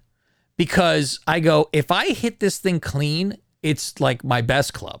 hybrid, because I go, if I hit this thing clean, it's like my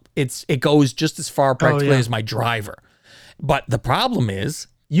best club. It goes just as far practically as my driver. But the problem is,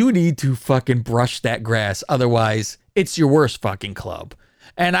 you need to fucking brush that grass. Otherwise, it's your worst fucking club.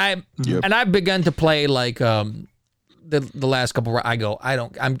 And I've begun to play the last couple.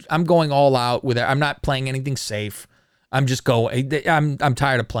 I'm going all out with it. I'm not playing anything safe. I'm just going. I'm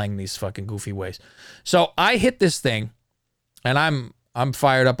tired of playing these fucking goofy ways. So I hit this thing, and I'm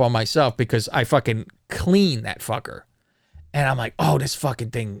fired up on myself because I fucking clean that fucker. And I'm like, oh, this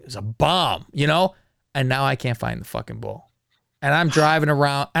fucking thing is a bomb, And now I can't find the fucking ball. And I'm driving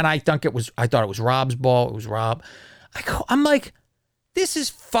around, and I thought it was Rob's ball. It was Rob. I'm like, this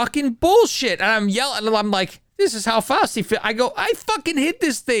is fucking bullshit. And I'm yelling, and I'm like, this is how fast he fit. I go, I fucking hit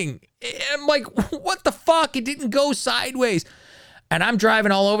this thing. I'm like, what the fuck? It didn't go sideways. And I'm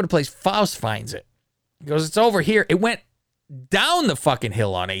driving all over the place. Faust finds it. He goes, it's over here. It went down the fucking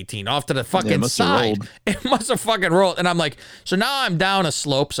hill on 18, off to the fucking side. It must have fucking rolled. And I'm like, so now I'm down a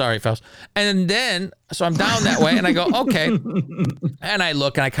slope. Sorry, Faust. And then, so I'm down that way, and I go, okay. And I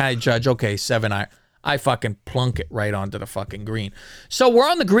look, and I kind of judge, okay, 7-iron. I fucking plunk it right onto the fucking green. So we're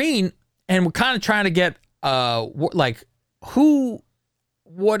on the green, and we're kind of trying to get, how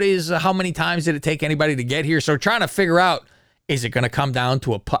many times did it take anybody to get here? So we're trying to figure out, is it going to come down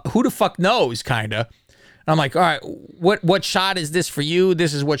to a putt? Who the fuck knows, kind of. I'm like, all right, what shot is this for you?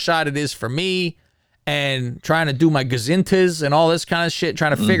 This is what shot it is for me. And trying to do my gazintas and all this kind of shit,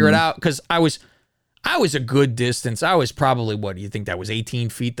 trying to figure it out. Because I was a good distance. I was probably, what do you think that was, 18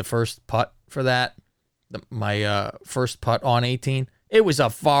 feet the first putt for that? My first putt on 18. It was a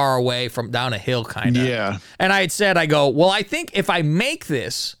far away from down a hill kind of. Yeah. And I had said, I go, well, I think if I make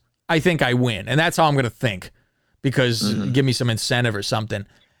this, I think I win. And that's how I'm going to think. Because give me some incentive or something.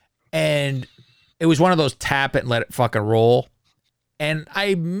 And it was one of those tap it and let it fucking roll. And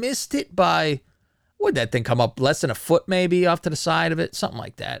I missed it by, would that thing come up less than a foot maybe off to the side of it? Something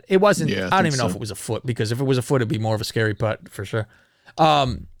like that. It wasn't, I don't even know if it was a foot, because if it was a foot, it'd be more of a scary putt for sure.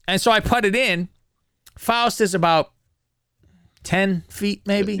 And so I putted in. Faust is about 10 feet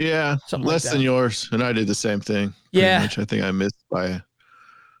maybe. Yeah, something less like than yours. And I did the same thing. Yeah. Much. I think I missed by.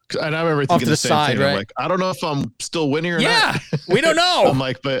 And I remember Off thinking to the the same side, thing. right? I'm like, I don't know if I'm still winning or not. Yeah, we don't know. I'm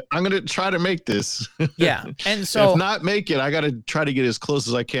like, but I'm going to try to make this. Yeah. And so if not make it, I got to try to get as close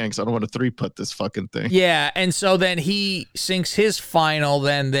as I can, because I don't want to 3-putt this fucking thing. Yeah. And so then he sinks his final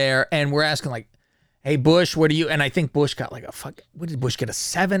then there, and we're asking like, hey, Bush, what are you? And I think Bush got like what did Bush get, a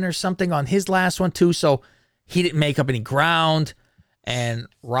 7 or something on his last one too? So he didn't make up any ground. and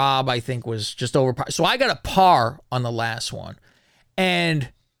Rob, I think, was just over par. So I got a par on the last one.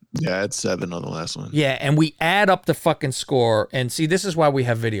 And yeah, I had 7 on the last one. yeah, and we add up the fucking score. And see, this is why we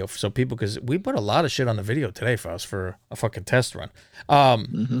have video. So people, because we put a lot of shit on the video today, Faust, for a fucking test run.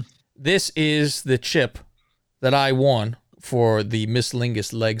 This is the chip that I won for the Miss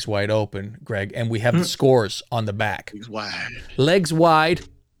Lingus Legs Wide Open, Greg. And we have the scores on the back. Legs wide. Legs wide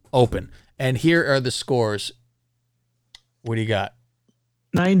open. And here are the scores. What do you got?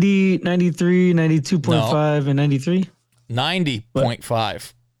 90, 93, 92.5, and 93?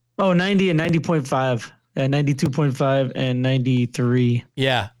 90.5. Oh, 90 and 90.5. And 92.5 and 93.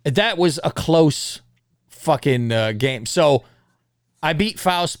 Yeah, that was a close fucking game. So I beat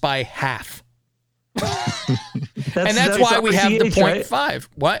Faust by half. And that's why we have the 0.5. Right?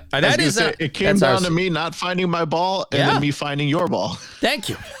 What? That is it came down to me not finding my ball and then me finding your ball. Thank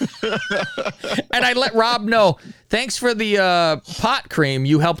you. And I let Rob know, thanks for the pot cream.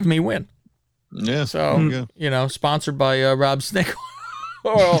 You helped me win. Yeah. So, sponsored by Rob Snake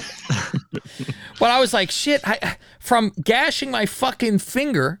Oil. But I was like, shit, from gashing my fucking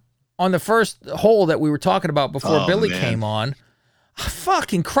finger on the first hole that we were talking about before Billy came on,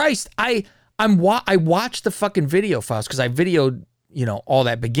 fucking Christ, I watched the fucking video files because I videoed, all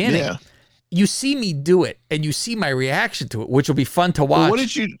that beginning. Yeah. You see me do it, and you see my reaction to it, which will be fun to watch.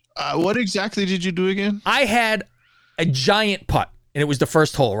 Well, what exactly did you do again? I had a giant putt, and it was the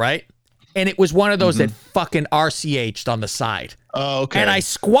first hole, right? And it was one of those that fucking RCH'd on the side. Oh, okay. And I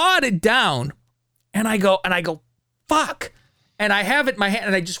squatted down, and I go, fuck. And I have it in my hand,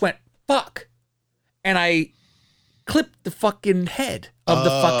 and I just went, fuck. And I clipped the fucking head of the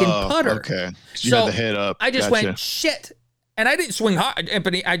fucking putter. Okay. You had the head up. I just went, shit. And I didn't swing hard,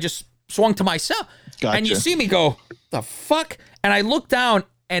 Anthony. I just swung to myself. Gotcha. And you see me go, the fuck? And I look down,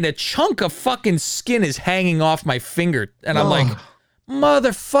 and a chunk of fucking skin is hanging off my finger. And I'm like,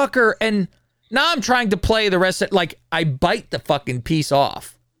 motherfucker. And now I'm trying to play the rest of it. Like, I bite the fucking piece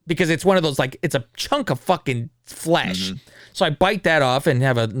off because it's one of those, like, it's a chunk of fucking flesh. So I bite that off and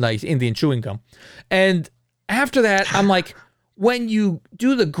have a nice Indian chewing gum. And after that, I'm like, when you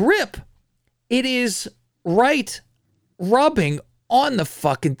do the grip, it is right rubbing on the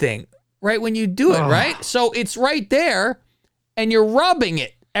fucking thing, right? When you do it, right? So it's right there and you're rubbing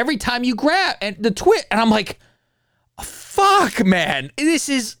it every time you grab and the twist. And I'm like, fuck, man,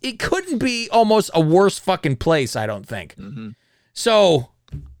 it couldn't be almost a worse fucking place, I don't think. So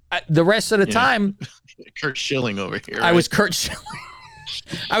the rest of the time, Kurt Schilling over here. I was Kurt Schilling.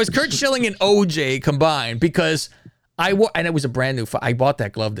 I was Kurt Schilling and OJ combined because and it was a brand new. I bought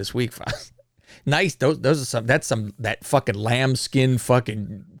that glove this week. Nice. Those are that fucking lambskin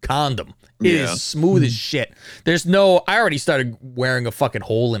fucking condom. It is smooth as shit. I already started wearing a fucking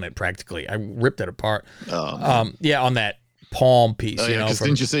hole in it practically. I ripped it apart. On that palm piece. Because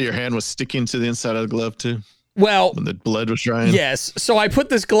didn't you say your hand was sticking to the inside of the glove too? Well, when the blood was drying. Yes. So I put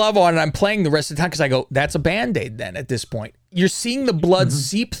this glove on and I'm playing the rest of the time because I go, that's a Band-Aid then at this point. You're seeing the blood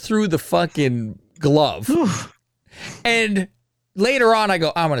seep through the fucking glove. And later on I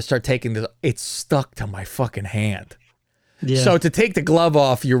go, I'm going to start taking this. It's stuck to my fucking hand. Yeah. So to take the glove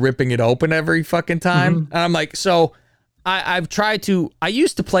off, you're ripping it open every fucking time. And I'm like, so I've tried to, I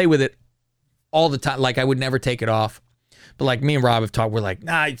used to play with it all the time. Like I would never take it off. But like me and Rob have talked, we're like,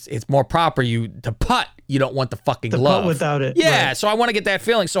 nah, it's more proper to putt. You don't want the fucking glove. Putt without it. Yeah, right. So I want to get that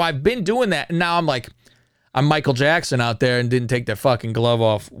feeling. So I've been doing that. And now I'm like, I'm Michael Jackson out there and didn't take that fucking glove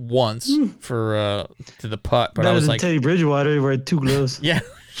off once to the putt. But Better I was than like, Teddy Bridgewater, he wear 2 gloves. Yeah.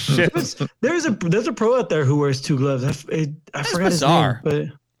 There's a pro out there who wears 2 gloves. I forgot bizarre. his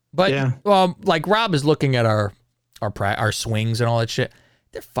name, but yeah. Well, like Rob is looking at our swings and all that shit.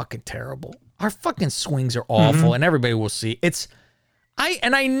 They're fucking terrible. Our fucking swings are awful, and everybody will see.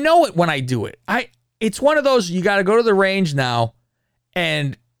 I know it when I do it. It's one of those, you got to go to the range now,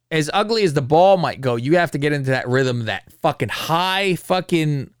 and as ugly as the ball might go, you have to get into that rhythm, that fucking high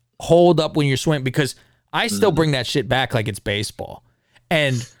fucking hold up when you're swinging, because I still bring that shit back like it's baseball.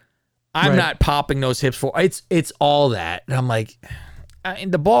 And I'm not popping those hips for it's all that. And I'm like,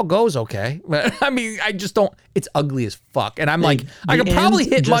 the ball goes okay. But I mean, I just don't, it's ugly as fuck. And I'm like, I could probably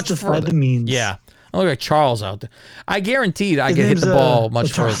hit much further. The means. Yeah. I look like Charles out there. I guaranteed I could hit the ball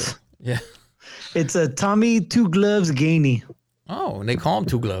much further. Yeah. It's a Tommy 2 Gloves Gainey. Oh, and they call him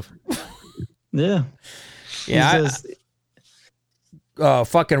 2 Glove. Yeah. Yeah.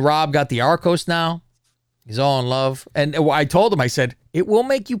 Fucking Rob got the Arcos now. He's all in love. And I told him, I said, it will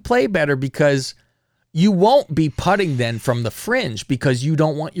make you play better because you won't be putting then from the fringe because you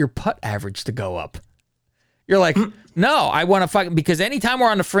don't want your putt average to go up. You're like, no, I want to fucking, because anytime we're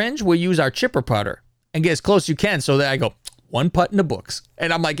on the fringe, we'll use our chipper putter and get as close as you can. So that I go, 1 putt in the books.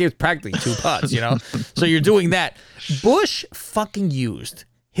 And I'm like, it's practically 2 putts, you know? So you're doing that. Bush fucking used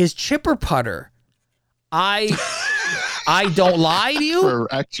his chipper putter. I don't lie to you.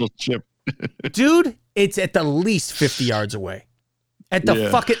 For actual chip. Dude, it's at the least 50 yards away. At the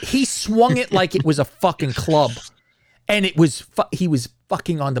fucking, he swung it like it was a fucking club. And it was, he was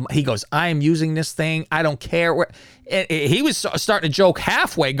fucking on the, he goes, I am using this thing. I don't care where. And he was starting to joke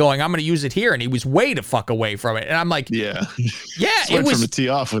halfway going, I'm going to use it here. And he was way the fuck away from it. And I'm like, yeah, it was from the tee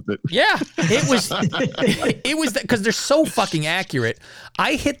off with it. Yeah, it was because they're so fucking accurate.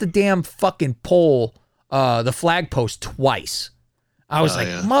 I hit the damn fucking pole, the flag post twice. I was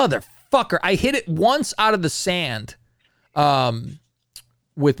motherfucker. I hit it once out of the sand,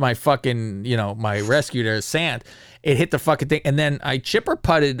 with my fucking, my rescue there, sand. It hit the fucking thing, and then I chipper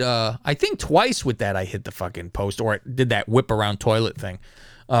putted, I think twice with that I hit the fucking post, or it did that whip around toilet thing.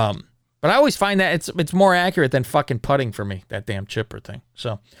 But I always find that it's more accurate than fucking putting for me, that damn chipper thing.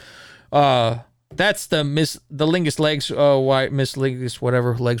 So that's the Lingus legs, Miss Lingus,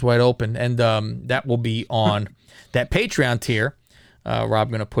 whatever, legs wide open, and that will be on that Patreon tier.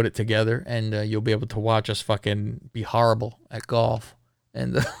 Rob gonna put it together, and you'll be able to watch us fucking be horrible at golf.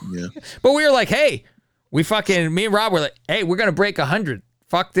 And but we were like, hey. Me and Rob were like, hey, we're going to break 100.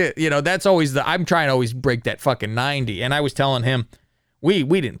 Fuck this. That's always I'm trying to always break that fucking 90. And I was telling him, we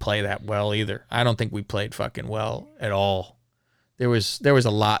didn't play that well either. I don't think we played fucking well at all. There was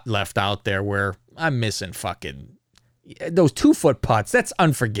a lot left out there where I'm missing fucking those 2-foot putts. That's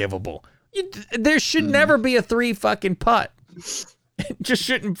unforgivable. There should never be a 3 fucking putt. It just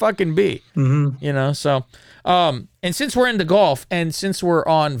shouldn't fucking be. So, and since we're into golf and since we're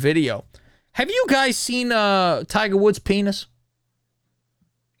on video, have you guys seen Tiger Woods' penis?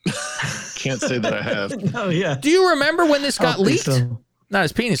 Can't say that I have. Oh, yeah. Do you remember when this got leaked? So. Not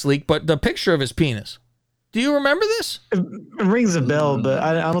his penis leaked, but the picture of his penis. Do you remember this? It rings a bell, but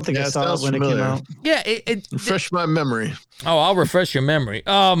I don't think I saw it when it came out. Yeah, refresh my memory. Oh, I'll refresh your memory.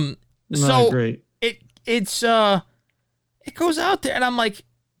 Great. It goes out there, and I'm like,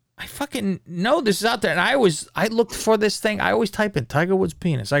 I fucking know this is out there. And I looked for this thing. I always type in Tiger Woods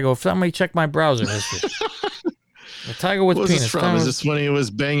penis. I go, if somebody check my browser history. Tiger Woods penis. This from? Is this when he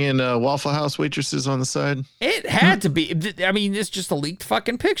was banging Waffle House waitresses on the side? It had to be. I mean, it's just a leaked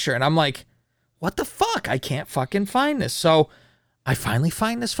fucking picture. And I'm like, what the fuck? I can't fucking find this. So I finally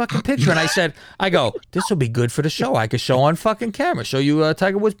find this fucking picture. And I go, this will be good for the show. I could show on fucking camera. Show you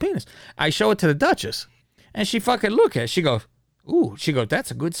Tiger Woods penis. I show it to the Duchess. And she fucking look at it. She goes, ooh, that's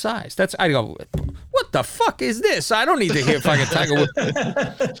a good size. I go, what the fuck is this? I don't need to hear fucking Tiger Woods.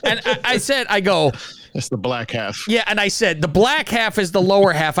 And I go, that's the black half. Yeah, and I said, the black half is the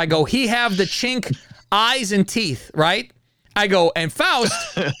lower half. I go, he have the chink eyes and teeth, right? I go, and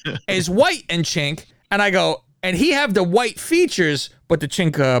Faust is white and chink. And I go, and he have the white features, but the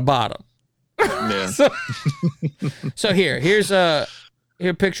chink bottom. Yeah. So here's a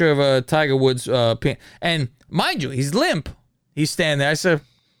picture of a Tiger Woods penis. And mind you, he's limp. He's standing there. I said,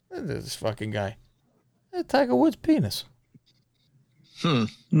 this fucking guy. Tiger Woods penis. Yeah,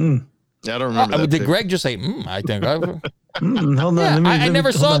 I don't remember that. Did Greg just say, I think. Hold on. Yeah, I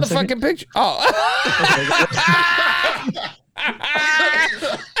never saw the fucking picture. Oh.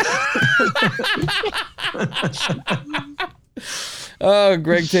 Oh,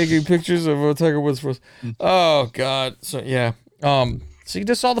 Greg taking pictures of Tiger Woods for us. Oh, God. So, yeah. See,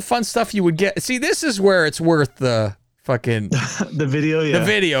 just all the fun stuff you would get. See, this is where it's worth the fucking the video, the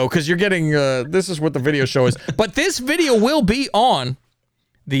video, because you're getting this is what the video show is. But this video will be on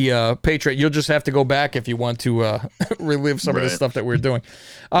the Patreon. You'll just have to go back if you want to relive some of the stuff that we're doing.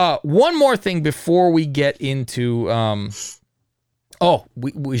 One more thing before we get into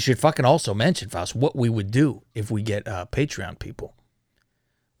we should fucking also mention, Faust, what we would do if we get Patreon people.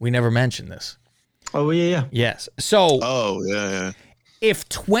 We never mentioned this. Oh, yeah. Yes. So yeah. If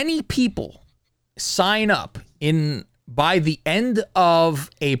 20 people sign up by the end of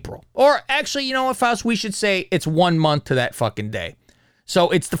April, or actually, you know what, Faust, we should say it's 1 month to that fucking day.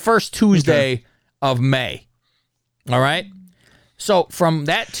 So it's the first Tuesday of May. All right? So from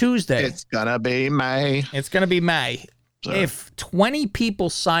that Tuesday. It's going to be May. It's going to be May. Sorry. If 20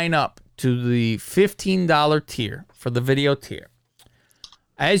 people sign up to the $15 tier for the video tier,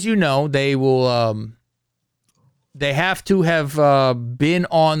 as you know, they will, they have to have been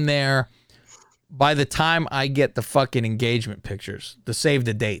on there by the time I get the fucking engagement pictures, the save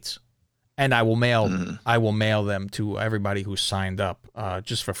the dates, and I will mail them to everybody who signed up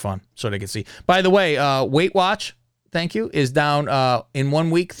just for fun so they can see. By the way, Weight Watch, thank you, is down in 1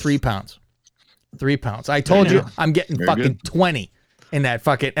 week 3 pounds. 3 pounds. I told you I'm getting fucking 20 in that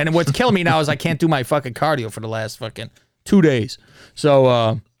fucking. And what's killing me now is I can't do my fucking cardio for the last fucking 2 days. So,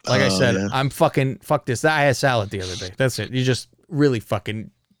 like I Oh, said, yeah. I'm fuck this. I had salad the other day. That's it. You just really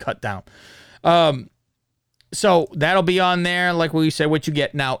fucking cut down. So that'll be on there. Like we said, what you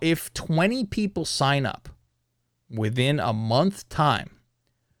get. Now, if 20 people sign up within a month time,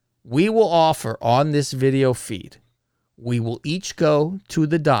 we will offer on this video feed, we will each go to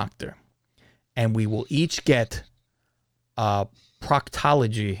the doctor and we will each get a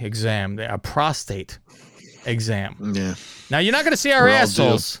proctology exam, a prostate exam. Yeah. Now, you're not going to see our We're all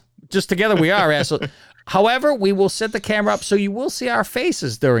assholes. Just together we are assholes. However, we will set the camera up so you will see our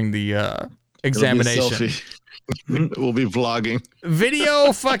faces during the examination. We'll be vlogging.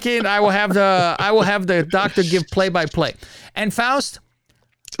 Video fucking I will have the doctor give play-by-play. And Faust,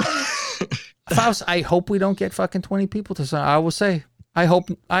 I hope we don't get fucking 20 people to sign. I will say, I hope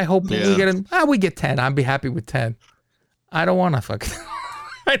we get 10. I'd be happy with 10. I don't want to fucking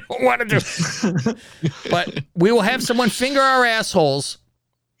I don't want to do. But we will have someone finger our assholes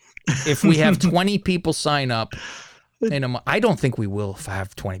if we have 20 people sign up. I don't think we will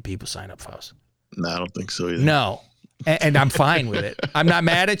have 20 people sign up, Faust. No, I don't think so either. No. And I'm fine with it. I'm not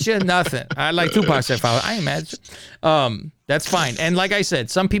mad at you. Nothing. I like Tupac said, I ain't mad at you. That's fine. And like I said,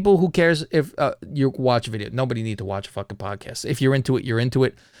 some people, who cares if you watch a video? Nobody need to watch a fucking podcast. If you're into it, you're into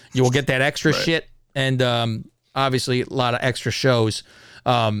it. You will get that extra shit. And obviously a lot of extra shows.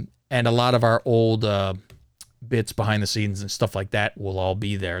 And a lot of our old bits behind the scenes and stuff like that will all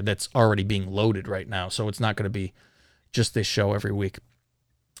be there. That's already being loaded right now. So it's not going to be just this show every week.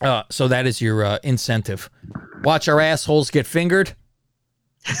 So that is your incentive. Watch our assholes get fingered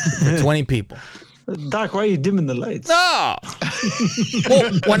for 20 people. Doc, why are you dimming the lights? Oh!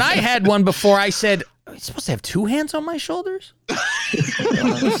 Well, when I had one before, I said, are you supposed to have two hands on my shoulders?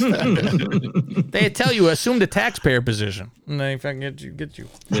 They tell you, assume the taxpayer position. And they fucking get you.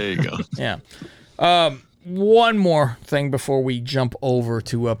 There you go. Yeah. One more thing before we jump over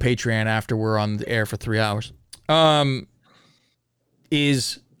to Patreon after we're on the air for 3 hours.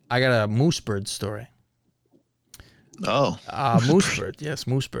 Is I got a moose bird story. Oh. Moose bird. Yes,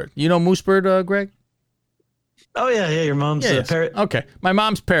 moose bird. You know moose bird, Greg? Oh, yeah, your mom's Yes. parrot. Okay. My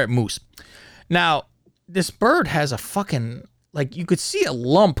mom's parrot, Moose. Now, this bird has a fucking, like, you could see a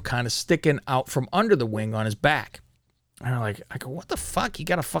lump kind of sticking out from under the wing on his back. And I go, what the fuck? You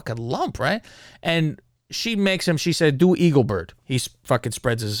got a fucking lump, right? And she said, do eagle bird. He fucking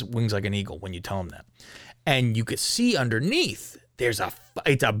spreads his wings like an eagle when you tell him that. And you could see underneath, it's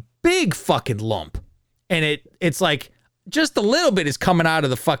a big fucking lump. And it's like, just a little bit is coming out of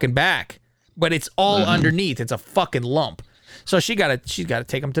the fucking back. But it's all underneath. It's a fucking lump. So she's got to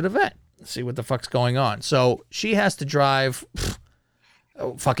take him to the vet, see what the fuck's going on. So she has to drive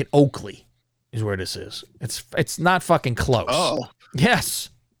fucking Oakley is where this is. It's not fucking close. Oh. Yes.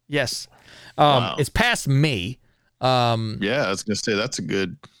 Wow. It's past me. Yeah, I was going to say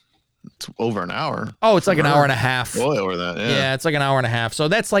it's over an hour. Oh, it's like an hour and a half. Way over that, yeah. Yeah, it's like an hour and a half. So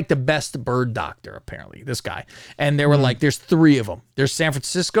that's like the best bird doctor, apparently, this guy. And they were like, there's 3 of them. There's San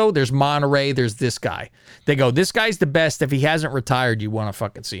Francisco, there's Monterey, there's this guy. They go, this guy's the best. If he hasn't retired, you want to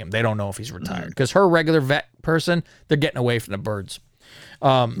fucking see him. They don't know if he's retired. Because her regular vet person, they're getting away from the birds.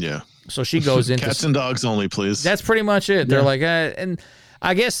 Yeah. So she goes into... Cats and dogs only, please. That's pretty much it. They're like, and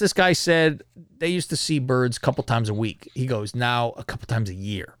I guess this guy said they used to see birds a couple times a week. He goes, now a couple times a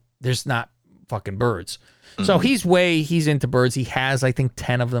year. There's not fucking birds. So he's into birds. He has, I think,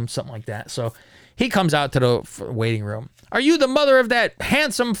 10 of them, something like that. So he comes out to the waiting room. Are you the mother of that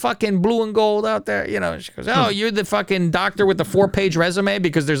handsome fucking blue and gold out there? You know, she goes, oh, you're the fucking doctor with the 4-page resume?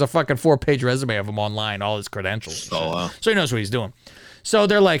 Because there's a fucking 4-page resume of him online, all his credentials. Oh, wow. So he knows what he's doing. So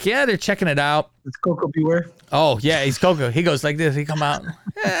they're like, yeah, they're checking it out. It's Coco Beware. Oh, yeah, he's Coco. He goes like this. He come out.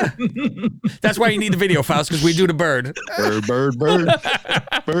 Yeah. That's why you need the video, Faust, because we do the bird.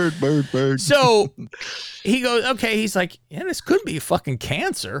 Bird. So he goes, okay, he's like, yeah, this could be fucking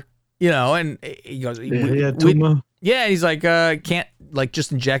cancer, you know, and he goes, tumor. Yeah, he's like, can't, like,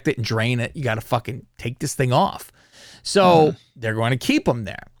 just inject it and drain it. You got to fucking take this thing off. So they're going to keep him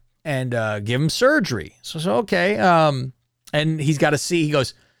there and give him surgery. So okay. And he's got to see, he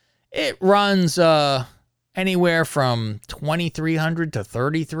goes, it runs anywhere from 2,300 to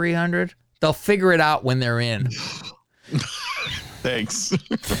 3,300. They'll figure it out when they're in. Thanks.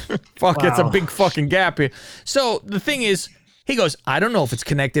 Fuck, it's a big fucking gap here. So the thing is, he goes, I don't know if it's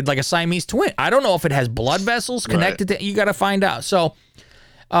connected like a Siamese twin. I don't know if it has blood vessels connected to, you got to find out. So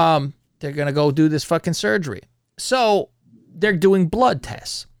they're going to go do this fucking surgery. So they're doing blood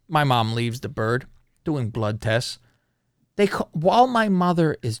tests. My mom leaves the bird doing blood tests. While my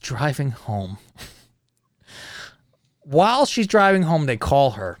mother is driving home, while she's driving home, they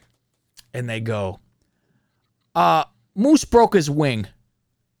call her and they go, Moose broke his wing.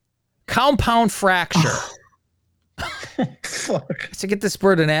 Compound fracture. Fuck. I said, get this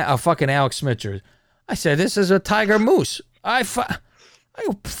bird a fucking Alex Smitcher. I said, this is a tiger moose. I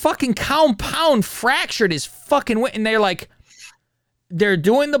fucking compound fractured his fucking wing. And they're like, they're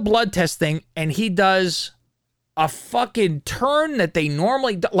doing the blood test thing, and he does a fucking turn that they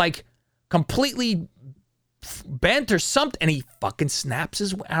normally do, like completely bent or something, and he fucking snaps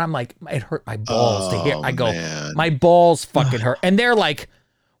his wing. And I'm like, it hurt my balls to hear. I go, man. my balls fucking hurt. And they're like,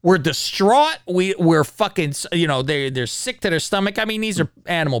 we're distraught. We're fucking, they're sick to their stomach. I mean, these are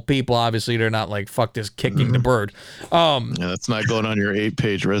animal people. Obviously, they're not like, fuck this, kicking the bird. Yeah, that's not going on your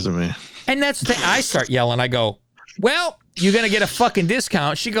 8-page resume. And that's the thing. I start yelling. I go, well, you're going to get a fucking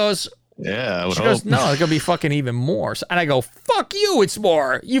discount. She goes, yeah, I would she goes, hope. no, it's going to be fucking even more. And I go, fuck you, it's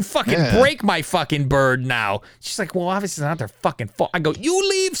more. You fucking break my fucking bird now. She's like, well, obviously it's not their fucking fault. I go, you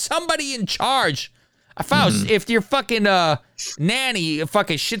leave somebody in charge. Faust, if your fucking nanny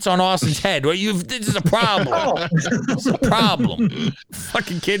fucking shits on Austin's head, well, this is a problem. This is a problem.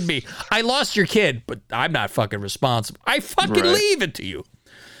 Fucking kidding me. I lost your kid, but I'm not fucking responsible. I fucking leave it to you.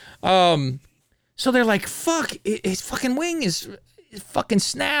 So they're like, fuck, his fucking wing is fucking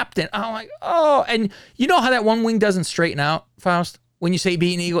snapped. And I'm like, oh. And you know how that one wing doesn't straighten out, Faust? When you say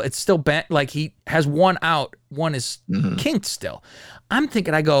be an eagle, it's still bent. Like he has one out, one is kinked still. I'm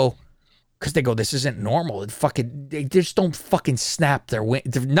thinking, I go, because they go, this isn't normal. They just don't fucking snap their wing.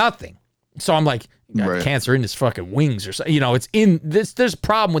 Nothing. So I'm like, you got cancer in his fucking wings or something. It's in this. There's a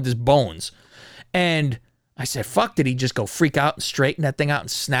problem with his bones. And I said, fuck, did he just go freak out and straighten that thing out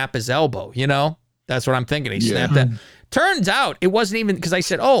and snap his elbow? That's what I'm thinking. He snapped that. Turns out it wasn't even, because I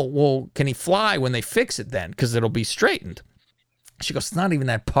said, oh, well, can he fly when they fix it then? Because it'll be straightened. She goes, it's not even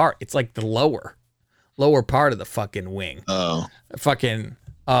that part. It's like the lower part of the fucking wing. Oh. Fucking,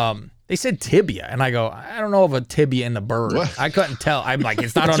 they said tibia. And I go, I don't know of a tibia in the bird. What? I couldn't tell. I'm like,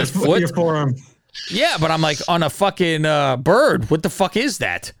 it's not on his foot. Your forearm. Yeah, but I'm like, on a fucking bird, what the fuck is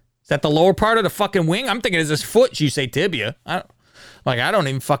that? Is that the lower part of the fucking wing? I'm thinking it's his foot. You say tibia. I don't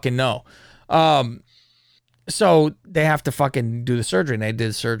even fucking know. So they have to fucking do the surgery, and they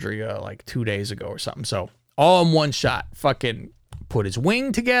did surgery like 2 days ago or something. So all in one shot, fucking put his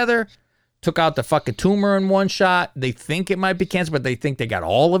wing together, took out the fucking tumor in one shot. They think it might be cancer, but they think they got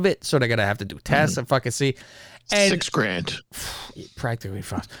all of it. So they're going to have to do tests and fucking see. And $6,000. Practically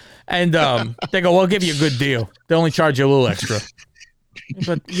fast. And they go, we'll give you a good deal. They only charge you a little extra.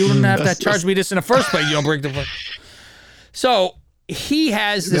 But you wouldn't have to charge me this in the first place. You don't break the fuck. So he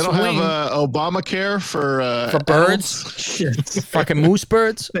has this wing. They don't wing. have Obamacare for birds. Shit. Fucking moose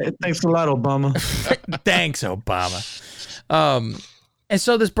birds. Thanks a lot, Obama. Thanks, Obama. And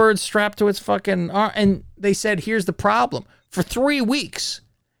so this bird's strapped to its fucking arm. And they said, here's the problem. For 3 weeks,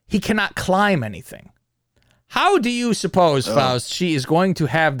 he cannot climb anything. How do you suppose, Faust, she is going to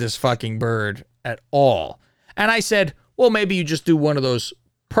have this fucking bird at all? And I said, well, maybe you just do one of those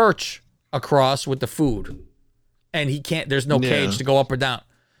perch across with the food. And he can't, there's no cage to go up or down.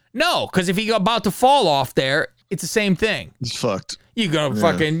 No, because if he's about to fall off there, it's the same thing. He's fucked. You go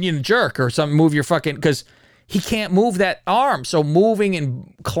fucking jerk or something, move your fucking, because he can't move that arm. So moving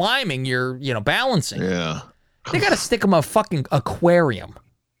and climbing, you're, balancing. Yeah. They got to stick him a fucking aquarium.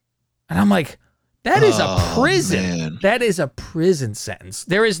 And I'm like, that is a prison. Man. That is a prison sentence.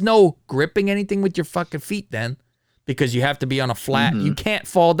 There is no gripping anything with your fucking feet then. Because you have to be on a flat. You can't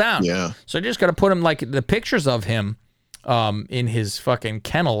fall down. Yeah. So I just got to put him, like, the pictures of him in his fucking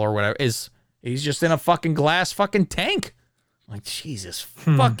kennel or whatever he's just in a fucking glass fucking tank. I'm like, Jesus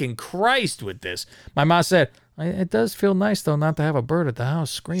fucking Christ with this. My mom said, it does feel nice, though, not to have a bird at the house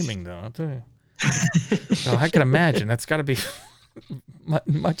screaming, though. I'll tell you. So I can imagine. That's got to be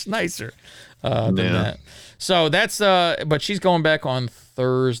much nicer than that. So that's, but she's going back on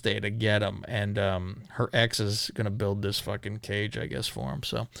Thursday to get him, and her ex is going to build this fucking cage, I guess, for him,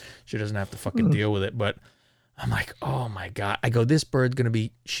 so she doesn't have to fucking deal with it. But I'm like, oh my God. I go, this bird's going to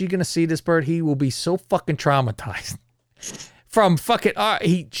be, she going to see this bird, he will be so fucking traumatized. From fucking,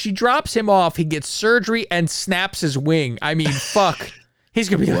 she drops him off, he gets surgery and snaps his wing. I mean, fuck. He's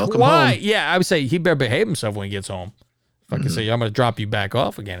going to be like, why? Home. Yeah, I would say he better behave himself when he gets home. Fucking say, I'm going to drop you back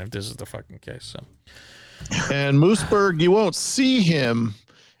off again if this is the fucking case, so. And Mooseberg, you won't see him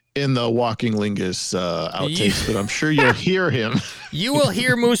in the Walking Lingus outtakes, but I'm sure you'll hear him. You will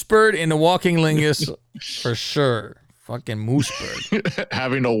hear Moosebird in the Walking Lingus for sure. Fucking Moosebird.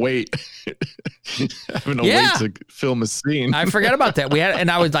 Having to wait. Having to wait to film a scene. I forgot about that. We had, and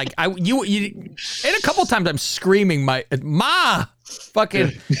I was like, and a couple times I'm screaming, Ma,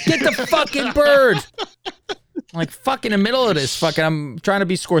 fucking, get the fucking bird. Like, fucking in the middle of this, fucking, I'm trying to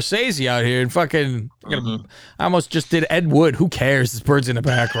be Scorsese out here and fucking, I almost just did Ed Wood. Who cares? This bird's in the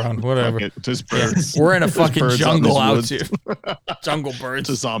background. Whatever. Just birds. Yeah, we're in a fucking jungle out here. Jungle birds.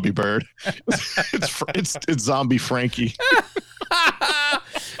 It's a zombie bird. it's zombie Frankie.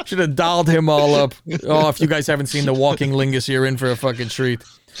 Should have dolled him all up. Oh, if you guys haven't seen The Walking Lingus, you're in for a fucking treat.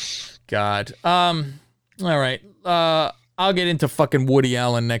 God. All right. I'll get into fucking Woody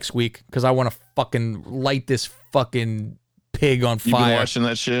Allen next week because I want to fucking light this fucking pig on fire. You been watching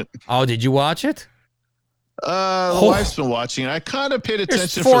that shit? Oh, did you watch it? The wife's been watching. I kind of paid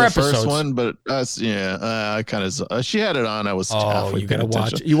attention for the first one, but I kind of. She had it on. I was. You gotta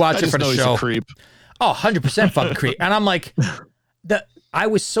watch it. You watch it for the show. He's a creep. Oh, 100% fucking creep. And I'm like, I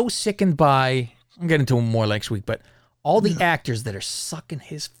was so sickened by. I'm getting to him more next week, but all the actors that are sucking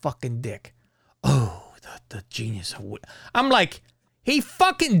his fucking dick. Oh. The genius of Woody. I'm like, he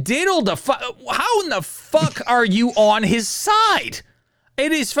fucking diddled how in the fuck are you on his side?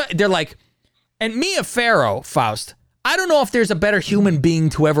 It is. They're like, and Mia Farrow, Faust. I don't know if there's a better human being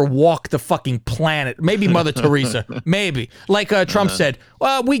to ever walk the fucking planet. Maybe Mother Teresa. Maybe. Like Trump said,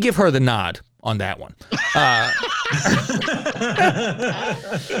 well, we give her the nod on that one.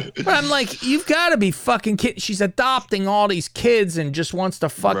 But I'm like, you've got to be fucking kidding. She's adopting all these kids and just wants to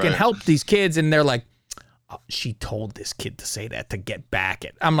fucking help these kids. And they're like, she told this kid to say that to get back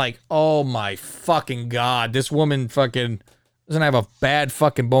at. I'm like, oh my fucking God. This woman fucking doesn't have a bad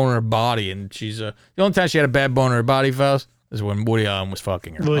fucking bone in her body. And she's the only time she had a bad bone in her body, Faust, is when Woody Allen was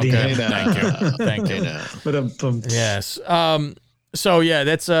fucking her. Okay? Thank you. Thank you. Yes. So yeah,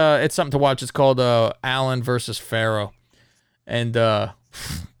 that's it's something to watch. It's called Allen versus Farrow. And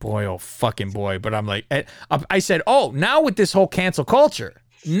boy, oh fucking boy. But I'm like, I said, oh, now with this whole cancel culture,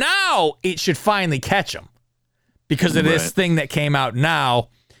 now it should finally catch him. Because of this thing that came out now,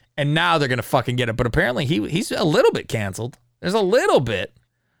 and now they're gonna fucking get it. But apparently he's a little bit canceled. There's a little bit.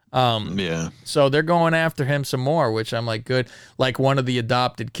 So they're going after him some more, which I'm like, good. Like one of the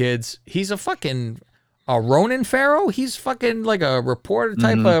adopted kids, he's a fucking Ronan Farrow. He's fucking like a reporter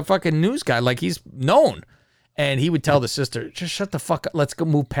type of fucking news guy. Like he's known. And he would tell the sister, just shut the fuck up. Let's go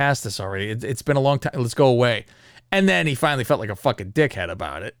move past this already. It's been a long time. Let's go away. And then he finally felt like a fucking dickhead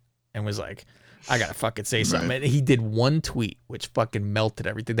about it and was like, I gotta fucking say something. And he did one tweet which fucking melted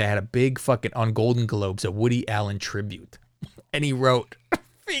everything. They had a big fucking on Golden Globes, a Woody Allen tribute. And he wrote,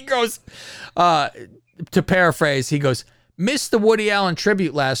 he goes, to paraphrase, he goes, missed the Woody Allen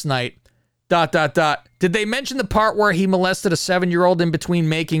tribute last night. ... Did they mention the part where he molested a 7-year-old in between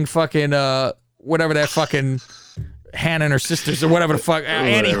making fucking whatever that fucking Hannah and Her Sisters or whatever the fuck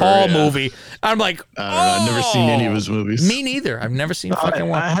Annie Hall movie? I'm like, I've never seen any of his movies. Me neither. I've never seen fucking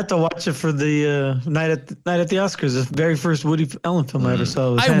one. I had to watch it for the night at the Oscars. The very first Woody Allen film I ever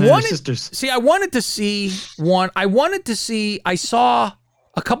saw was Hannah and Her Sisters. See, I wanted to see one. I saw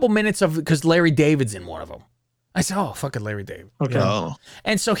a couple minutes of because Larry David's in one of them. I said, oh, fucking Larry David. Okay. You know?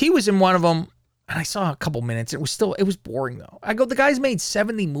 And so he was in one of them, and I saw a couple minutes. It was boring, though. I go, the guy's made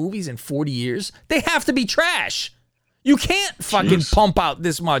 70 movies in 40 years. They have to be trash. You can't fucking pump out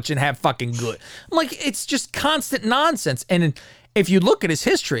this much and have fucking good. I'm like, it's just constant nonsense. And if you look at his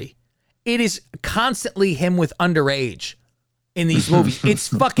history, it is constantly him with underage in these movies. It's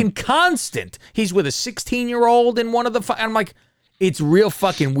fucking constant. He's with a 16-year-old in one of the... I'm like, it's real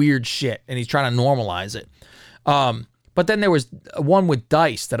fucking weird shit, and he's trying to normalize it. But then there was one with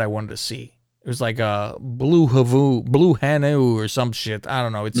Dice that I wanted to see. It was like a Blue Hanu or some shit. I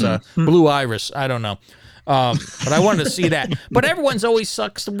don't know. It's Blue Iris. I don't know. But I wanted to see that. But everyone's always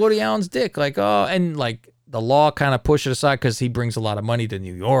sucks Woody Allen's dick. Like, oh, and like the law kind of pushed it aside because he brings a lot of money to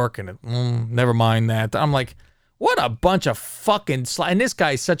New York, and never mind that. I'm like, what a bunch of fucking and this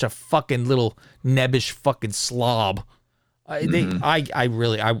guy's such a fucking little nebbish fucking slob. I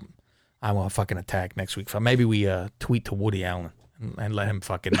want to fucking attack next week. Maybe we tweet to Woody Allen and let him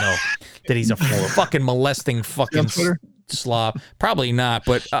fucking know that he's a fucking molesting fucking slob. Probably not,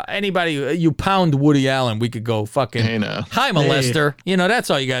 but anybody, you pound Woody Allen, we could go fucking, hi molester. Hey. You know, that's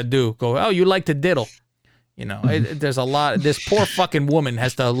all you got to do. Go, oh, you like to diddle. You know, there's a lot. This poor fucking woman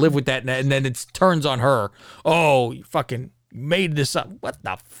has to live with that, and then it turns on her. Oh, you fucking made this up. What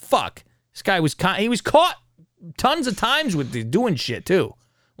the fuck? This guy was caught tons of times with doing shit too.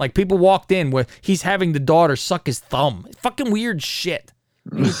 Like people walked in where he's having the daughter suck his thumb. Fucking weird shit.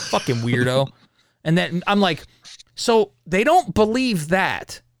 You fucking weirdo. And then I'm like, so they don't believe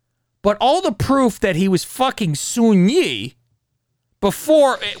that, but all the proof that he was fucking Sun Yi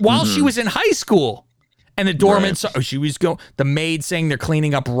while she was in high school. And the doorman saw she was the maid saying they're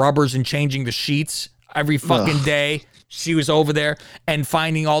cleaning up rubbers and changing the sheets every fucking day. She was over there and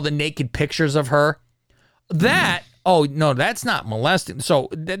finding all the naked pictures of her. that, oh, no, that's not molesting. So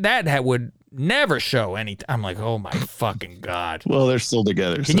that would never show any. I'm like, oh, my fucking God. Well, they're still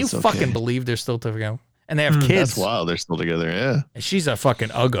together. Can you fucking believe they're still together? And they have kids. That's wild. They're still together, yeah. And she's a fucking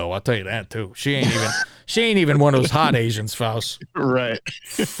uggo, I'll tell you that, too. She ain't even one of those hot Asians, Faust. Right.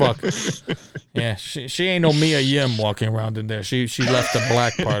 Fuck. Yeah, she ain't no Mia Yim walking around in there. She left the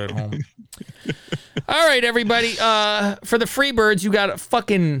black part at home. All right, everybody. For the Freebirds, you got a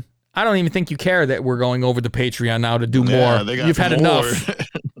fucking... I don't even think you care that we're going over the Patreon now to do more. You've had enough.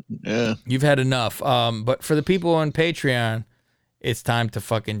 Yeah. You've had enough. But for the people on Patreon, it's time to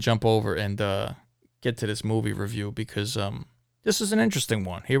fucking jump over and get to this movie review because this is an interesting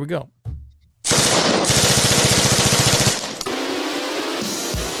one. Here we go.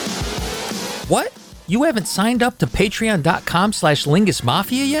 What? You haven't signed up to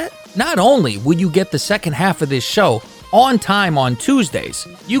patreon.com/LingusMafia yet? Not only will you get the second half of this show on time on Tuesdays,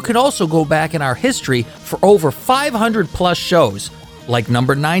 you could also go back in our history for over 500 plus shows, like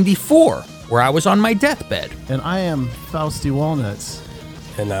number 94, where I was on my deathbed. And I am Fausty Walnuts.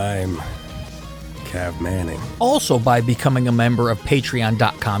 And I'm Cav Manning. Also, by becoming a member of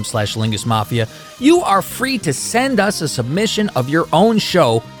patreon.com/LingusMafia, you are free to send us a submission of your own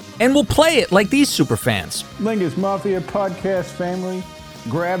show, and we'll play it like these superfans. Lingus Mafia podcast family,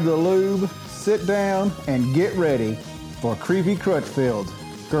 grab the lube, sit down, and get ready for Creepy Crutchfield,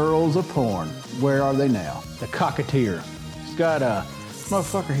 Girls of Porn. Where are they now? The Cocketeer. He's got a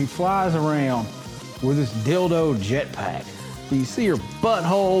motherfucker, he flies around with this dildo jetpack. You see her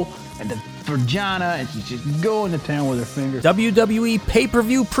butthole and the vagina, and she's just going to town with her fingers. WWE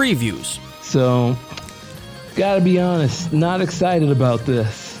pay-per-view previews. So, gotta be honest, not excited about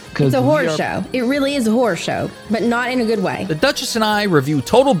this. It's a horror show. It really is a horror show, but not in a good way. The Duchess and I review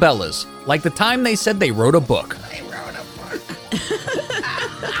Total Bellas, like the time they said they wrote a book.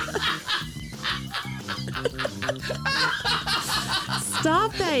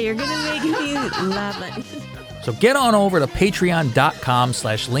 Stop that. You're going to make me laugh. So get on over to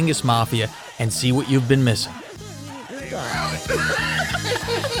patreon.com/LingusMafia and see what you've been missing. You're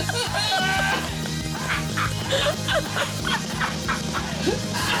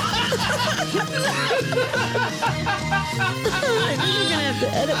gonna have to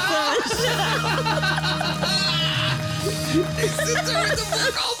edit some of They sit there in the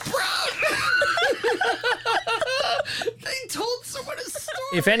book all proud. They told someone a story.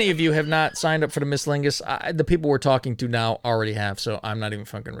 If any of you have not signed up for the Miss Lingus, the people we're talking to now already have, so I'm not even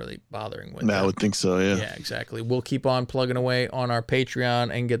fucking really bothering with that. I would think so, yeah. Yeah, exactly. We'll keep on plugging away on our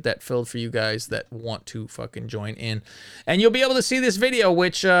Patreon and get that filled for you guys that want to fucking join in. And you'll be able to see this video,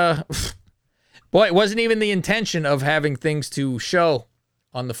 which, boy, it wasn't even the intention of having things to show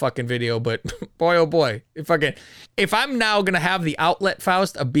on the fucking video, but boy, oh boy, if I'm now going to have the outlet,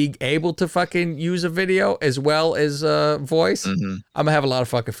 Faust, of being able to fucking use a video as well as voice, I'm going to have a lot of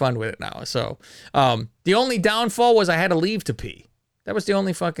fucking fun with it now. So the only downfall was I had to leave to pee. That was the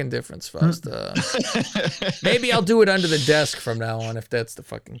only fucking difference, Faust. Maybe I'll do it under the desk from now on if that's the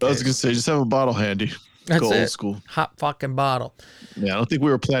fucking case. I was going to say, just have a bottle handy. That's Go it. old school. Hot fucking bottle. Yeah, I don't think we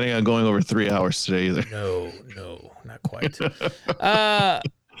were planning on going over 3 hours today either. No, not quite.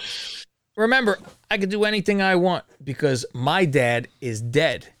 Remember, I can do anything I want because my dad is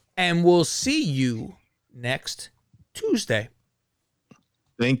dead. And we'll see you next Tuesday.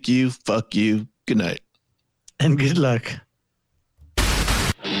 Thank you. Fuck you. Good night. And good luck.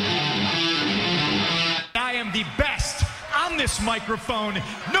 I am the best on this microphone.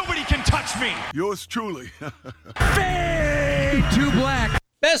 Nobody can touch me. Yours truly. Fade to black.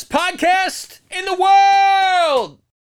 Best podcast in the world.